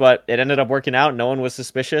suspicious, but it ended up working out. No one was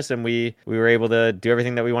suspicious, and we were able to do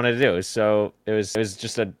everything that we wanted to do. So it was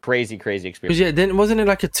just a crazy experience. Yeah, then wasn't it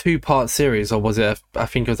like a 2-part series, or was it I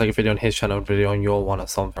think it was like a video on his channel, a video on your one or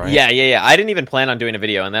something, right? Yeah. I didn't even plan on doing a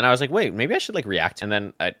video, and then I was like, wait, maybe I should like react, and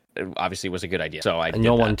then it obviously was a good idea. So I did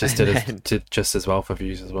your that. one just did just as well for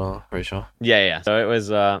views as well, pretty sure. Yeah. So it was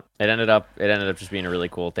it ended up just being a really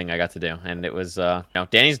cool thing I got to do, and it was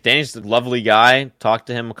Danny's a lovely guy. Talked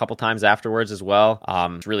to him a couple times afterwards as well.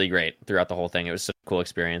 It's really great throughout the whole thing. It was such a cool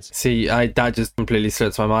experience. See, that just completely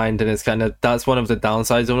slips my mind, and it's kind of, that's one of the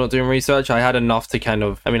downsides of not doing research. I had enough to kind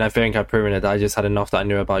of, I think I've proven it, that I just had enough that I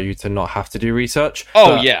knew about you to not have to do research.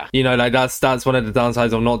 But, yeah, you know, like that's one of the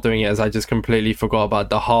downsides of not doing it, is I just completely forgot about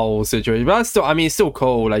the whole situation. But still, it's still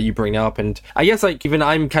cool, like, you bring it up, and I guess like even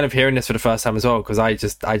I'm kind of hearing this for the first time as well, because I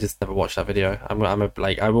just never watched that video.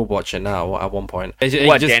 I will watch it now at one point.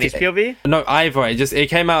 Danny's POV? No, either. It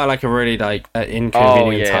came out at like a really like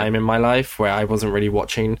inconvenient time in my life where I wasn't really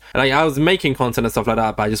watching. Like, I was making content and stuff like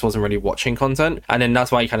that, but I just wasn't really watching content, and then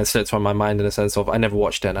that's why it kind of slipped from my mind in a sense of I never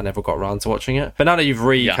watched it and I never got around to watching it. But now that you've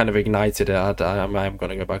kind of ignited it, I'm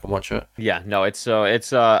gonna go back and watch it. Yeah, no, it's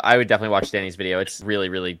I would definitely watch Danny's video. It's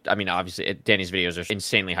really, obviously Danny's videos are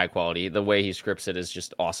insanely high quality. The way he scripts it is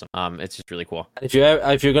just awesome. It's just really cool. If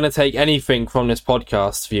you're gonna take anything from this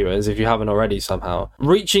podcast, viewers, if you haven't already somehow,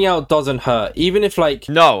 reaching out doesn't hurt, even if like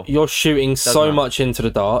you're shooting so much into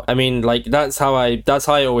the dark. Like that's how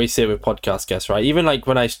I always see it with podcast guests, right? Even like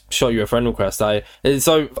when I shot you a friend request,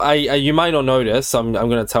 you might not know this, so I'm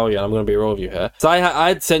gonna tell you, and I'm gonna be real with you here. So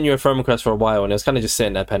I'd sent you a friend request for a while, and it was kind of just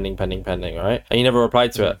sitting there pending, right? And you never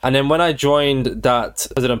replied to it. And then when I joined that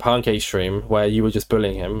President Pancake stream where you were just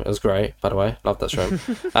bullying him, it was great, by the way, love that stream.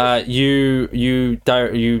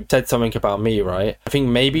 You said something about me, right? I think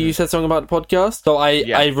maybe you said something about the podcast. So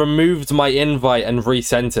I removed my invite and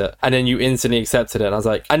resent it, and then you instantly accepted it. And I was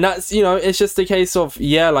like, and that's, it's just a case of,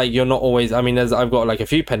 like, you're not always, I've got like a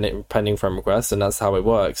few pending friend requests, and that's how it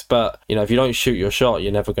works. But if you don't shoot your shot,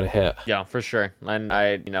 you're never gonna hit. Yeah, for sure. And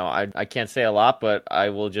I can't say a lot, but I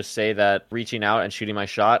will just say that reaching out and shooting my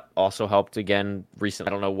shot also helped again recently.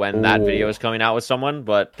 I don't know when that video is coming out with someone,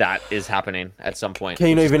 but that is happening at some point. Can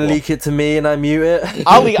you not even leak it to me and I mute it?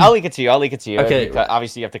 I'll leak it to you. Okay.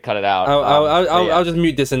 Obviously, you have to cut it out. I'll just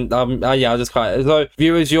mute this, and I'll just cut it. So,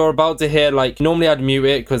 viewers, you're about to hear, like, normally I'd mute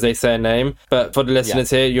it because they say a name, but for the listeners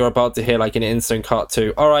here, you're about to hear like an instant cut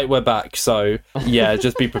to, all right, we're back. So yeah,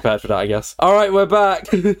 just be prepared for that, I guess. All right, we're back.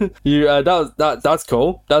 That's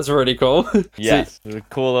cool. That's really cool. Yes, it was a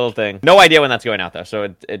cool little thing. No idea when that's going out though,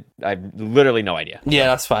 so I literally no idea. Yeah,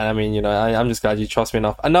 that's fine. I'm just glad you trust me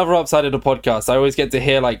enough. Another upside of the podcast, I always get to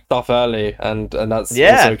hear like stuff early, and that's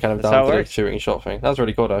also kind of down to the shooting shot thing. That's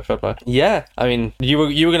really cool though. Fair play. Yeah, you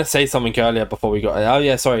were gonna say something earlier before we got. Oh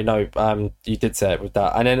yeah, sorry, no. You did say it with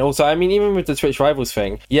that, and then also, even with the Twitch Rivals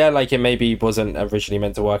thing, like it maybe wasn't originally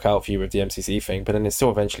meant to work out for you with the MCC thing, but then it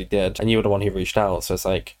still eventually did, and you were the one who reached out. So it's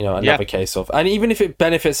like, you know, another case of, and even if it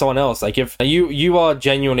benefits someone else, like if you are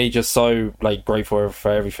genuinely just so like grateful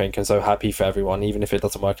for everything and so happy for everyone, even if it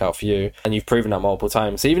doesn't work out for you, and you've proven that multiple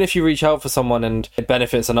times. So even if you reach out for someone and it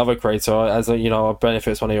benefits another creator, as a, you know,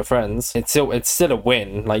 benefits one of your friends, it's still a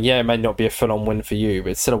win. Like, yeah, it may not be a full-on win for you,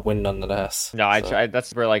 but it's still a win nonetheless. No, I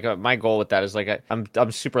that's where like my goal with that is like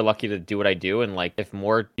I'm super lucky to do what I do, and like if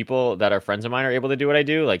more people that are friends of mine are able to do what I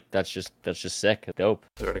do, like that's just sick. Dope.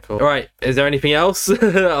 That's really cool. All right, is there anything else? Not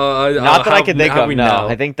that I can think of. No,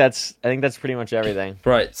 I think that's pretty much everything.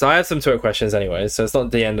 Right. So I have some Twitter questions anyway, so it's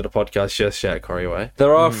not the end of the podcast just yet, Couriway.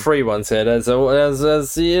 There are 3 ones here. There's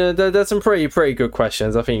some pretty good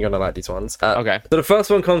questions. I think you're gonna like these ones. Okay. So the first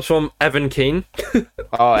one comes from Evan Keane.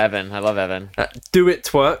 Oh, Evan, I love Evan. Do it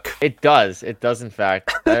twerk? It does in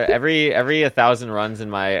fact. Every 1,000 runs in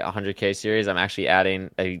my 100k series, I'm actually adding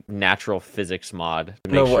a natural physics mod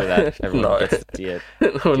to make sure that everyone gets to see it.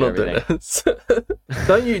 No, not doing this.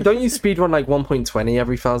 Don't you speedrun like 1.20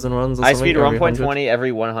 every 1,000 runs or something? I speedrun 1.20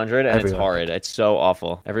 every 100, and it's horrid. It's so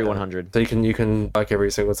awful. Every 100. So you can like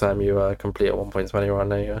every single time you complete a 1.20 run.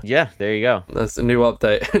 There you go. Yeah, there you go. That's a new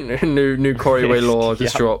update. new Couriway law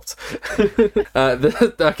just dropped.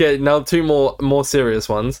 Okay, now 2 more serious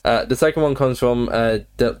ones. The second one comes from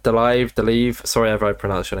Delive. Sorry if I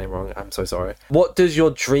pronounced your name wrong. I'm so sorry. What does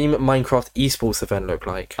your dream Minecraft Esports event look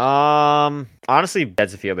like? Honestly,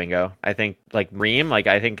 Bedzafio Bingo. I think like Reem. Like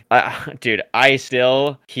I think, dude, I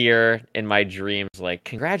still hear in my dreams like,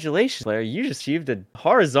 "Congratulations, player! You just achieved a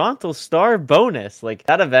horizontal star bonus." Like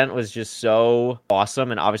that event was just so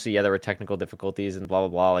awesome. And obviously, yeah, there were technical difficulties and blah blah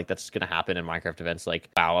blah. Like that's gonna happen in Minecraft events. Like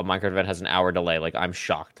wow, a Minecraft event has an hour delay. Like I'm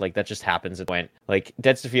shocked. Like that just happens at the point. Like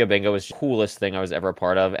Bedzafio Bingo was the coolest thing I was ever a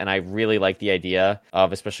part of, and I really like the idea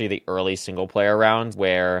of especially the early single player rounds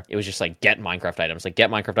where it was just like get Minecraft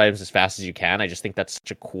items as fast as you can. I just think that's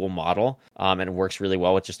such a cool model, and it works really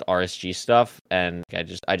well with just RSG stuff. And I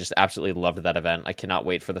just absolutely loved that event. I cannot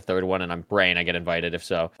wait for the 3rd one, and I'm praying I get invited. If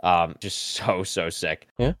so, just so sick.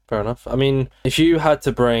 Yeah, fair enough. I mean, if you had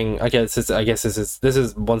to bring, I guess this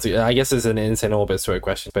is once again, I guess it's an insane Orbitzz sort of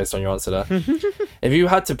question based on your answer there. If you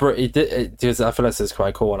had to bring, I feel like this is quite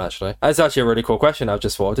a cool one actually. It's actually a really cool question. I've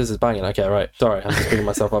just thought this is banging. Okay, right. Sorry, I'm just picking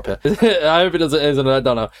myself up here. I hope it isn't. I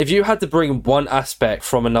don't know. If you had to bring one aspect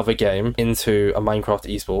from another game into a Minecraft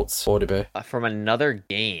Esports, what would it be? From another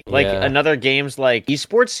game, like another game's like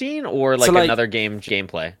esports scene, or like, another game's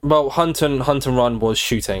gameplay. Well, Hunt and Run was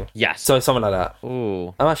shooting. Yes. So something like that.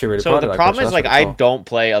 Ooh. I'm actually really so proud of the that problem is like really cool. I don't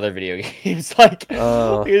play other video games. Like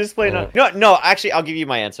you're just playing. No. Actually, I'll give you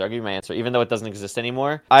my answer. Even though it doesn't exist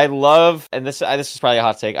anymore. I love, and this is probably a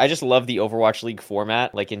hot take. I just love the Overwatch League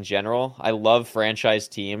format. Like in general, I love franchise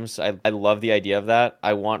teams. I love the idea of that.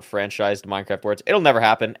 I want franchised Minecraft worlds. It'll never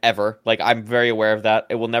happen ever. Like I'm very aware of that.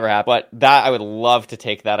 It will never happen. But that I would love to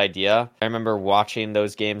take that idea. I remember watching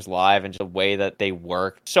those games live and just the way that they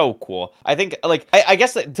work. So cool. I think like I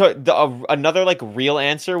guess that another like real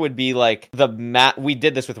answer would be like we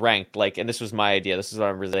did this with Ranked, like, and this was my idea. This is what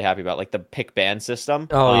I'm really happy about, like the pick ban system.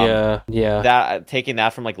 Oh yeah. That taking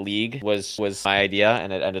that from like League was my idea,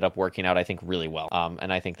 and it ended up working out I think really well.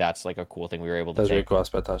 And I think that's like a cool thing we were able to. That's a really cool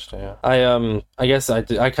aspect actually. Yeah. I guess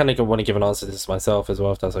I kind of want to give an answer to this myself as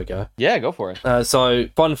well, if that's okay. Yeah, go for it. So,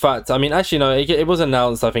 fun fact, I mean, actually, no, it was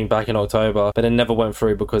announced, I think, back in October, but it never went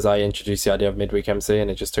through because I introduced the idea of midweek MC and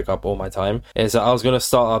it just took up all my time. Is that I was going to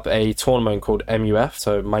start up a tournament called MUF,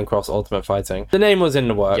 so Minecraft's Ultimate Fighting. The name was in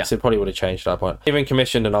the works, It probably would have changed at that point. I even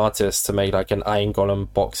commissioned an artist to make like an Iron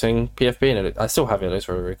Golem boxing PFP, and I still have it, it's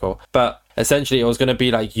really, really cool. But essentially, it was going to be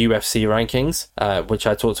like UFC rankings, which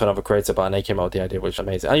I talked to another creator about, and they came up with the idea, which is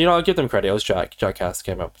amazing. And I'll give them credit. It was Jack Cass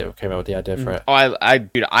came up with the idea for it. Oh,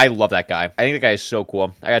 dude, I love that guy. I think the guy is so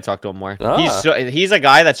cool. I gotta talk to him more. He's a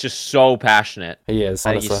guy that's just so passionate. He is.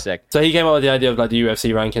 I think he's sick. So he came up with the idea of like the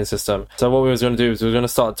UFC ranking system. So what we was going to do is we were going to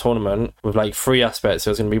start a tournament with like 3 aspects. So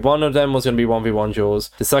it was going to be one of them was going to be 1v1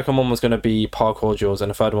 duels. The second one was going to be parkour duels, and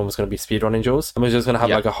the third one was going to be speedrunning duels. And we were just going to have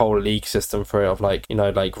like a whole league system for it of like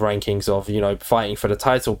like rankings of fighting for the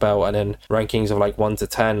title belt, and then rankings of like 1 to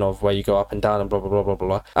 10 of where you go up and down and blah blah blah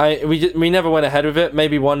blah blah. We never went ahead with it.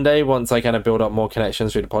 Maybe one day, once I kind of build up more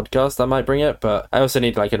connections through the podcast, I might bring it, but I also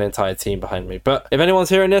need like an entire team behind me. But if anyone's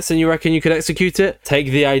hearing this and you reckon you could execute it, take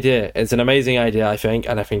the idea. It's an amazing idea, I think,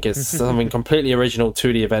 and I think it's something completely original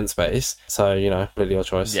to the event space. So completely your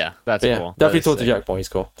choice. Yeah, that's cool. Definitely talk to Jack Boy. He's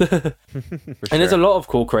cool. And there's a lot of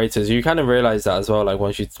cool creators. You kind of realize that as well. Like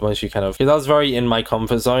once you kind of, because I was very in my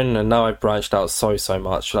comfort zone, and now I I've branched out so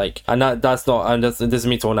much. Like, and that's not, and this is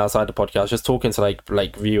me talking outside the podcast, just talking to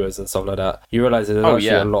like viewers and stuff like that. You realize there's actually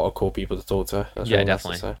a lot of cool people to talk to. That's really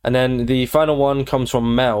definitely. Nice to say. And then the final one comes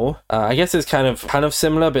from Mel. I guess it's kind of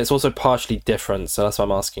similar, but it's also partially different. So that's why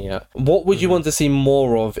I'm asking it. What would you want to see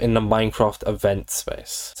more of in the Minecraft event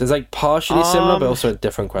space? So it's like partially similar, but also a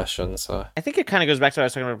different question. So I think it kind of goes back to what I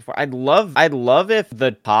was talking about before. I'd love if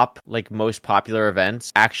the top, like, most popular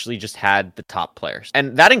events actually just had the top players.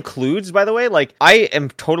 And that includes, by the way, like, I am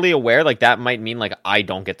totally aware, like, that might mean, like, I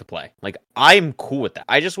don't get to play. Like, I'm cool with that.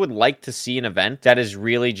 I just would like to see an event that is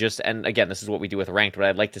really just, and again, this is what we do with Ranked, but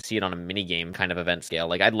I'd like to see it on a mini game kind of event scale.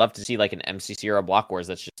 Like, I'd love to see, like, an MCC or a Block Wars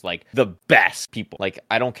that's just, like, the best people. Like,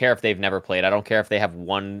 I don't care if they've never played. I don't care if they have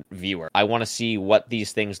one viewer. I want to see what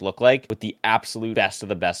these things look like with the absolute best of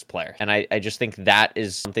the best players. And I just think that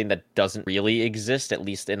is something that doesn't really exist, at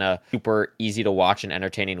least in a super easy to watch and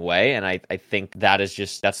entertaining way. And I think that is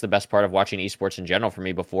just, that's the best part of watching esports in general for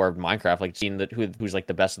me before Minecraft, like seeing who's like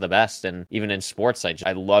the best of the best. And even in sports,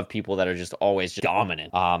 I love people that are just always just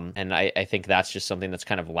dominant. And I think that's just something that's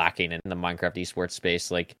kind of lacking in the Minecraft esports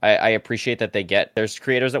space. Like, I appreciate that there's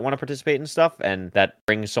creators that want to participate in stuff and that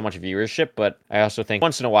brings so much viewership, but I also think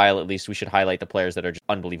once in a while, at least, we should highlight the players that are just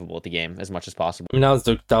unbelievable at the game as much as possible. I mean,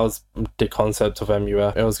 that was the concept of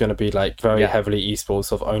MUF. It was going to be like very heavily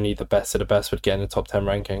esports, of only the best of the best would get in the top 10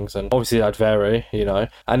 rankings, and obviously that'd vary, you know,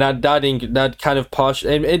 and that kind of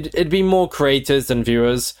it'd be more creators than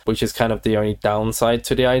viewers, which is kind of the only downside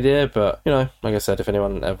to the idea. But, you know, like I said, if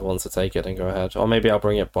anyone ever wants to take it, then go ahead, or maybe I'll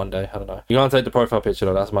bring it one day. I don't know. You can't take the profile picture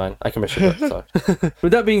though, that's mine. I commissioned it. So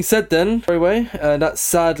with that being said, then that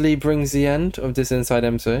sadly brings the end of this Inside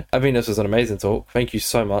MC. I think this was an amazing talk. Thank you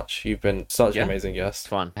so much. You've been such an amazing guest.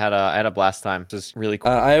 Fun. I had a blast time. This is really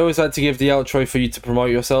cool. I always like to give the outro for you to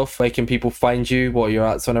promote yourself. Where can people find you? What are your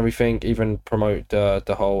ads on everything? Even promote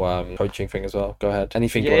the whole coaching thing as well. Go ahead.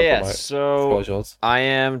 Anything you want to promote. So yours. I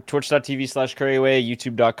am twitch.tv/Couriway,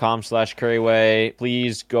 youtube.com/Couriway.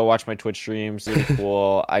 Please go watch my Twitch streams. Really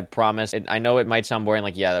cool. I promise. I know it might sound boring.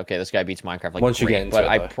 Like, yeah, okay, this guy beats Minecraft. Like, once you get into it,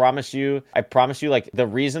 I promise you, like, the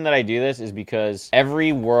reason that I do this is because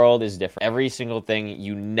every world is different. Every single thing,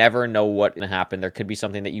 you never know what's going to happen. There could be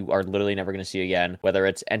something that you are literally never going to see again, whether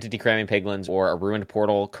it's entity cramming piglins or a ruined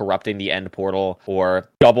portal corrupting the end portal or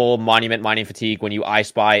double monument mining fatigue when you eye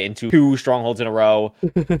spy into 2 strongholds in a row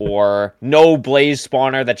or no blaze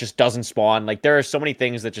spawner that just doesn't spawn. Like, there are so many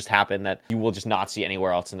things that just happen that you will just not see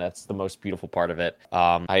anywhere else, and that's the most beautiful part of it.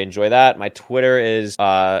 I enjoy that. My Twitter is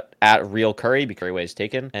at Real Curry, because Couriway is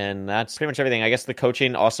taken, and that's pretty much everything. I guess the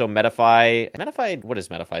coaching also Metafy, what is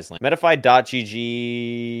Metafy's link?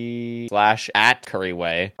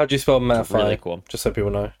 Metafy.gg/@Couriway. How'd you spell Metafy? Really cool. Just so people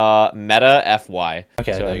know. Meta FY.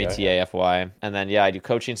 Okay. So META-FY. And then, yeah, I do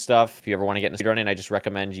coaching stuff. If you ever want to get into speedrunning, I just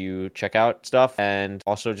recommend you check out stuff and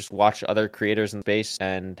also just watch other creators in space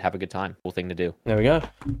and have a good time. Cool thing to do. There we go.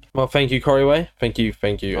 Well, thank you, Couriway. Thank you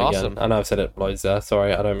awesome. again. I know I've said it loads there.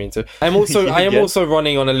 Sorry, I don't mean to. I am also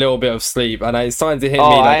running on a little bit of sleep, and it's starting to hit me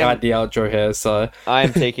like at the outro here. So I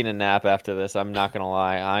am taking a nap after this. I'm not gonna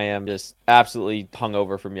lie. I am just absolutely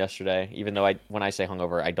hungover from yesterday. Even though when I say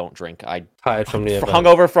hungover, I don't drink. I tired from the event.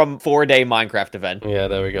 Hungover from 4-day Minecraft event. Yeah,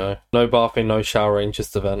 there we go. No bathing, no showering,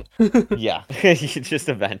 just event. Yeah, just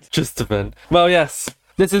event. Just event. Well, yes.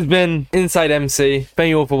 This has been Inside MC. Thank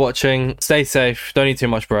you all for watching. Stay safe. Don't eat too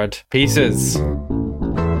much bread. Pieces.